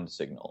sound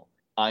signal,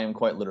 I am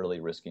quite literally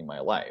risking my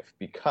life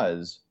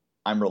because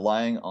I'm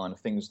relying on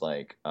things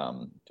like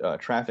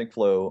traffic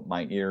flow,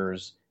 my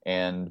ears,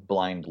 and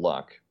blind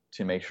luck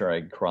to make sure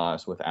I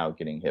cross without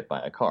getting hit by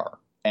a car.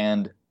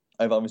 And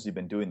I've obviously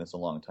been doing this a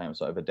long time,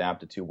 so I've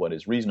adapted to what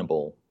is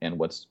reasonable and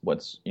what's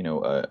you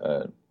know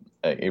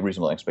a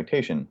reasonable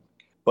expectation.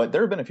 But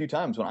there have been a few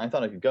times when I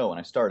thought I could go and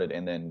I started,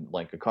 and then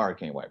like a car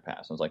came right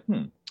past. I was like,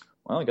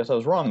 well, I guess I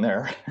was wrong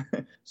there.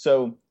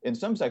 So in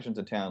some sections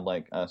of town,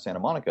 like Santa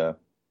Monica,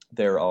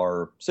 there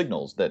are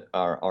signals that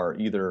are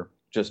either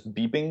just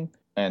beeping,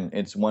 and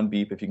it's one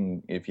beep if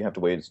you have to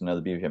wait, it's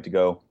another beep if you have to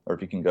go, or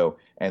if you can go,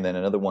 and then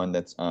another one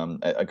that's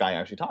a guy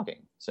actually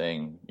talking,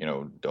 saying, you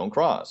know, don't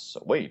cross,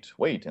 wait,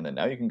 and then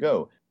now you can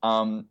go.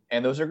 And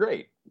those are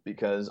great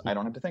because I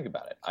don't have to think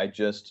about it. I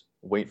just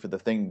wait for the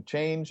thing to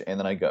change, and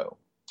then I go.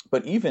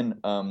 But even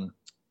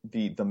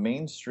the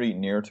main street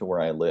near to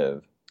where I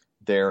live,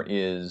 there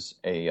is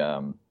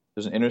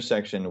there's an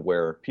intersection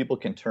where people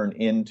can turn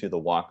into the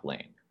walk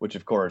lane, which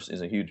of course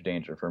is a huge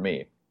danger for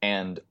me.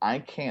 And I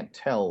can't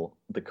tell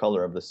the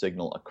color of the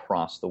signal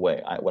across the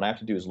way. What I have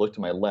to do is look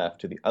to my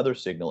left to the other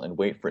signal and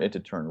wait for it to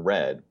turn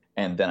red,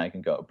 and then I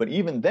can go. But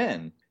even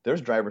then,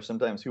 there's drivers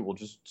sometimes who will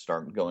just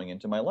start going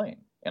into my lane,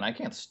 and I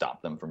can't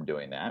stop them from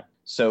doing that.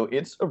 So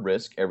it's a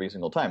risk every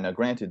single time. Now,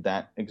 granted,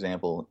 that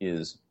example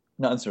is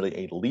not necessarily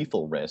a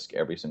lethal risk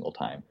every single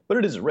time, but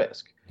it is a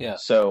risk. Yeah.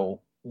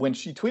 So when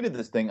she tweeted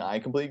this thing, I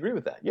completely agree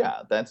with that.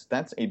 Yeah,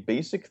 that's a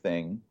basic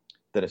thing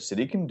that a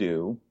city can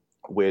do,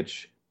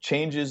 which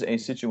changes a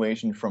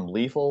situation from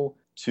lethal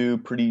to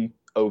pretty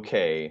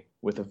okay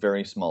with a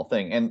very small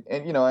thing. And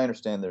you know, I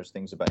understand there's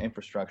things about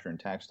infrastructure and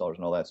tax dollars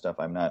and all that stuff.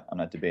 I'm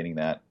not debating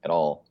that at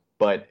all.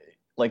 But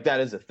like that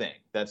is a thing.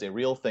 That's a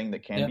real thing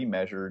that can be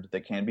measured,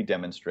 that can be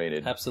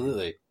demonstrated.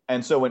 Absolutely.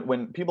 And so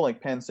when people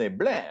like Penn say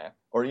blah,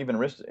 or even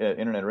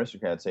internet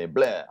aristocrats say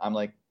blah, I'm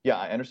like, yeah,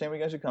 I understand where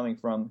you guys are coming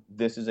from.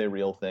 This is a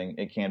real thing.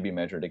 It can be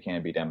measured. It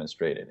can be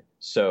demonstrated.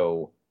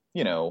 So,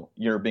 you know,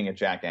 you're being a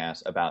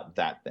jackass about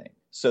that thing.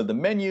 So the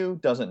menu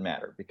doesn't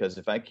matter because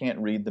if I can't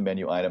read the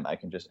menu item, I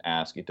can just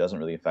ask. It doesn't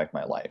really affect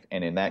my life.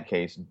 And in that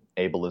case,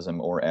 ableism,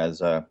 or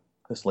as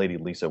this lady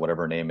Lisa,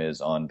 whatever her name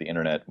is on the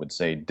internet, would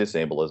say,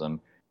 disableism.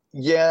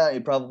 Yeah,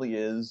 it probably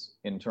is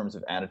in terms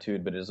of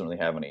attitude, but it doesn't really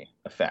have any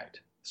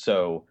effect.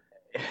 So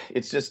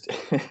it's just,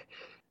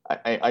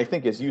 I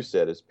think as you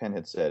said, as Penn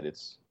had said,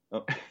 it's,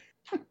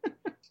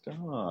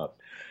 stop.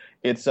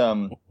 It's,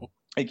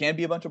 it can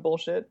be a bunch of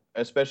bullshit,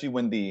 especially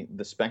when the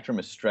spectrum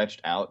is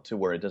stretched out to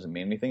where it doesn't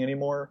mean anything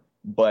anymore.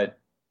 But,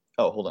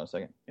 oh, hold on a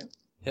second.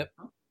 Yep.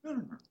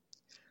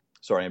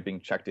 Sorry, I'm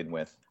being checked in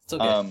with. It's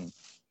okay.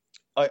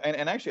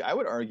 And actually, I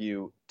would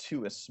argue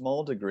to a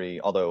small degree,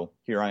 although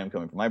here I am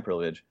coming from my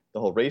privilege, the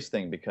whole race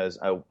thing, because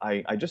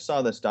I just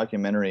saw this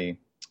documentary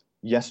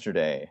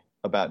yesterday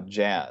about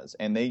jazz,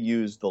 and they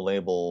used the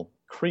label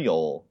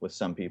Creole with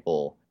some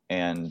people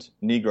and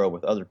Negro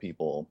with other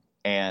people.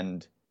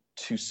 And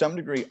to some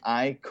degree,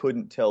 I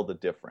couldn't tell the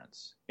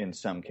difference in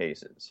some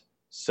cases.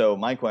 So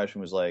my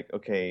question was like,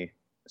 okay,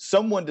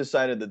 someone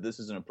decided that this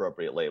is an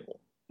appropriate label,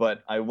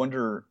 but I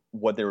wonder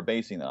what they were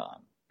basing that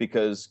on.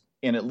 Because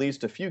in at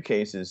least a few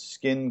cases,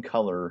 skin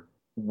color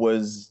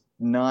was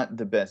not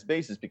the best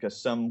basis because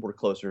some were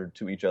closer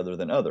to each other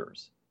than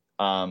others.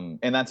 And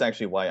that's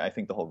actually why I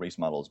think the whole race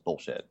model is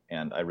bullshit.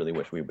 And I really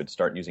wish we would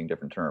start using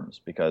different terms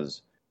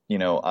because,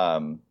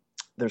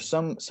 there's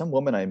some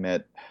woman I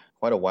met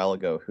quite a while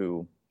ago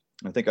who,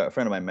 I think a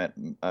friend of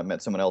mine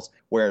met someone else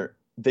where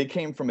they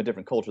came from a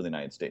different culture in the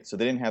United States. So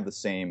they didn't have the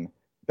same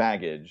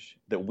baggage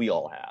that we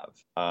all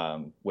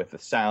have with the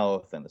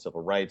South and the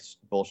civil rights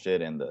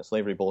bullshit and the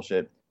slavery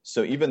bullshit.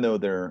 So even though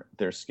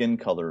their skin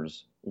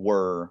colors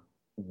were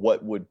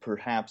what would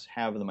perhaps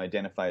have them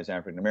identify as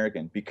African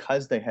American,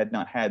 because they had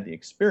not had the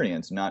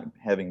experience, not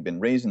having been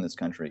raised in this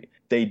country,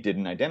 they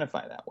didn't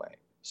identify that way.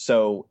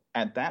 So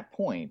at that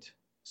point,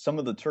 some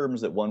of the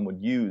terms that one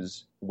would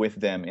use with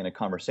them in a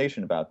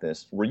conversation about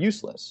this were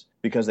useless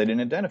because they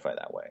didn't identify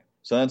that way.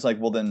 So that's like,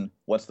 well, then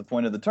what's the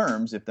point of the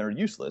terms if they're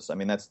useless? I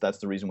mean, that's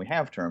the reason we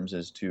have terms,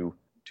 is to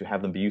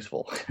have them be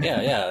useful.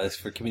 Yeah, it's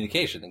for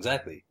communication,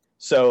 exactly.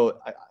 So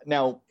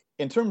now,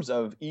 in terms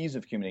of ease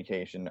of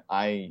communication,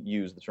 I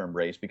use the term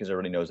race because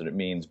everybody knows what it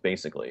means,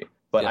 basically.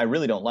 But I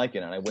really don't like it,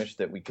 and I wish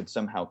that we could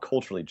somehow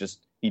culturally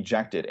just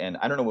eject it. And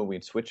I don't know what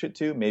we'd switch it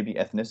to. Maybe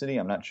ethnicity,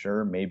 I'm not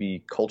sure.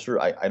 Maybe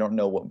culture. I don't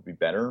know what would be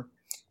better.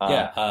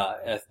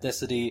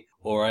 Ethnicity,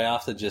 or I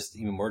often just,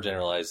 even more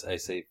generalized, I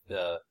say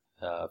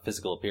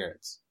physical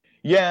appearance.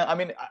 Yeah, I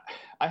mean,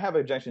 I have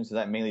objections to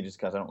that mainly just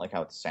because I don't like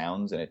how it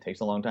sounds and it takes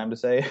a long time to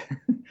say.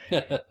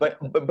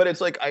 but it's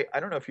like, I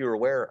don't know if you were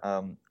aware,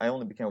 I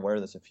only became aware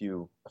of this a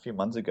few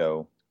months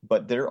ago,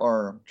 but there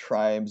are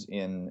tribes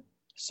in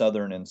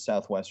southern and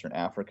southwestern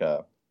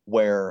Africa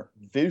where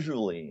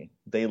visually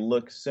they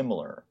look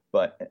similar,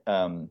 but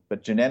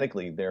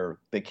genetically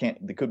they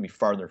could be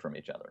farther from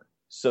each other.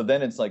 So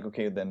then it's like,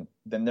 okay, then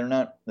they're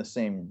not the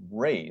same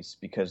race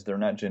because they're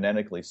not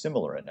genetically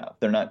similar enough.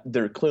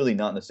 They're clearly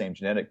not in the same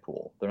genetic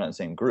pool. They're not in the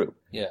same group.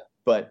 Yeah.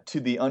 But to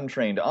the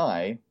untrained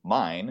eye,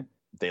 mine,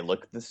 they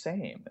look the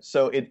same.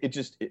 So it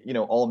just,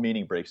 all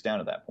meaning breaks down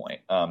at that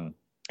point.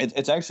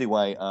 It's actually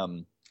why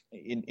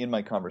in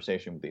my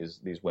conversation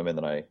with these women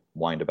that I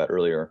whined about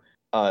earlier,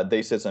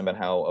 they said something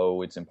about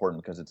how, it's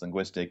important because it's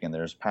linguistic and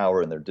there's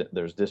power and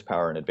there's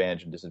dispower and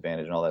advantage and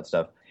disadvantage and all that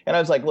stuff. And I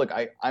was like, look,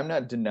 I'm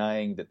not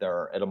denying that there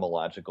are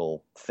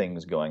etymological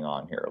things going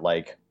on here.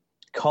 Like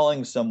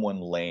calling someone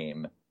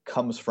lame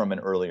comes from an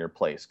earlier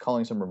place.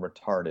 Calling someone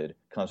retarded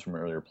comes from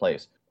an earlier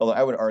place. Although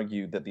I would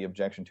argue that the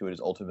objection to it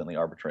is ultimately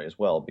arbitrary as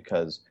well,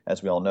 because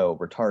as we all know,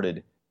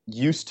 retarded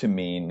used to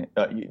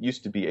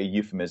be a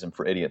euphemism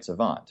for idiot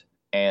savant.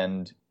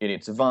 And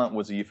idiot savant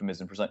was a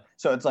euphemism for something.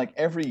 So it's like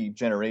every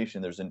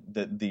generation,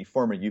 the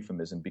former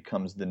euphemism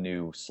becomes the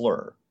new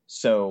slur.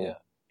 So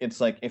it's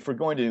like, if we're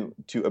going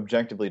to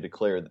objectively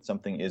declare that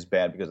something is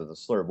bad because of the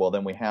slur, well,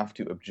 then we have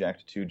to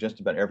object to just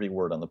about every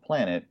word on the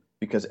planet,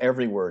 because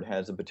every word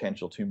has the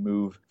potential to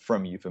move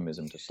from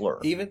euphemism to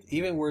slur.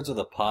 Even words with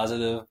a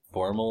positive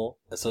formal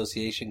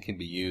association can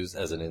be used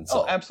as an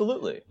insult. Oh,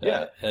 absolutely.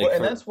 Yeah.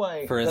 That's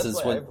why. For instance,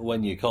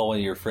 when you call one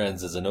of your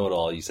friends as a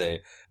know-it-all, you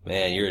say,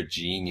 "Man, you're a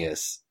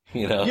genius."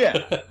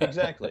 Yeah,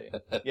 exactly.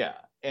 Yeah.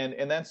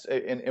 And that's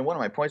one of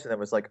my points to that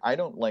was like, I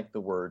don't like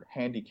the word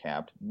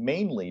handicapped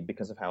mainly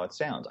because of how it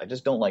sounds. I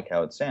just don't like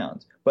how it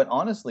sounds. But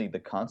honestly, the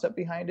concept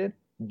behind it,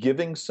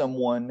 giving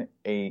someone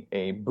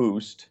a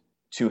boost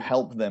to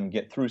help them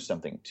get through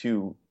something,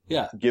 to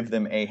give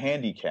them a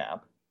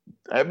handicap,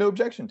 I have no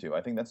objection to.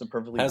 I think that's a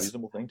perfectly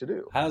reasonable thing to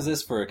do. How's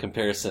this for a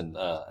comparison,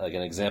 like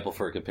an example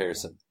for a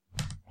comparison?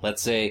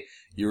 Let's say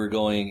you were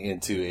going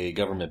into a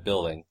government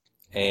building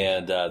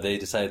and they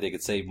decided they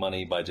could save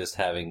money by just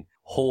having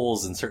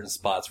holes in certain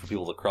spots for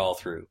people to crawl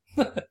through.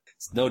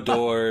 No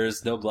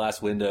doors, no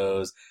glass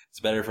windows. It's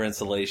better for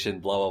insulation,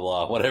 blah, blah,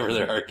 blah, whatever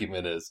their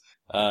argument is.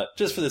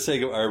 Just for the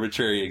sake of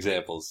arbitrary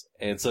examples.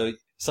 And so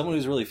someone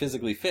who's really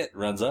physically fit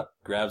runs up,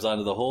 grabs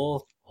onto the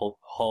hole,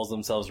 hauls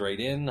themselves right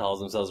in, hauls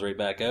themselves right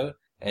back out.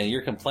 And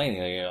you're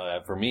complaining.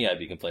 For me, I'd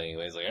be complaining.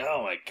 It's like,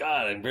 oh my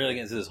God, I'm barely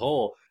getting to this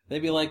hole. They'd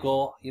be like,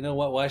 well, you know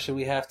what? Why should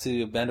we have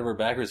to bend over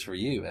backwards for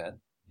you, man?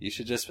 You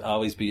should just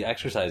always be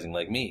exercising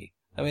like me.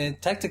 I mean,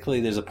 technically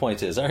there's a point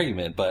to his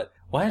argument, but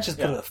why not just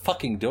put a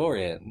fucking door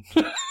in?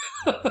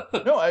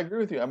 No, I agree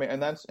with you. I mean,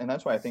 and that's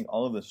why I think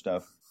all of this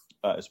stuff,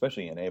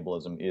 especially in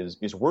ableism,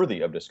 is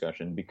worthy of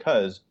discussion,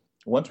 because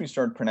once we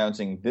start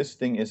pronouncing this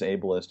thing is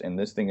ableist and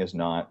this thing is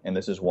not, and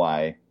this is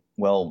why,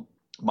 well,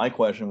 my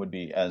question would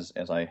be, as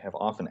I have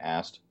often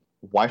asked,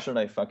 why should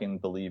I fucking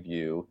believe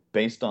you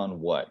based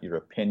on what? Your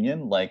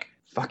opinion? Like,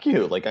 fuck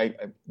you. Like,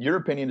 your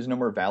opinion is no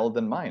more valid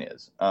than mine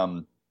is.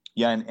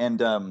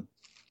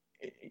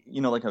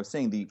 Like I was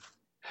saying,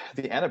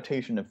 the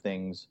adaptation of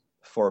things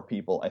for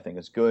people, I think,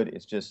 is good.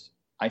 It's just,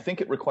 I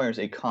think it requires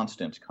a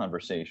constant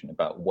conversation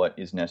about what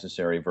is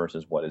necessary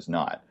versus what is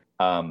not.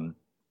 And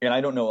I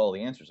don't know all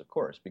the answers, of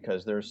course,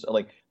 because there's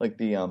like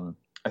the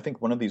I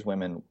think one of these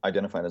women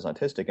identified as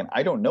autistic, and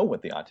I don't know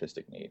what the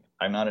autistic need.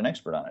 I'm not an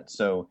expert on it.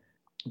 So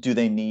do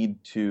they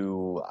need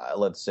to,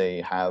 let's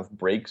say, have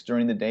breaks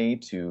during the day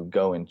to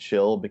go and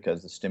chill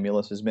because the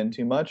stimulus has been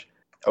too much?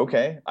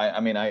 Okay. I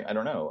mean, I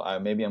don't know.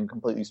 Maybe I'm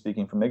completely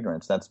speaking from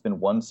ignorance. That's been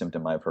one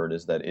symptom I've heard,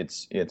 is that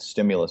it's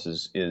stimulus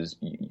is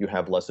you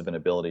have less of an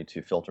ability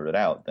to filter it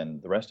out than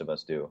the rest of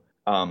us do.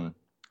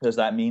 Does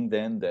that mean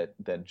then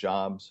that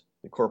jobs,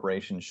 the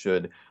corporations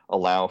should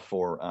allow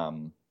for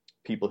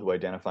people who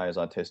identify as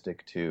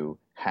autistic to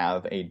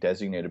have a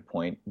designated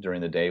point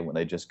during the day when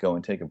they just go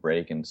and take a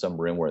break in some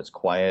room where it's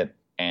quiet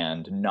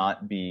and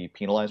not be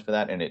penalized for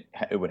that? And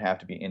it would have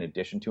to be in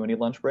addition to any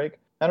lunch break?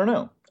 I don't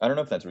know. I don't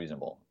know if that's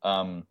reasonable.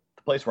 The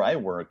place where I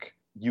work,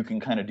 you can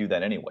kind of do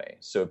that anyway,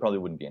 so it probably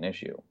wouldn't be an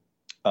issue.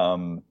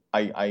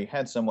 I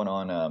had someone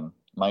on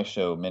my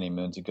show many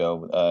moons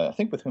ago, I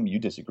think with whom you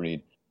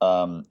disagreed,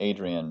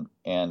 Adrian,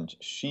 and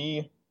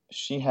she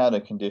had a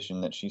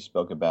condition that she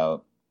spoke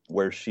about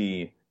where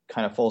she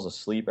kind of falls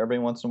asleep every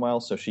once in a while,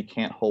 so she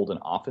can't hold an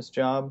office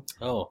job.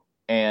 Oh.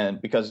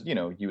 And because,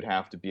 you'd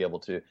have to be able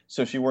to.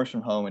 So she works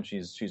from home and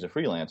she's a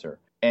freelancer.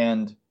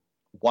 And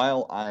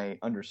while I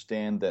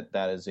understand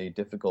that is a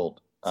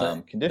difficult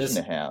condition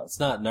to have. It's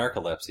not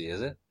narcolepsy,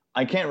 is it?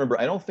 I can't remember.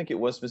 I don't think it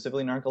was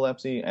specifically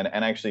narcolepsy. And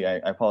actually, I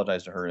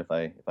apologize to her if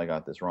I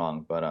got this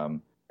wrong. But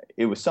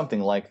it was something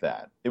like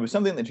that. It was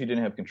something that she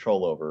didn't have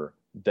control over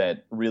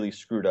that really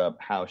screwed up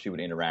how she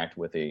would interact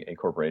with a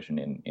corporation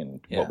in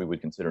what we would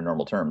consider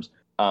normal terms.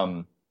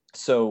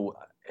 So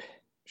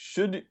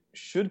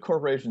should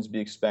corporations be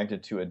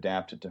expected to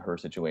adapt to her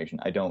situation?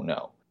 I don't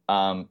know.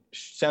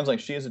 Sounds like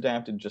she has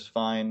adapted just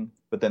fine,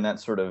 but then that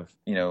sort of,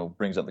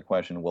 brings up the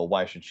question, well,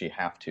 why should she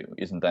have to?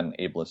 Isn't that an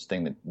ableist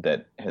thing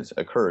that has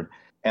occurred?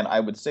 And I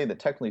would say that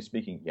technically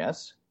speaking,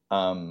 yes,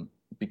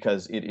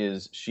 because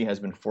she has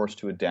been forced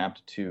to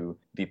adapt to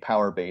the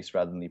power base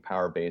rather than the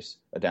power base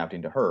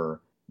adapting to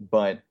her.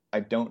 But I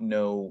don't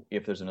know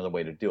if there's another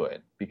way to do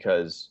it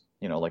because,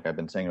 like I've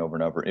been saying over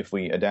and over, if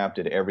we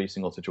adapted every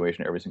single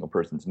situation, every single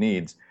person's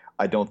needs,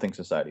 I don't think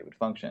society would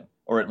function,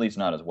 or at least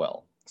not as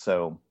well.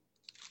 So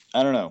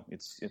I don't know.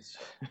 It's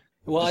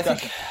well,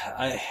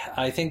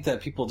 I think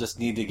that people just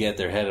need to get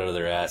their head out of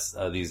their ass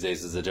these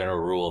days as a general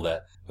rule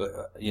that,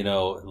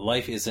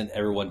 life isn't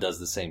everyone does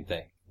the same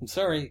thing. I'm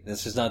sorry,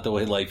 that's just not the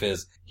way life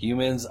is.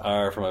 Humans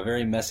are from a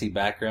very messy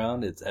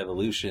background. It's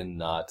evolution,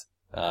 not,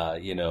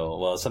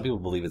 well, some people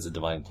believe it's a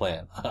divine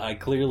plan. I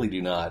clearly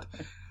do not.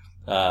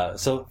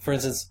 So, for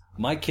instance,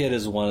 my kid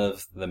is one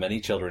of the many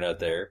children out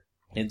there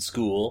in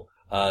school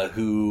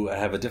who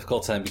have a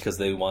difficult time because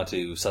they want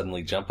to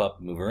suddenly jump up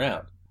and move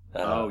around.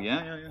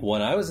 Yeah.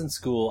 When I was in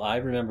school, I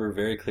remember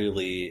very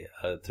clearly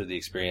through the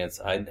experience,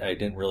 I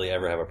didn't really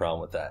ever have a problem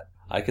with that.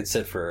 I could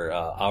sit for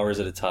hours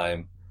at a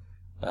time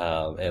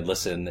and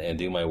listen and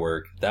do my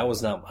work.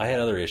 I had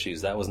other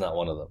issues. That was not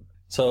one of them.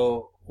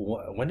 So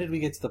when did we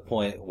get to the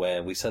point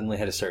when we suddenly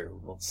had to start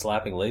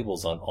slapping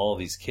labels on all of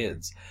these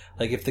kids?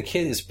 Like if the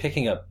kid is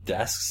picking up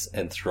desks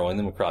and throwing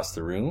them across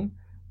the room,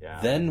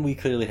 then we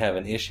clearly have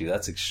an issue.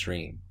 That's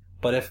extreme.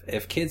 But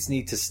if kids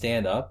need to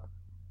stand up,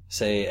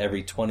 say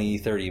every 20,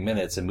 30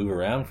 minutes and move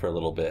around for a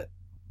little bit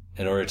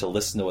in order to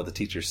listen to what the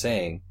teacher's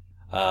saying,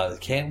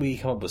 can't we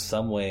come up with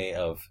some way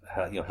of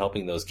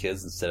helping those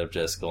kids instead of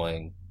just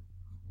going,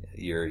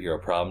 you're a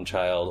problem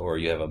child or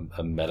you have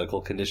a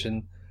medical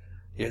condition?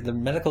 The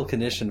medical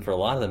condition for a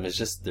lot of them is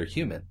just they're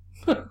human.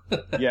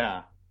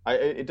 Yeah,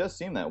 it does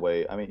seem that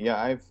way. I mean,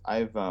 yeah,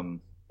 I've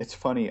it's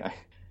funny.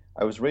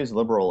 I was raised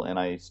liberal and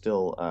I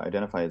still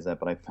identify as that,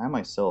 but I find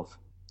myself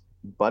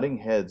butting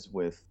heads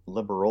with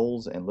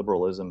liberals and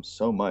liberalism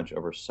so much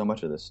over so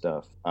much of this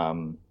stuff.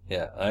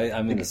 Yeah,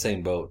 I'm in the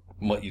same boat,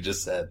 what you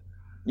just said.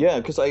 Yeah,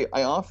 because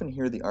I often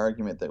hear the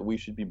argument that we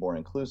should be more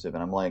inclusive,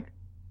 and I'm like,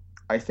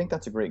 I think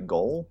that's a great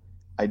goal.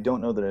 I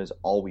don't know that it is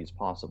always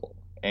possible.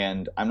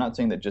 And I'm not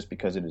saying that just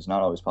because it is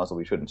not always possible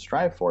we shouldn't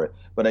strive for it,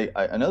 but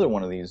another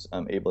one of these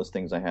ableist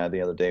things I had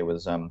the other day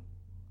was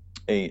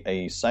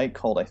a site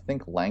called, I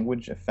think,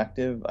 Language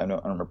Effective. I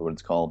don't remember what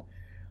it's called,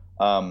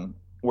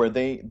 where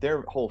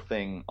their whole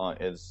thing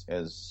is,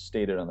 as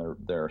stated on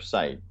their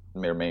site,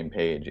 their main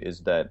page,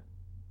 is that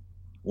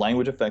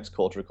language affects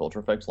culture, culture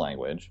affects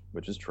language,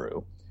 which is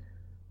true,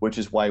 which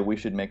is why we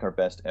should make our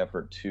best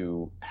effort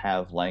to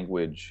have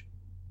language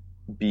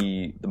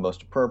be the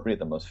most appropriate,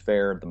 the most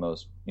fair, the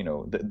most,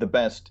 the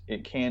best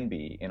it can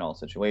be in all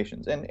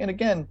situations. And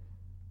again,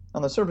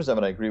 on the surface of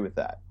it, I agree with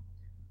that.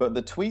 But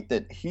the tweet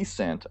that he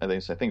sent, I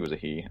think it was a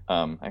he.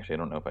 Actually, I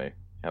don't know if I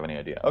have any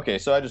idea. Okay,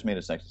 so I just made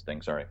a sexist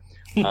thing. Sorry.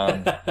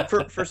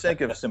 For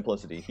sake of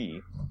simplicity,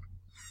 he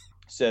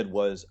said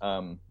was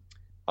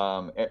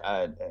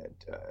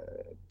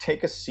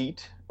take a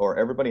seat, or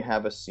everybody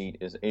have a seat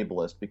is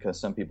ableist because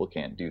some people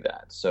can't do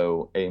that.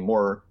 So a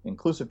more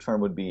inclusive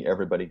term would be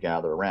everybody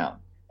gather around.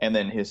 And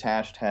then his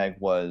hashtag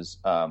was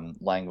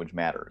language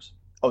matters.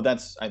 Oh,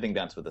 I think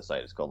that's what the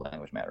site is called,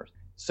 Language Matters.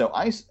 So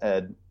I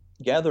said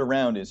gather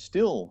around is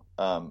still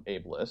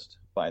ableist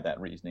by that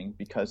reasoning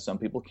because some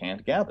people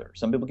can't gather.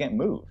 Some people can't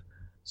move.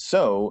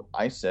 So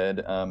I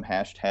said,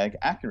 hashtag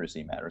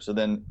accuracy matters. So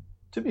then,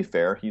 to be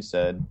fair, he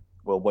said,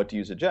 well, what do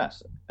you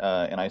suggest?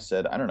 And I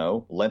said, I don't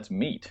know, let's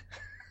meet.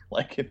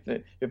 Like, if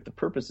the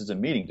purpose is a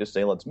meeting, just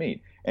say let's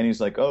meet. And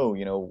he's like, oh,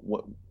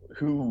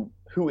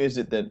 who is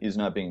it that is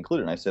not being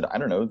included? And I said, I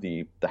don't know,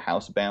 the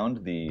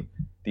housebound, the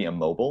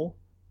immobile.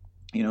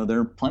 There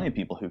are plenty of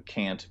people who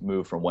can't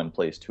move from one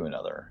place to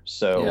another.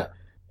 So, yeah.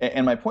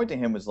 And my point to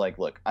him was like,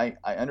 look, I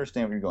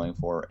understand what you're going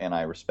for, and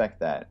I respect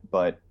that,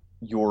 but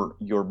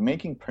you're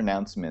making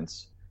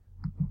pronouncements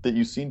that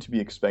you seem to be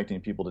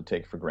expecting people to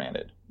take for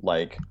granted.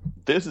 Like,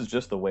 this is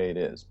just the way it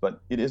is,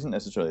 but it isn't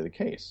necessarily the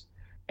case.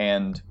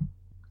 And,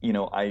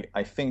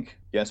 I think,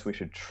 yes, we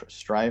should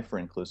strive for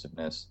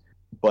inclusiveness,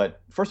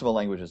 but first of all,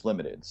 language is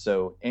limited.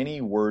 So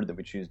any word that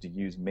we choose to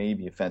use may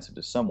be offensive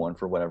to someone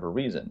for whatever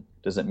reason.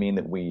 Does it mean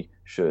that we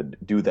should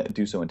do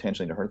so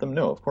intentionally to hurt them?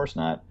 No, of course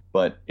not.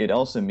 But it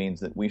also means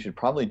that we should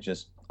probably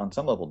just, on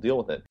some level, deal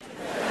with it.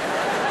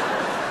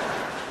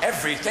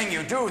 Everything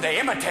you do, they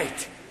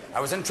imitate. I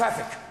was in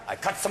traffic. I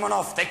cut someone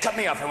off. They cut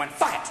me off. I went,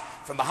 fuck it.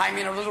 From behind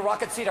me in a little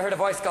rocket seat, I heard a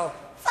voice go,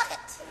 fuck it.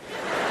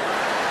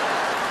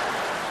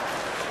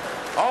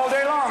 All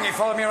day long, he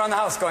followed me around the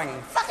house going,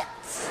 fuck it.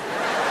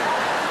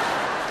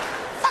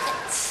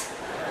 Fuck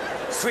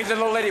it. Sweet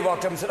little old lady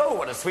walked up and said, oh,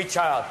 what a sweet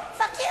child.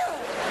 Fuck you.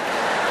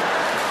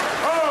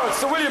 Oh,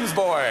 it's the Williams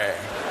boy.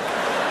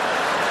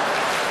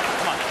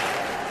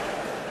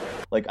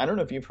 Like, I don't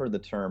know if you've heard the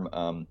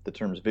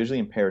terms visually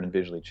impaired and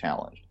visually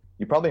challenged.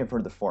 You probably have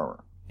heard the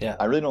former. Yeah.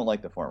 I really don't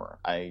like the former.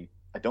 I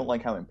don't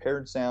like how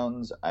impaired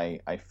sounds. I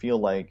feel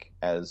like,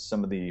 as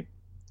some of the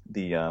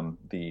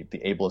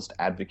ableist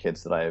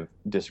advocates that I've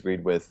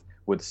disagreed with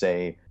would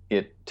say,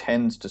 it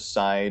tends to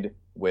side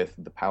with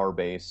the power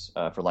base,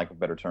 for lack of a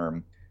better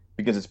term,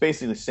 because it's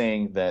basically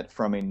saying that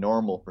from a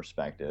normal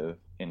perspective,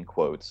 in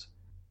quotes,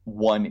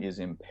 one is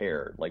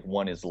impaired, like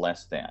one is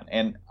less than.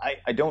 And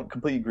I don't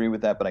completely agree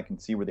with that, but I can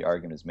see where the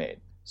argument is made.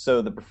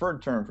 So the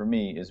preferred term for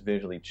me is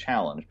visually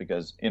challenged,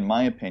 because in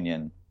my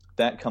opinion,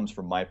 that comes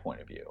from my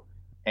point of view.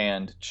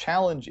 And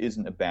challenge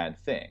isn't a bad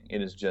thing.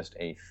 It is just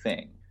a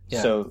thing.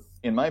 Yeah. So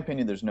in my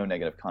opinion, there's no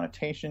negative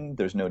connotation.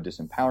 There's no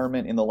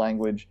disempowerment in the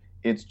language.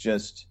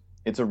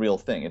 It's a real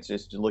thing. It's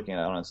just looking at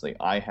it honestly.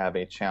 I have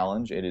a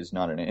challenge. It is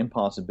not an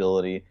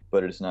impossibility,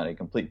 but it is not a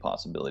complete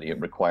possibility. It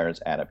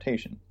requires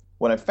adaptation.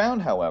 What I've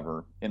found,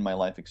 however, in my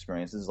life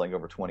experience, this is like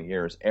over 20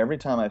 years, every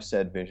time I've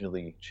said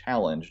visually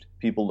challenged,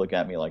 people look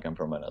at me like I'm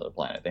from another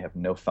planet. They have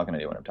no fucking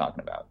idea what I'm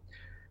talking about.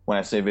 When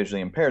I say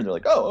visually impaired, they're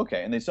like, oh,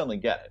 okay, and they suddenly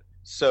get it.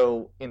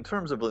 So in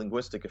terms of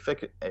linguistic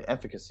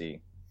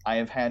efficacy, I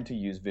have had to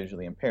use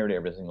visually impaired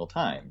every single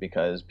time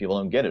because people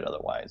don't get it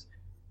otherwise.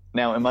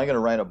 Now, am I going to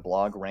write a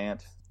blog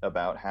rant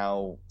about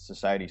how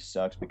society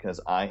sucks because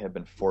I have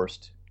been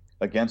forced,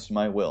 against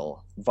my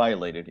will,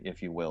 violated,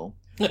 if you will,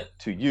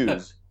 to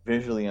use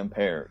visually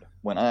impaired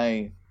when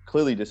I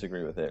clearly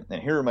disagree with it?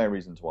 And here are my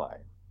reasons why.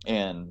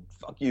 And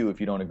fuck you if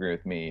you don't agree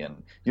with me,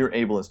 and you're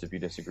ableist if you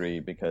disagree,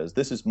 because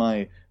this is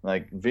my,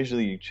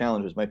 visually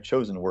challenged is my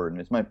chosen word,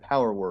 and it's my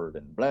power word,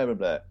 and blah, blah,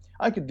 blah.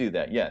 I could do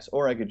that, yes.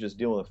 Or I could just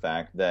deal with the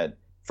fact that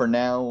for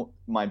now,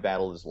 my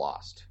battle is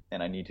lost,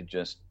 and I need to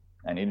just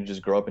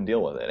grow up and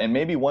deal with it. And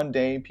maybe one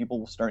day people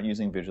will start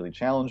using visually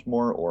challenged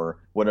more, or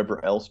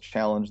whatever else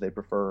challenge they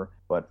prefer.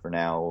 But for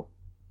now,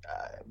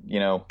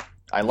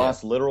 I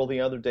lost literal the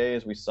other day,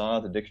 as we saw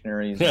the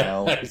dictionaries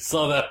now. I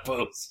saw that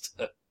post.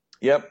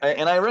 Yep,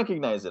 and I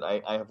recognize it.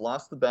 I have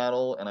lost the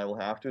battle, and I will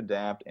have to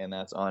adapt, and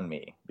that's on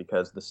me,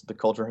 because the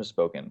culture has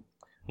spoken.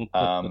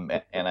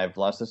 And I've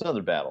lost this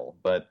other battle,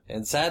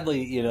 and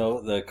sadly,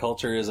 the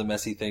culture is a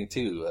messy thing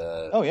too.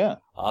 Oh yeah.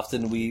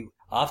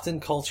 Often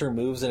culture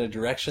moves in a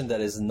direction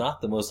that is not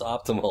the most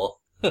optimal.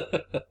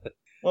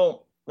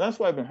 Well, that's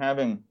why I've been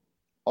having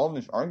all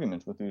these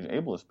arguments with these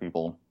ableist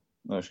people.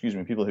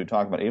 People who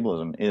talk about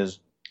ableism, is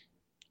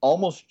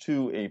almost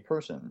to a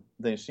person.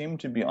 They seem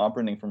to be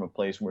operating from a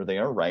place where they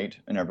are right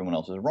and everyone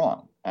else is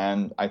wrong.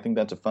 And I think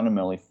that's a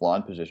fundamentally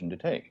flawed position to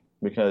take,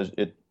 because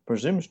it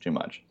presumes too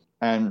much.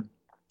 And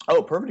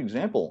perfect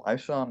example. I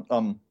saw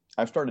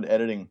I've started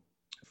editing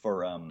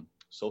for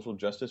Social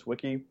Justice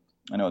Wiki.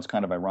 I know it's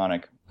kind of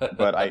ironic,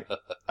 but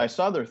I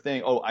saw their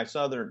thing. I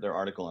saw their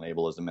article on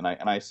ableism,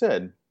 and I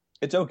said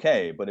it's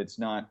okay, but it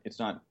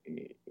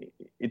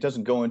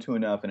doesn't go into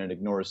enough, and it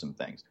ignores some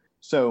things.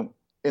 So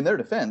in their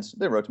defense,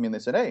 they wrote to me and they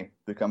said, hey,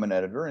 become an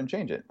editor and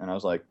change it. And I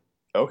was like,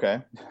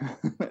 okay.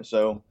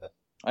 So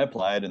I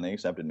applied and they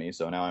accepted me.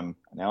 So now I'm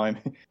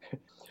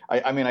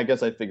I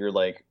guess I figure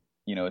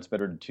it's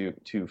better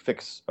to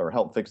fix or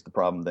help fix the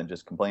problem than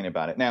just complain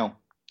about it. Now,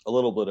 a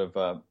little bit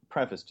of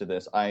preface to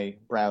this. I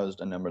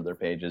browsed a number of their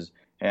pages,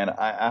 and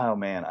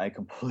I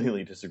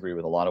completely disagree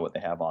with a lot of what they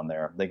have on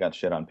there. They got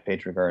shit on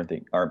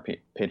patriarchy.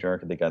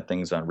 They got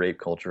things on rape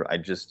culture.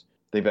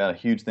 They've got a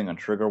huge thing on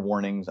trigger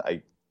warnings.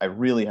 I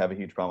really have a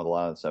huge problem with a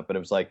lot of that stuff. But it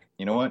was like,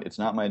 you know what? It's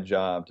not my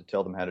job to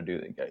tell them how to do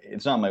it.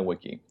 It's not my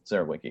wiki. It's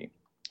their wiki.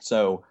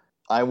 So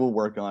I will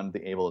work on the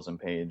ableism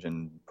page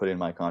and put in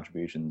my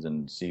contributions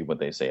and see what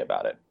they say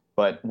about it.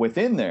 But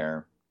within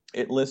there,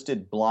 it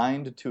listed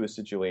blind to a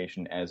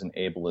situation as an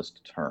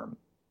ableist term.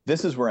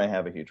 This is where I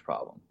have a huge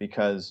problem,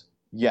 because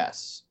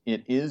yes,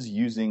 it is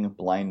using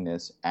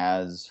blindness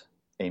as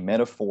a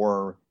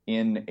metaphor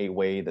in a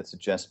way that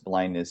suggests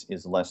blindness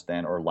is less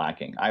than or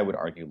lacking. I would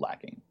argue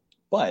lacking.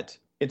 But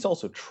it's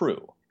also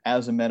true.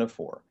 As a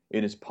metaphor,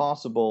 it is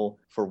possible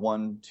for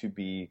one to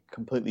be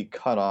completely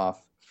cut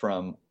off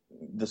from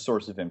the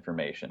source of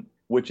information,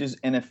 which is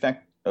an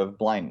effect of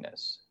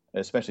blindness,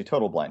 especially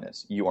total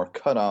blindness. You are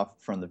cut off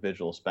from the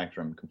visual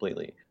spectrum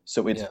completely.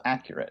 So it's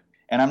accurate.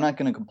 And I'm not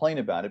going to complain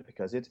about it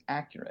because it's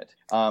accurate.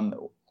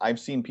 I've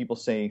seen people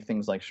say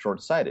things like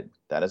short-sighted.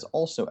 That is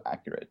also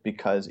accurate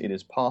because it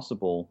is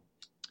possible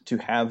to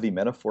have the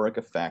metaphoric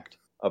effect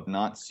of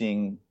not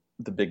seeing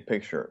the big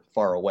picture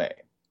far away.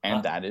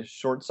 And that is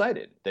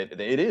short-sighted.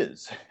 It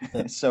is.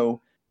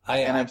 So,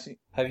 I've seen...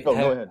 Go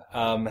ahead.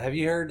 Have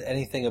you heard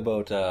anything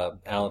about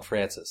Alan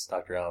Francis,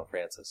 Dr. Alan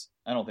Francis?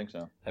 I don't think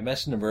so. I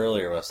mentioned him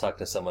earlier when I was talking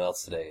to someone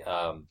else today.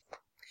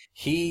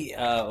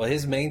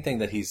 His main thing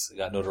that he's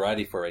got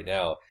notoriety for right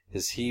now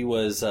is he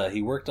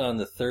worked on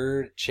the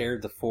third,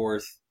 chaired the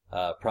fourth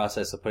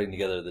process of putting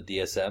together the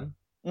DSM.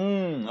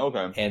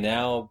 Okay. And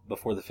now,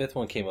 before the fifth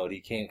one came out,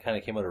 he kind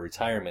of came out of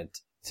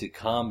retirement to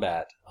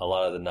combat a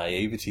lot of the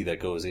naivety that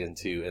goes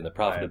into and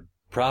the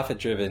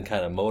profit-driven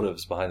kind of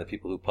motives behind the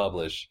people who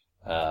publish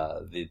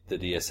the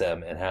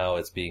DSM and how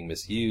it's being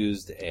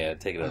misused and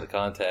taken out of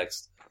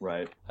context.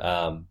 Right.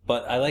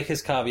 But I like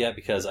his caveat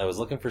because I was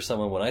looking for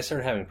someone when I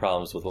started having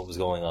problems with what was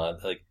going on,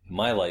 like in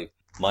my life.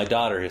 My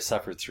daughter has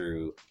suffered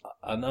through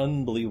an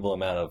unbelievable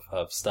amount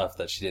of stuff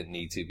that she didn't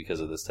need to because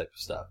of this type of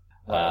stuff.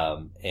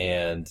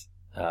 Right.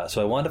 So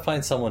I wanted to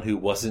find someone who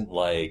wasn't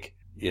like,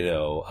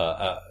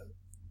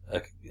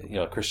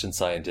 a Christian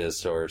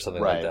Scientist or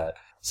something like that.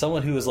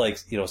 Someone who is like,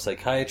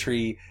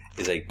 psychiatry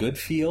is a good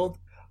field,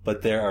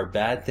 but there are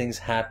bad things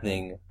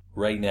happening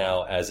right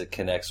now as it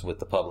connects with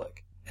the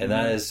public. And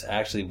that is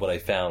actually what I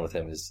found with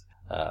him is,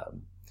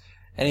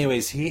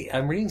 anyways,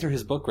 I'm reading through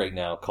his book right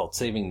now called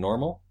Saving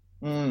Normal.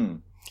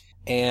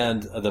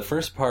 And the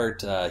first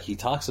part, he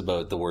talks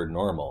about the word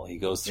normal. He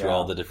goes through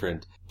all the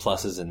different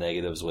pluses and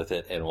negatives with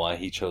it and why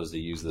he chose to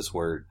use this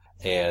word.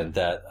 And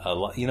that,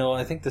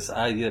 I think this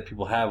idea that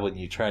people have when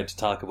you try to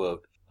talk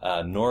about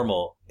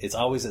normal, it's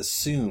always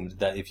assumed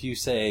that if you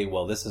say,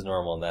 well, this is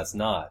normal and that's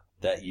not,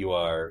 that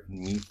you're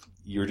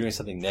doing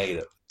something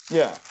negative.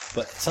 Yeah.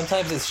 But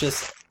sometimes it's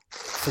just,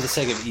 for the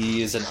sake of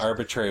ease, an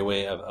arbitrary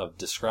way of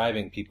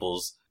describing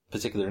people's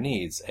particular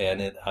needs.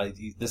 And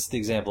this is the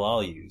example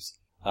I'll use.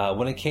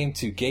 When it came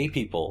to gay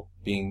people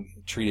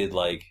being treated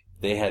like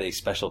they had a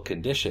special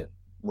condition,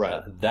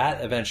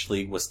 that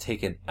eventually was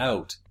taken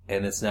out,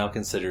 and it's now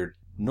considered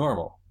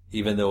normal.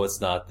 Even though it's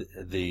not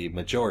the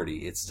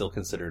majority, it's still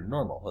considered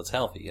normal. It's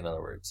healthy, in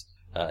other words.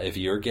 If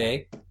you're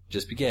gay,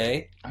 just be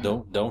gay.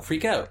 Don't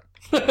freak out.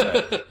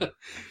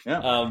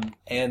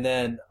 And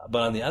then,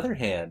 but on the other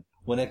hand,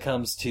 when it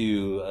comes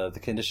to the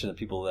condition of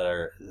people that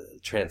are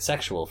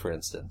transsexual, for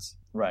instance,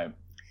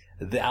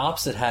 the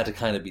opposite had to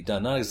kind of be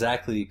done. Not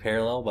exactly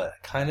parallel, but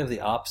kind of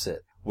the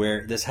opposite,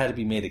 where this had to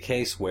be made a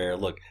case where,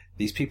 look,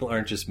 these people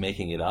aren't just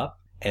making it up,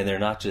 and they're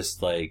not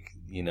just like,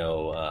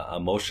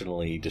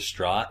 emotionally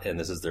distraught, and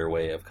this is their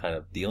way of kind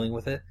of dealing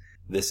with it.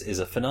 This is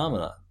a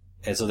phenomenon.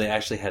 And so they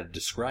actually had to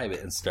describe it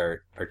and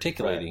start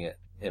articulating it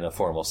in a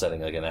formal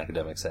setting, like an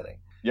academic setting.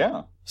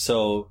 Yeah.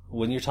 So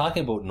when you're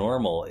talking about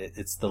normal,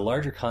 it's the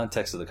larger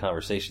context of the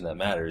conversation that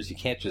matters. You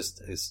can't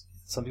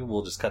some people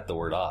will just cut the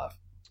word off.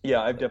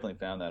 Yeah, I've definitely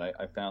found that.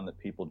 I found that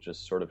people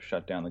just sort of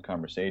shut down the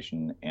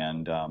conversation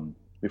and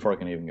before I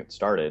can even get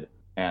started.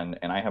 And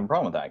I have a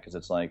problem with that because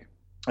it's like,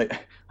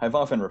 I've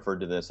often referred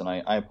to this, and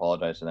I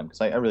apologize to them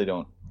because I really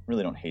don't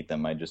hate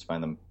them. I just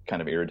find them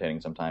kind of irritating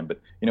sometimes.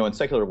 But when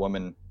Secular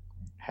Woman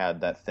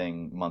had that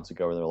thing months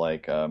ago where they're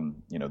like,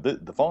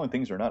 the following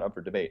things are not up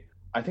for debate.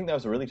 I think that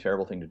was a really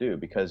terrible thing to do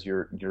because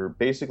you're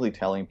basically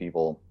telling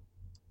people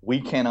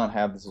we cannot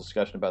have this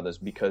discussion about this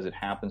because it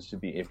happens to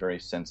be a very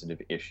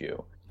sensitive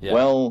issue. Yeah.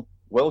 Well,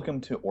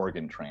 welcome to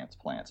organ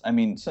transplants. I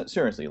mean,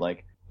 seriously,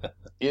 like.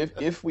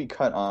 If we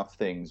cut off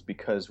things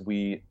because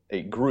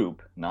a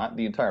group, not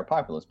the entire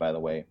populace, by the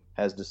way,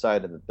 has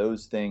decided that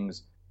those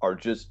things are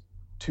just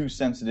too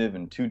sensitive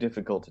and too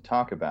difficult to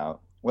talk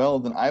about, well,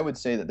 then I would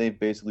say that they've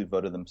basically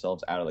voted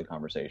themselves out of the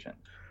conversation.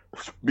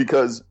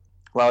 Because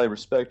while I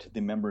respect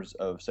the members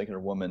of Secular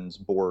Woman's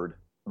board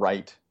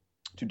right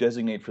to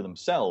designate for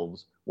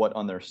themselves what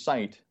on their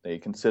site they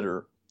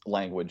consider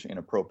language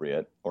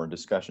inappropriate or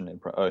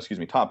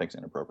topics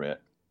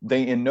inappropriate,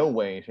 they in no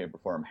way, shape, or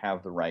form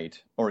have the right,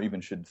 or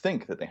even should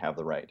think that they have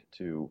the right,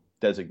 to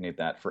designate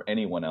that for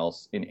anyone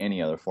else in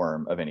any other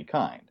form of any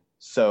kind.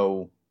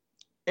 So,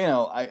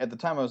 at the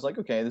time I was like,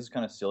 okay, this is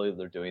kind of silly that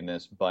they're doing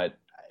this, but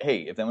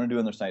hey, if they want to do it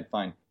on their site,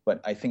 fine.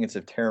 But I think it's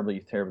a terribly,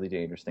 terribly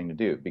dangerous thing to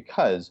do,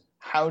 because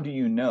how do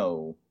you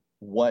know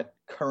what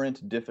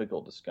current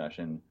difficult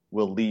discussion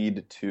will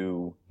lead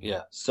to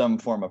some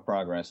form of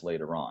progress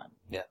later on?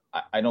 Yeah.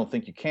 I don't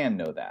think you can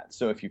know that.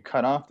 So if you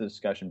cut off the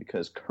discussion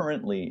because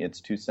currently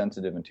it's too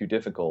sensitive and too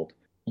difficult,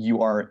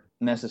 you are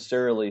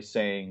necessarily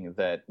saying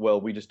that,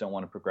 well, we just don't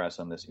want to progress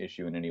on this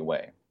issue in any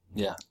way.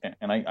 Yeah.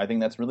 And I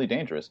think that's really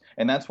dangerous.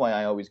 And that's why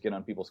I always get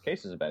on people's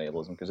cases about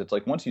ableism, because it's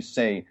like, once you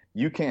say,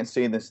 you can't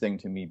say this thing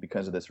to me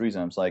because of this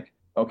reason, I'm just like,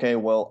 okay,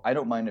 well, I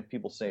don't mind if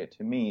people say it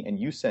to me, and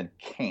you said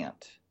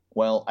can't.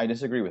 Well, I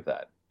disagree with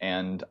that.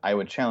 And I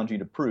would challenge you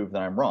to prove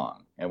that I'm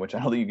wrong, and which I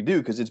don't think you can do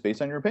because it's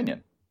based on your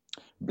opinion.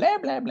 Blah,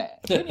 blah, blah.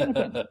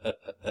 Opinion.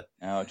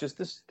 Now, just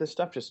this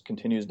stuff just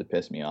continues to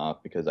piss me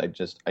off, because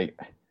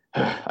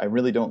I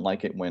really don't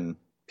like it when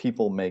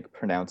people make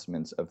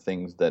pronouncements of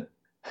things that...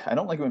 I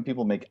don't like it when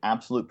people make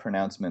absolute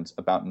pronouncements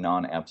about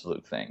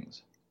non-absolute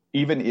things,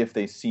 even if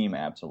they seem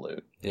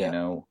absolute. Yeah. You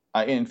know,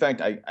 in fact,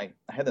 I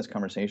had this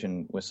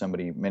conversation with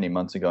somebody many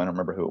months ago. I don't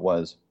remember who it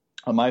was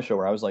on my show,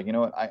 where I was like, you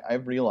know what?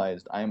 I've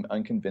realized I'm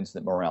unconvinced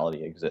that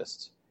morality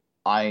exists.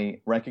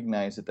 I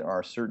recognize that there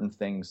are certain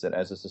things that,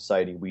 as a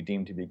society, we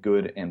deem to be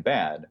good and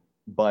bad,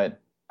 but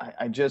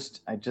I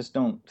just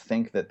don't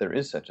think that there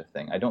is such a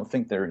thing. I don't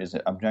think there is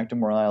objective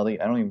morality.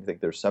 I don't even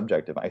think there's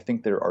subjective. I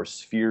think there are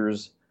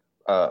spheres.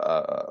 What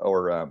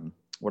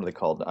are they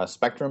called?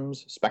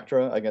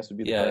 Spectra, I guess would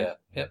be the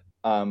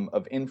term.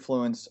 Of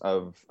influence,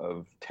 of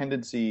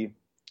tendency.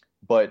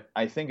 But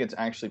I think it's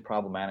actually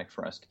problematic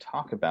for us to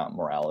talk about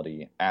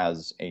morality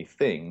as a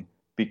thing,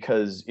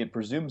 because it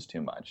presumes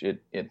too much.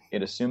 It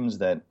assumes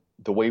that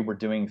the way we're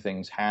doing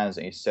things has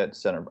a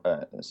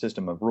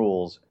system of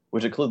rules,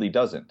 which it clearly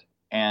doesn't.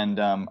 And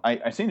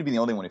I seem to be the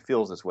only one who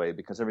feels this way,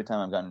 because every time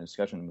I've gotten in a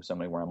discussion with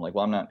somebody where I'm like,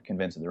 well, I'm not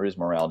convinced that there is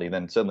morality,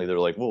 then suddenly they're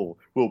like, well,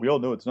 we all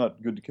know it's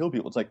not good to kill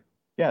people. It's like,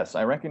 yes,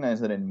 I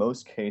recognize that in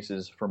most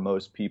cases, for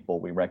most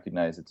people, we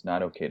recognize it's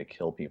not okay to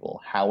kill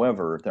people.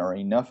 However, there are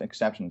enough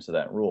exceptions to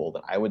that rule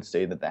that I would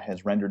say that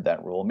has rendered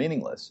that rule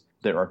meaningless.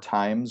 There are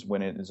times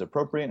when it is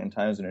appropriate and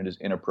times when it is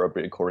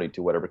inappropriate according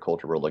to whatever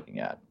culture we're looking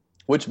at.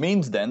 Which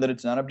means then that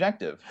it's not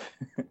objective.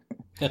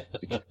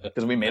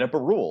 Because we made up a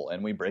rule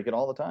and we break it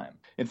all the time.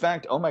 In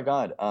fact, oh my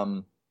God,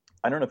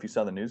 I don't know if you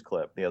saw the news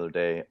clip the other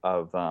day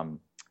of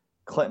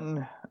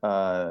Clinton,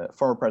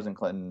 former President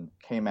Clinton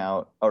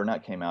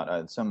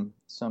some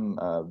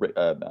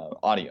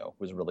audio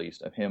was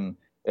released of him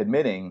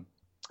admitting,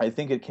 I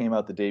think it came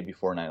out the day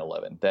before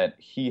 9/11, that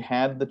he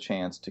had the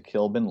chance to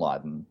kill bin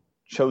Laden,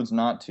 chose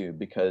not to,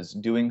 because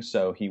doing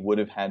so he would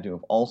have had to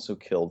have also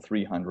killed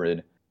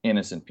 300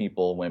 innocent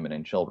people, women,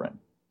 and children.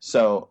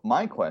 So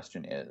my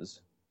question is,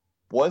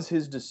 was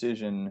his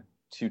decision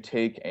to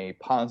take a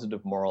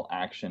positive moral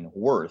action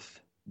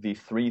worth the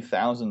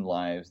 3,000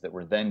 lives that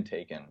were then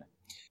taken?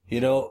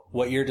 You know,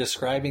 what you're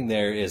describing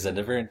there is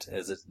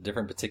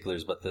different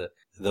particulars, but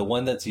the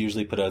one that's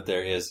usually put out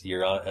there is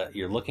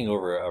you're looking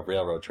over a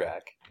railroad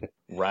track.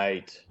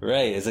 Right.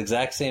 Right. It's the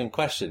exact same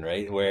question,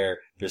 right? Where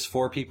there's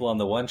 4 people on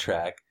the one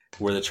track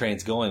where the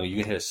train's going.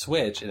 You can hit a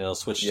switch and it'll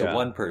switch to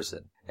one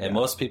person. And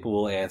most people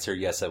will answer,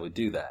 yes, I would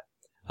do that.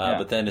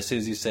 But then as soon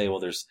as you say, well,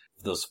 there's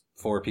those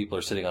 4 people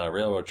are sitting on a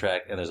railroad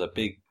track and there's a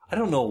big, I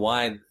don't know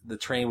why the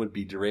train would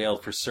be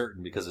derailed for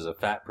certain because there's a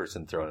fat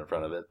person thrown in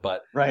front of it,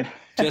 but right.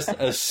 Just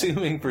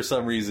assuming for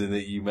some reason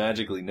that you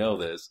magically know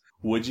this,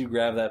 would you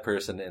grab that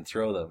person and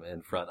throw them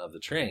in front of the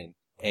train?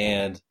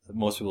 And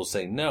most people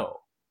say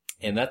no.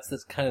 And that's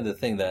kind of the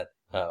thing that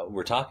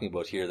we're talking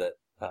about here, that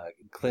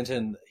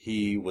Clinton,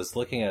 he was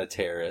looking at a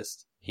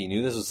terrorist. He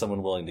knew this was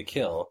someone willing to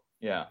kill.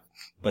 Yeah.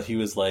 But he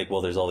was like,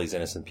 well, there's all these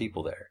innocent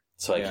people there.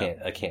 So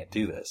I can't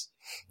do this.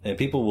 And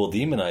people will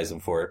demonize him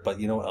for it,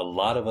 but you know, a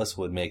lot of us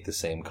would make the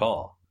same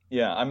call.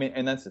 Yeah, I mean,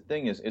 and that's the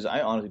thing is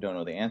I honestly don't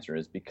know the answer,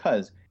 is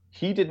because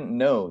he didn't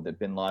know that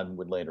bin Laden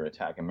would later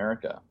attack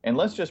America. And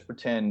let's just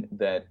pretend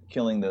that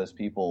killing those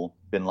people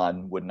bin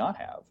Laden would not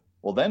have.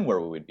 Well, then where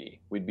would we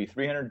be? We'd be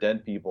 300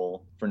 dead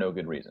people for no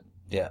good reason.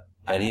 Yeah.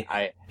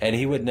 And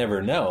he would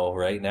never know,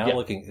 right?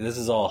 Now this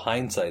is all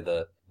hindsight,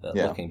 the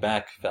looking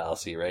back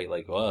fallacy, right?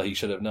 Like, well, he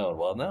should have known.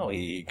 Well, no,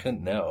 he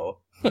couldn't know.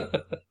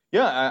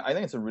 Yeah, I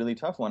think it's a really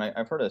tough one.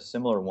 I've heard a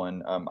similar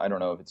one. I don't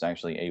know if it's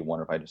actually a one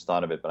or if I just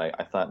thought of it, but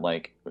I thought,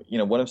 like, you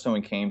know, what if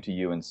someone came to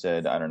you and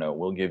said, I don't know,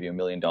 we'll give you $1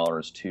 million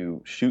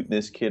to shoot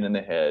this kid in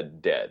the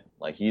head dead.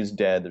 Like, he's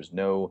dead. It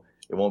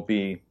won't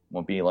be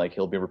like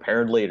he'll be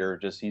repaired later,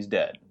 just he's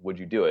dead. Would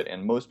you do it?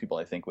 And most people,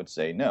 I think, would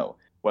say no.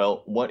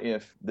 Well, what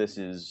if this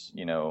is,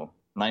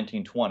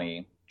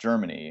 1920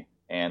 Germany,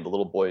 and the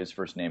little boy's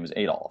first name is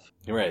Adolf?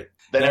 Right.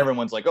 Then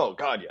everyone's like, oh,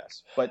 God,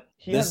 yes. But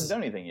he hasn't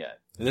done anything yet.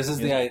 This is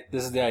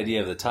the idea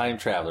of the time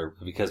traveler,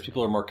 because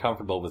people are more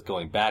comfortable with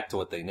going back to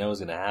what they know is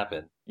going to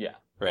happen. Yeah.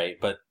 Right.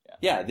 But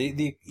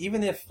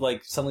even if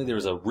like suddenly there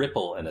was a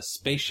ripple and a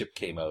spaceship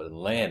came out and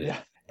landed,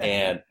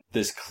 and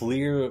this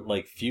clear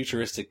like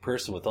futuristic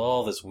person with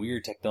all this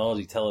weird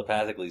technology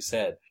telepathically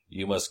said,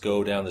 you must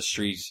go down the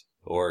street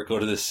or go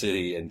to the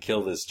city and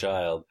kill this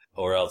child,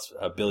 or else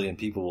 1 billion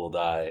people will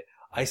die,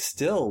 I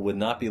still would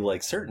not be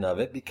like certain of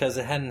it because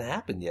it hadn't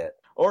happened yet.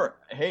 Or,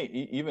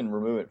 hey, even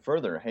remove it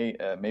further. Hey,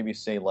 maybe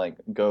say, like,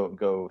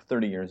 go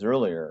 30 years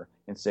earlier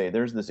and say,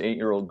 there's this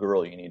 8-year-old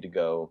girl you need to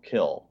go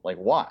kill. Like,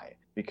 why?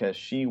 because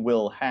she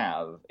will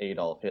have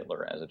Adolf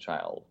Hitler as a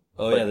child.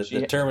 Oh, But yeah, the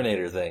she-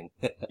 Terminator thing.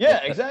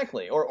 Yeah,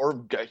 exactly.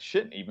 Or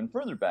shit, even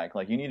further back.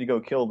 Like, you need to go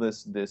kill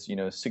this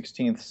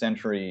 16th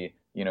century,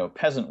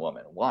 peasant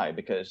woman. Why?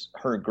 Because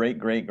her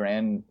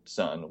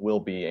great-great-grandson will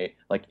be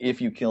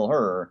if you kill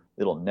her,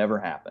 it'll never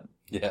happen.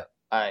 Yeah.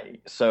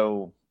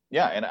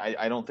 And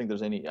I don't think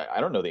there's any, I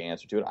don't know the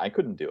answer to it. I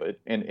couldn't do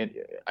it. And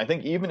I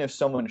think even if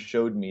someone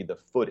showed me the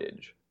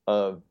footage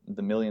of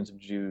the millions of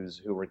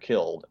Jews who were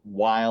killed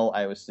while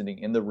I was sitting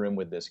in the room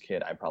with this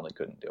kid, I probably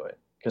couldn't do it.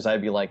 Because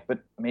I'd be like, but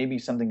maybe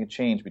something could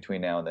change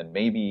between now and then.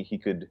 Maybe he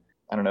could,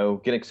 I don't know,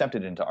 get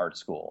accepted into art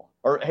school.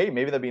 Or, hey,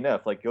 maybe that'd be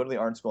enough. Like, go to the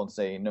art school and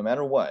say, no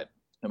matter what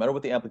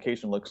the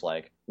application looks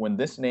like, when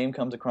this name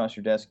comes across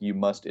your desk, you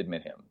must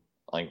admit him.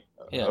 Like,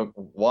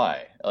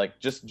 why? Like,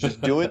 just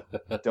do it.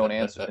 Don't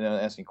ask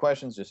any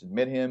questions. Just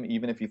admit him.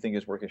 Even if you think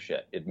his work is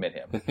shit, admit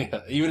him.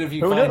 Yeah, even if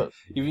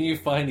you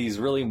find he's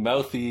really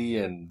mouthy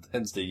and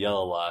tends to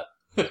yell a lot.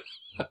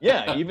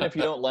 Yeah, even if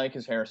you don't like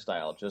his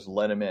hairstyle, just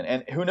let him in.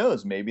 And who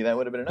knows? Maybe that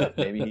would have been enough.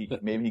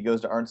 Maybe he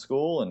goes to art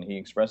school and he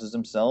expresses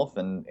himself,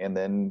 and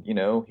then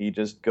he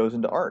just goes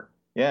into art.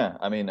 Yeah,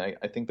 I mean, I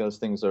think those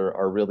things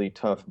are really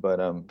tough, but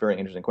very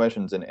interesting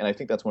questions. And I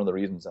think that's one of the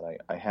reasons that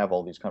I have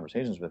all these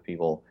conversations with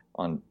people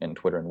on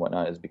Twitter and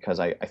whatnot, is because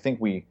I think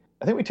we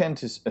tend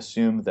to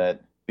assume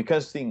that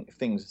because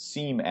things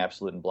seem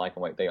absolute and black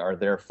and white, they are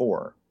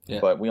therefore. Yeah.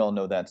 But we all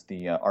know that's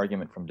the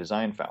argument from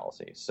design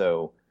fallacy.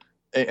 So,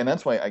 and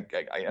that's why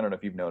I don't know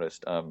if you've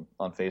noticed on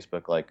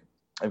Facebook, like,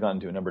 I've gotten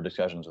into a number of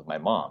discussions with my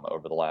mom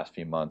over the last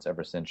few months,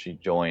 ever since she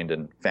joined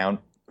and found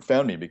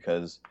me,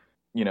 because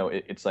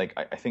it's like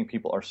I think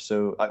people are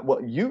so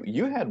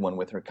you had one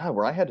with her, God,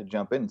 where I had to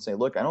jump in and say,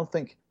 look, I don't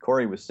think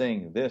Corey was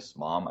saying this,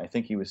 Mom. I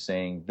think he was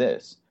saying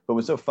this. But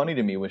what's so funny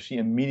to me was she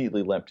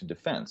immediately leapt to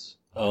defense.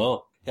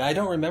 Oh, yeah, I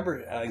don't remember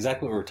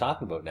exactly what we were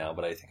talking about now,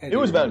 but I think it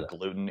was about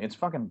gluten. It's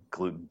fucking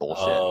gluten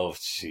bullshit. Oh,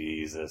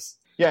 Jesus.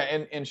 Yeah,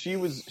 and she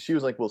was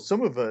like, well,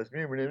 some of us,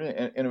 and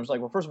it was like,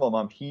 well, first of all,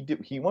 Mom,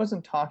 he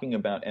wasn't talking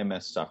about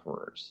MS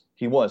sufferers.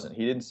 He wasn't.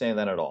 He didn't say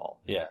that at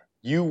all. Yeah.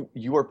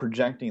 You are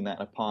projecting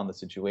that upon the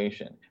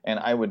situation. And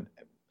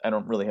I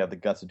don't really have the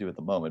guts to do it at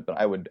the moment, but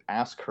I would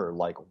ask her,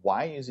 like,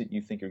 why is it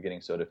you think you're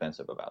getting so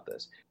defensive about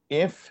this?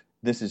 If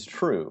this is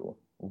true,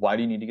 why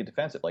do you need to get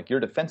defensive? Like, your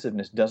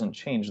defensiveness doesn't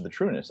change the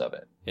trueness of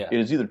it. Yeah. It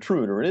is either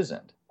true or it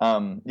isn't.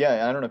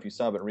 Yeah, I don't know if you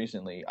saw, but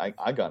recently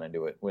I got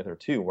into it with her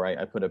too, where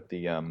I put up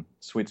the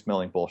sweet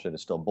smelling bullshit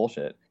is still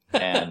bullshit.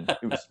 And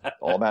it was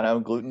all about how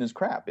gluten is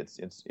crap. It's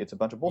a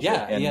bunch of bullshit.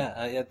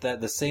 Yeah,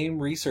 the same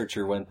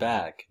researcher went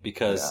back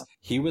because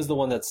he was the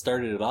one that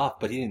started it off,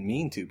 but he didn't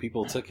mean to.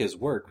 People took his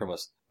work from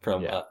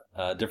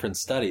a different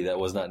study that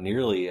was not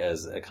nearly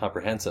as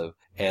comprehensive,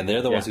 and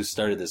they're the ones who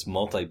started this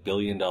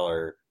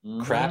multi-billion-dollar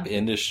crap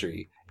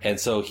industry. And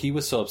so he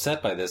was so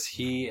upset by this,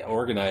 he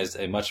organized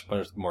a much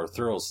more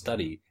thorough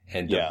study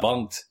and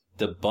debunked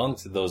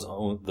those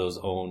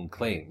own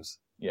claims.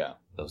 Yeah.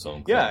 Those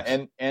own claims.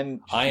 Yeah,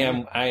 and I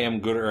am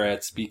gooder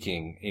at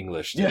speaking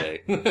English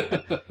today.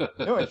 Yeah.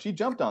 No, and she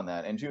jumped on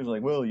that, and she was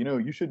like, well,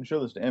 you shouldn't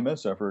show this to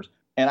MS sufferers.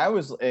 And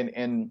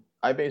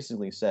I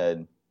basically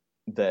said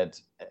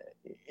that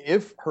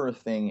if her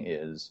thing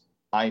is,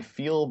 I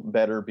feel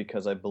better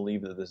because I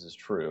believe that this is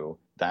true,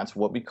 that's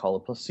what we call a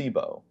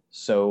placebo.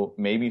 So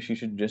maybe she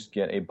should just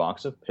get a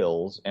box of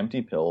pills,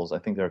 empty pills. I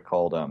think they're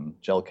called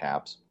gel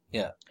caps.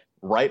 Yeah.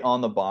 Right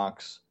on the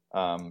box,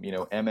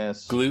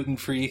 MS.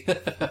 Gluten-free.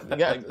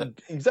 Yeah,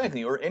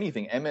 exactly. Or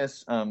anything.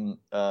 MS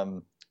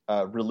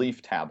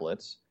relief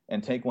tablets,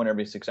 and take one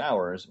every 6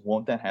 hours.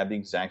 Won't that have the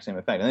exact same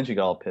effect? And then she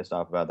got all pissed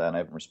off about that, and I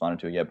haven't responded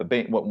to it yet.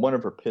 But one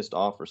of her pissed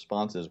off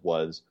responses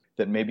was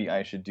that maybe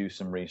I should do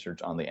some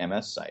research on the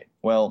MS site.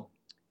 Well,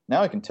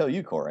 now I can tell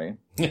you, Corey,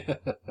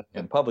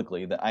 and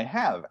publicly, that I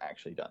have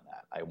actually done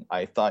that.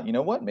 I thought, you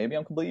know what? Maybe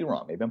I'm completely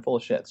wrong. Maybe I'm full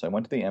of shit. So I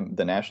went to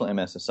the National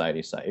MS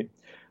Society site.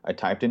 I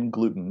typed in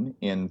gluten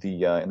in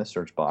the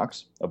search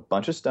box. A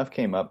bunch of stuff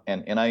came up,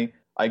 and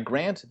I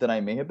grant that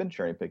I may have been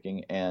cherry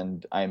picking,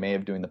 and I may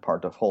have doing the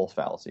part of whole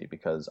fallacy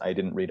because I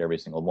didn't read every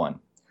single one.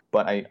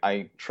 But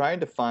I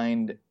tried to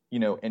find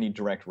any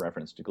direct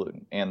reference to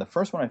gluten, and the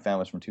first one I found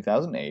was from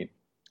 2008,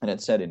 and it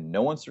said in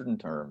no uncertain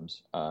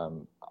terms.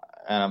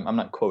 And I'm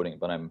not quoting,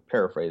 but I'm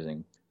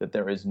paraphrasing, that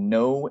there is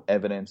no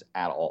evidence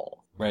at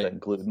all that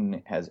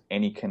gluten has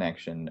any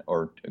connection,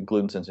 or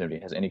gluten sensitivity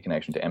has any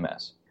connection to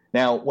MS.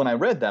 Now, when I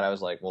read that, I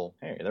was like, well,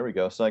 hey, there we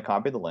go. So I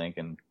copied the link,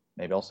 and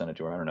maybe I'll send it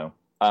to her. I don't know.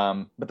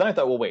 But then I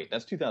thought, well, wait,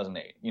 that's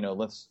 2008.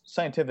 Let's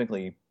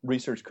scientifically,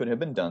 research could have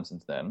been done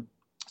since then.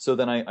 So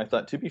then I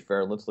thought, to be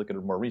fair, let's look at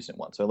a more recent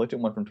one. So I looked at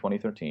one from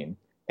 2013,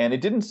 and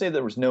it didn't say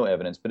there was no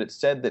evidence, but it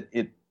said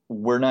that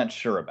we're not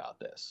sure about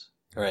this.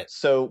 All right.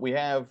 So we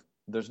have,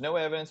 there's no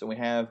evidence,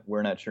 and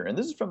we're not sure. And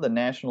this is from the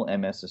National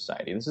MS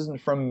Society. This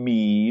isn't from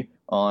me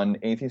on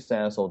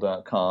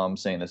atheistasshole.com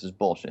saying this is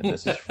bullshit.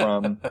 This is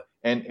from,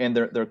 and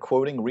they're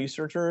quoting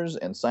researchers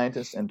and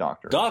scientists and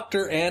doctors.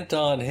 Dr.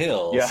 Anton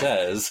Hill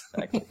says.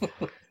 Exactly.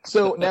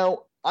 So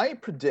now I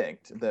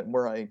predict that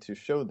were I to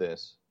show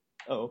this,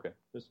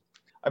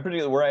 I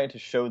particularly, where I had to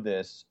show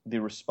this, the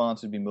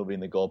response would be moving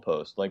the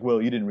goalpost. Like,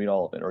 well, you didn't read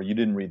all of it, or you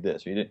didn't read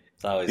this, or you didn't.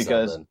 It's always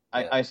because something.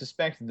 Yeah. I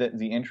suspect that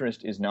the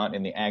interest is not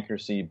in the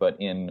accuracy, but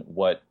in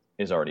what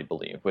is already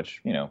believed,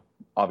 which,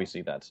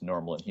 obviously that's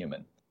normal and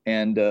human.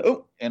 And,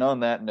 and on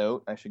that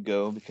note, I should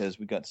go because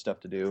we got stuff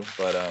to do,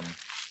 but,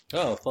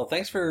 Oh, well,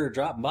 thanks for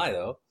dropping by,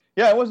 though.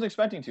 Yeah, I wasn't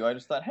expecting to. I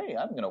just thought, hey,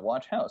 I'm going to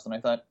watch House. And I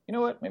thought, you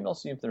know what? Maybe I'll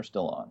see if they're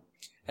still on.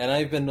 And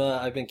I've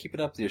been keeping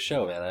up with your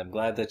show, man. I'm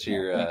glad that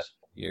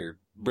you're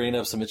bringing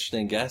up some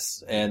interesting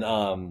guests.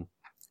 And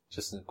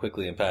just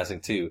quickly in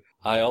passing too,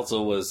 I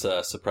also was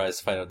surprised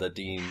to find out that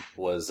Dean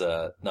was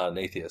not an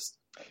atheist.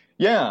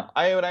 Yeah,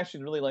 I would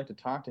actually really like to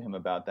talk to him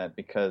about that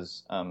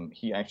because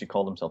he actually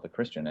called himself a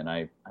Christian, and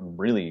I'm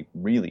really,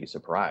 really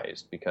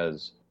surprised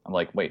because I'm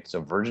like, wait,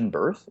 so virgin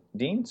birth,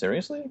 Dean?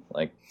 Seriously?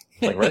 Like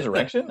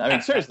resurrection? I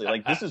mean, seriously,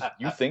 like this is,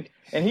 you think?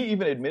 And he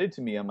even admitted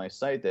to me on my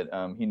site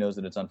that he knows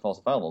that it's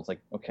unfalsifiable. It's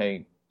like,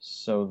 okay,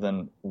 so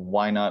then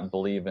why not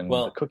believe in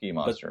the Cookie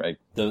Monster, right?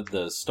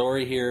 The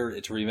story here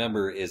to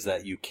remember is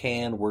that you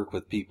can work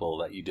with people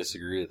that you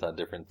disagree with on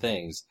different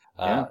things.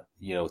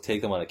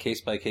 Take them on a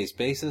case-by-case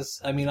basis.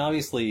 I mean,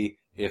 obviously,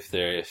 if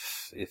they're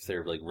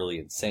like really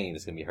insane,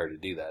 it's going to be hard to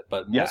do that.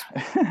 But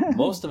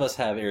most of us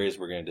have areas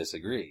we're going to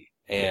disagree.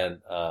 And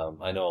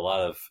I know a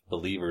lot of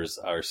believers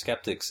are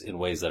skeptics in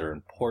ways that are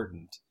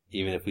important,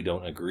 even if we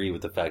don't agree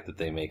with the fact that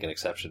they make an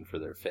exception for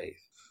their faith.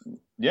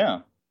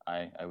 Yeah,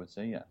 I would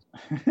say yes.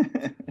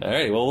 All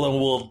right, well,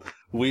 then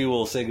we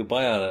will say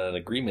goodbye on an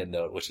agreement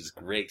note, which is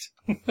great.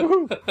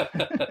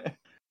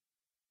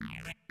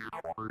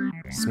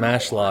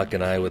 Smashlock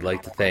and I would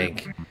like to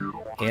thank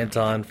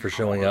Anton for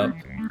showing up.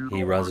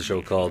 He runs a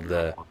show called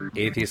The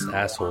Atheist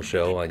Asshole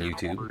Show on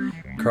YouTube.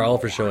 Carl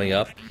for showing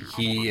up.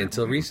 He,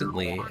 until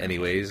recently,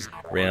 anyways,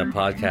 ran a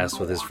podcast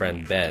with his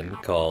friend Ben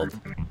called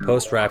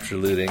Post-Rapture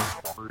Looting.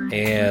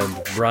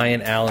 And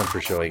Brian Allen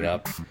for showing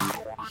up.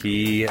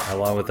 He,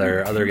 along with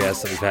our other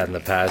guests that we've had in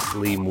the past,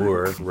 Lee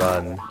Moore,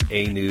 run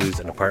A News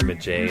and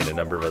Apartment J and a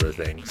number of other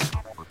things.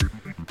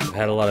 I've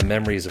had a lot of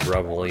memories of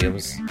Robin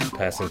Williams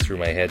passing through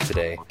my head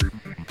today.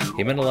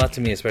 He meant a lot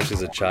to me, especially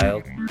as a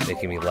child,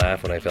 making me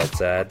laugh when I felt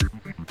sad.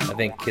 I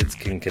think kids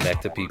can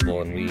connect to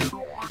people, and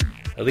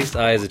at least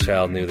I as a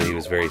child knew that he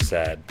was very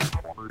sad.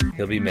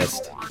 He'll be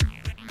missed.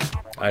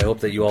 I hope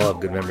that you all have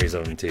good memories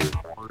of him too.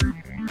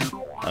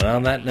 And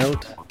on that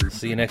note,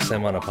 see you next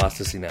time on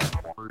Apostasy Now.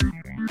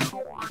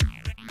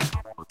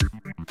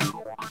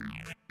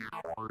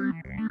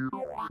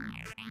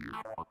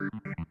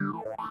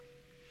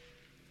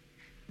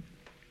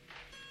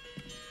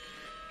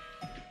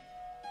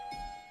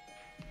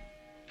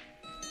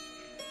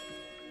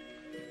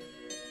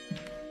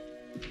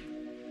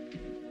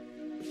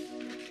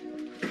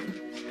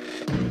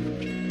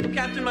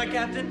 Captain, my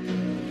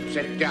captain.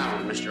 Sit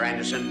down, Mr.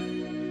 Anderson.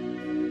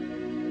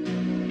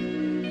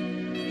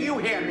 You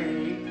hear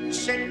me?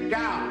 Sit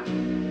down.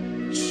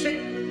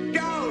 Sit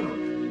down!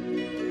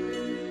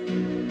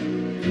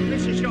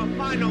 This is your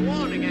final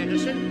warning,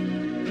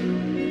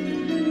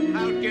 Anderson.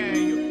 How dare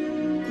you?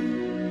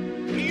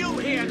 You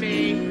hear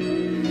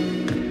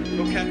me?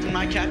 Oh, Captain,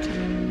 my captain.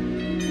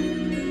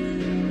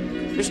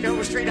 Mr.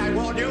 Overstreet, I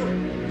warn you.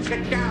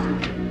 Sit down.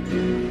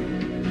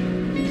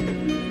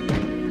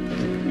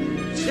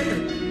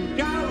 Sit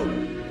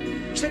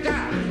down! Sit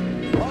down!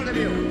 All of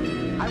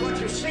you! I want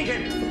you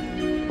seated!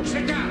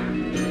 Sit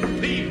down!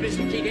 Leave,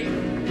 Mr. Keating!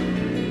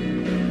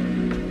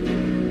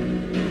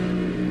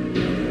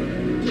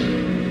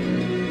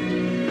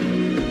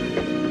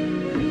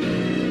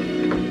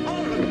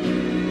 All of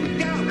you!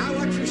 Down! I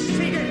want you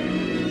seated!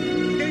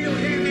 Do you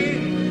hear me?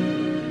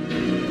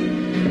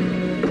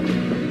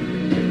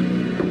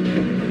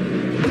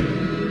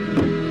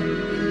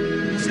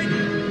 Sit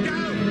down!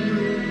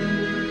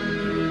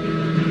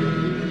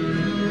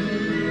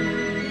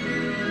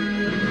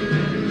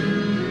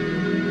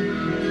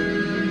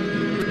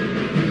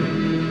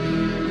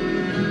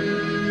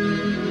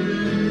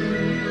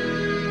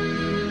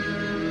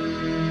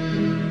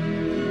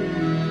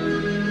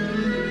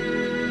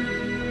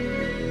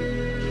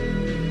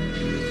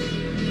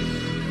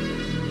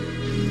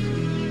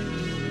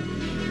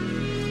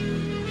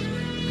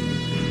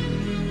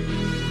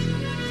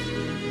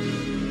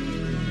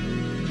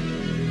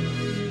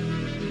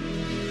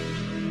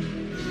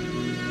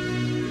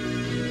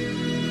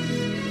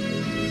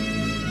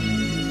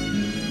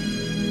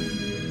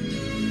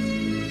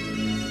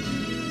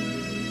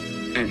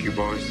 Thank you,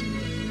 boys.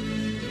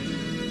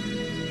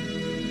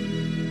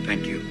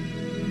 Thank you.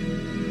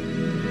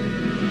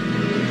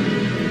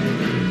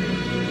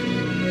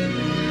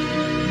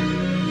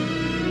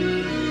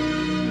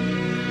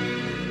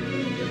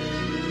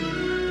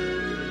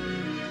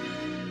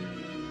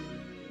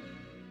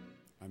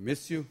 I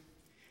miss you,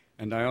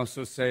 and I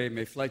also say,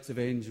 may flights of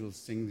angels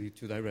sing thee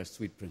to thy rest,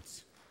 sweet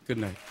prince. Good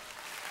night.